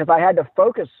drained because I had to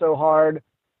focus so hard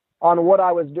on what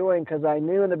I was doing because I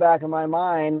knew in the back of my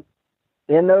mind,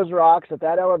 in those rocks at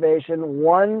that elevation,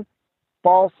 one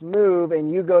false move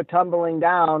and you go tumbling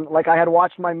down like I had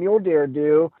watched my mule deer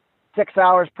do 6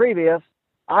 hours previous.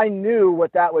 I knew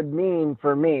what that would mean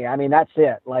for me. I mean, that's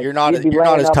it. Like you're not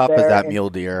as tough as that mule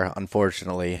deer,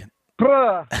 unfortunately.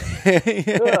 I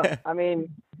mean,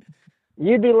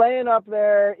 you'd be laying up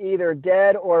there either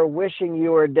dead or wishing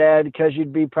you were dead because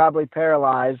you'd be probably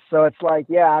paralyzed. So it's like,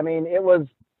 yeah, I mean, it was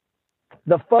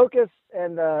the focus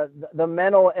and the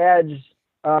mental edge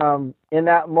in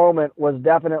that moment was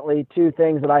definitely two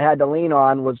things that I had to lean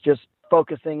on, was just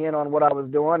focusing in on what I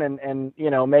was doing and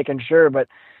making sure. But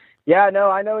yeah, no,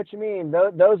 I know what you mean.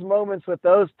 Those moments with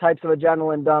those types of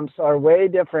adrenaline dumps are way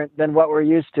different than what we're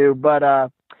used to.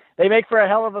 But they make for a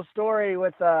hell of a story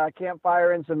with a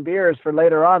campfire and some beers for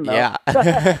later on, though. Yeah,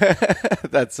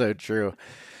 that's so true.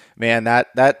 Man,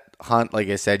 that hunt, like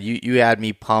I said, you had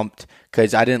me pumped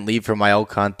because I didn't leave for my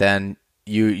elk hunt then.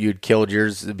 You'd killed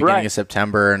yours at the beginning of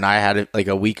September, and I had it like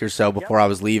a week or so before I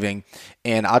was leaving.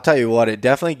 And I'll tell you what, it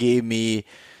definitely gave me,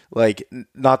 like,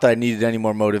 not that I needed any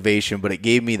more motivation, but it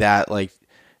gave me that, like,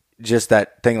 just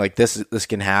that thing, like, this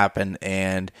can happen,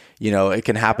 and it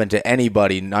can happen to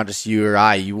anybody, not just you or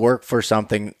I. You work for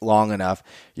something long enough,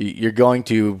 you're going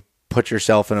to put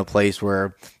yourself in a place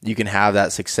where you can have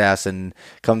that success, and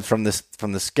comes from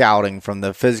the scouting, from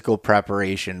the physical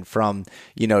preparation, from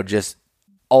just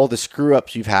all the screw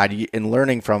ups you've had and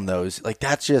learning from those. Like,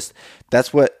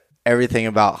 that's what everything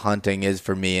about hunting is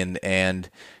for me, and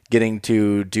getting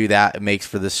to do that makes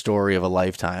for the story of a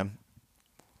lifetime.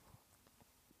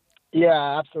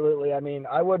 Yeah, absolutely. I mean,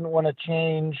 I wouldn't want to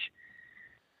change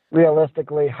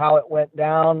realistically how it went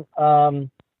down.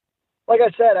 Like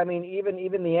I said, I mean, even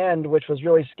the end, which was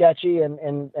really sketchy and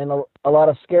a lot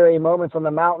of scary moments on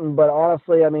the mountain. But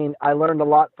honestly, I mean, I learned a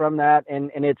lot from that, and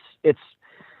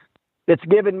it's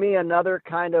given me another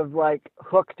kind of like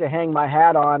hook to hang my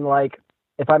hat on. Like,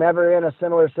 if I'm ever in a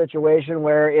similar situation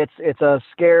where it's a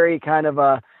scary kind of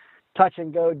a touch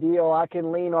and go deal, I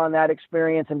can lean on that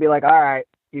experience and be like, all right,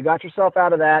 you got yourself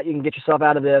out of that. You can get yourself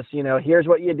out of this. Here's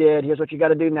what you did. Here's what you got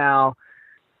to do now.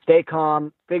 Stay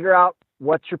calm, figure out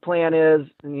what your plan is,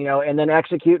 and then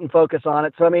execute and focus on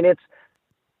it. So, I mean,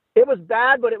 It was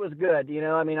bad, but it was good.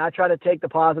 I mean, I try to take the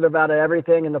positive out of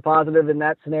everything, and the positive in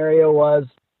that scenario was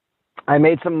I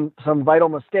made some vital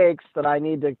mistakes that I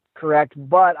need to correct,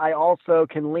 but I also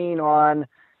can lean on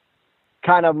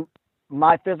kind of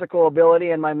my physical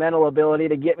ability and my mental ability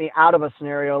to get me out of a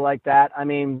scenario like that. I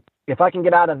mean, if I can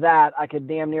get out of that, I could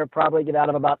damn near probably get out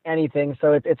of about anything.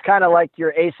 So it's kind of like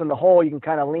your ace in the hole you can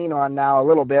kind of lean on now a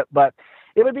little bit, but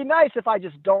it would be nice if I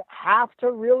just don't have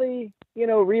to really,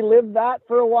 relive that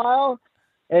for a while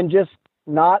and just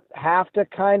not have to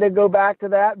kind of go back to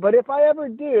that. But if I ever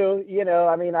do,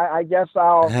 I mean, I guess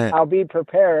I'll be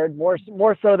prepared more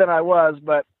so than I was,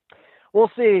 but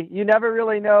we'll see. You never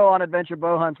really know on adventure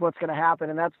bow hunts what's going to happen.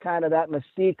 And that's kind of that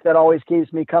mystique that always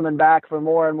keeps me coming back for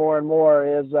more and more and more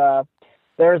is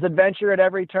there's adventure at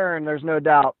every turn. There's no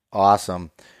doubt.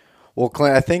 Awesome. Well,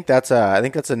 Clint, I think that's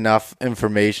enough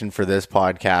information for this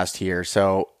podcast here.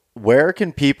 So where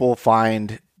can people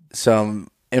find some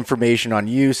information on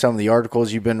you, some of the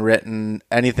articles you've been written,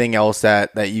 anything else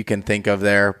that you can think of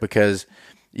there? Because,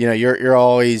 you're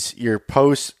always, your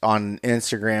posts on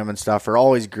Instagram and stuff are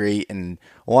always great and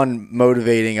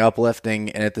motivating, uplifting.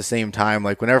 And at the same time,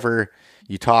 like whenever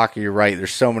you talk, you're right,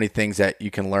 there's so many things that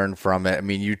you can learn from it. I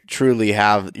mean, you truly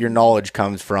have, your knowledge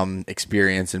comes from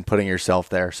experience and putting yourself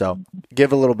there. So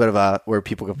give a little bit of where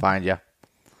people can find you.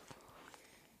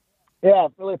 Yeah,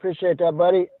 really appreciate that,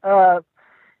 buddy.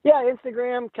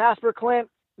 Instagram, Casper Clint,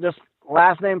 just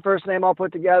last name, first name, all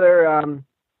put together.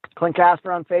 Clint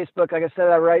Casper on Facebook. Like I said,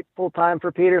 I write full time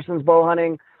for Peterson's Bow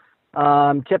Hunting.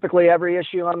 Typically every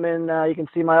issue I'm in, you can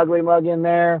see my ugly mug in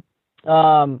there.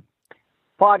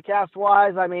 Podcast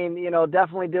wise, I mean,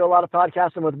 definitely do a lot of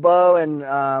podcasting with Bo and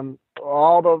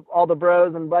all the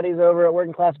bros and buddies over at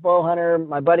Working Class Bow Hunter.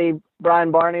 My buddy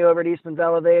Brian Barney over at Eastman's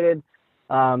Elevated.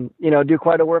 Do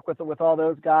quite a work with all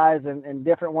those guys and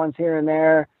different ones here and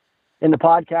there in the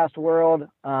podcast world.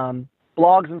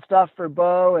 Blogs and stuff for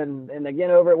Bo and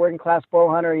again over at Working Class Bow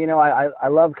Hunter. I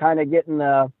love kind of getting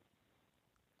I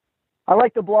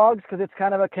like the blogs because it's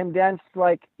kind of a condensed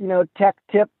tech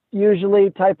tip usually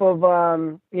type of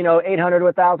 800 to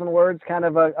 1,000 words, kind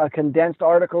of a condensed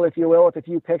article, if you will, with a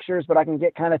few pictures, but I can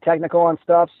get kind of technical on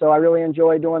stuff. So I really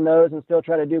enjoy doing those and still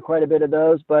try to do quite a bit of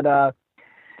those. But I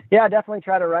definitely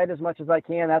try to write as much as I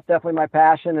can. That's definitely my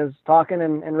passion, is talking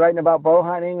and writing about bow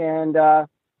hunting. And I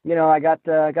got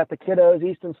the kiddos.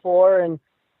 Easton's 4 and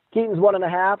Keaton's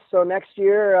 1.5. So next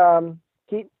year,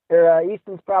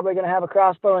 Easton's probably going to have a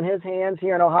crossbow in his hands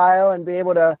here in Ohio and be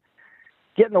able to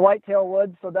get in the whitetail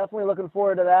woods. So definitely looking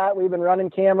forward to that. We've been running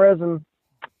cameras and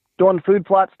doing food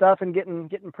plot stuff and getting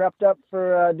prepped up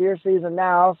for deer season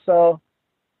now. So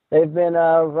they've been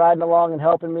riding along and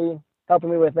helping me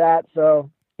with that. So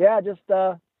yeah, just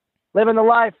living the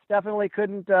life. Definitely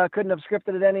couldn't have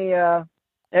scripted it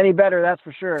any better, that's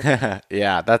for sure.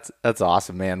 Yeah, that's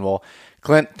awesome, man. Well,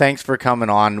 Clint, thanks for coming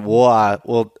on.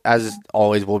 We'll as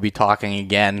always, we'll be talking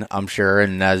again, I'm sure,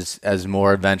 and as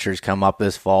more adventures come up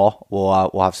this fall,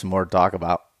 we'll have some more to talk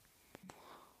about.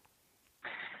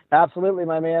 Absolutely,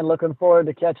 my man. Looking forward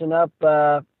to catching up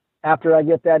after I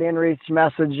get that inReach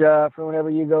message for whenever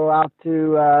you go out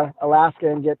to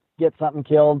Alaska and get something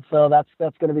killed. So that's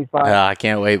going to be fun. I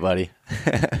can't wait, buddy.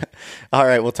 All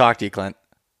right, we'll talk to you, Clint.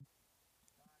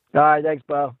 All right, thanks,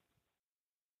 Bo.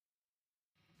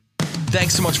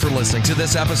 Thanks so much for listening to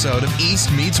this episode of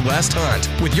East Meets West Hunt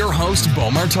with your host, Bo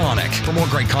Martonic. For more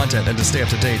great content and to stay up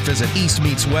to date, visit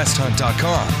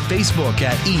eastmeetswesthunt.com, Facebook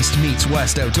at East Meets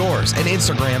West Outdoors, and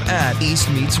Instagram at East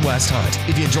Meets West Hunt.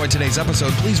 If you enjoyed today's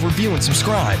episode, please review and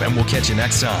subscribe, and we'll catch you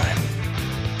next time.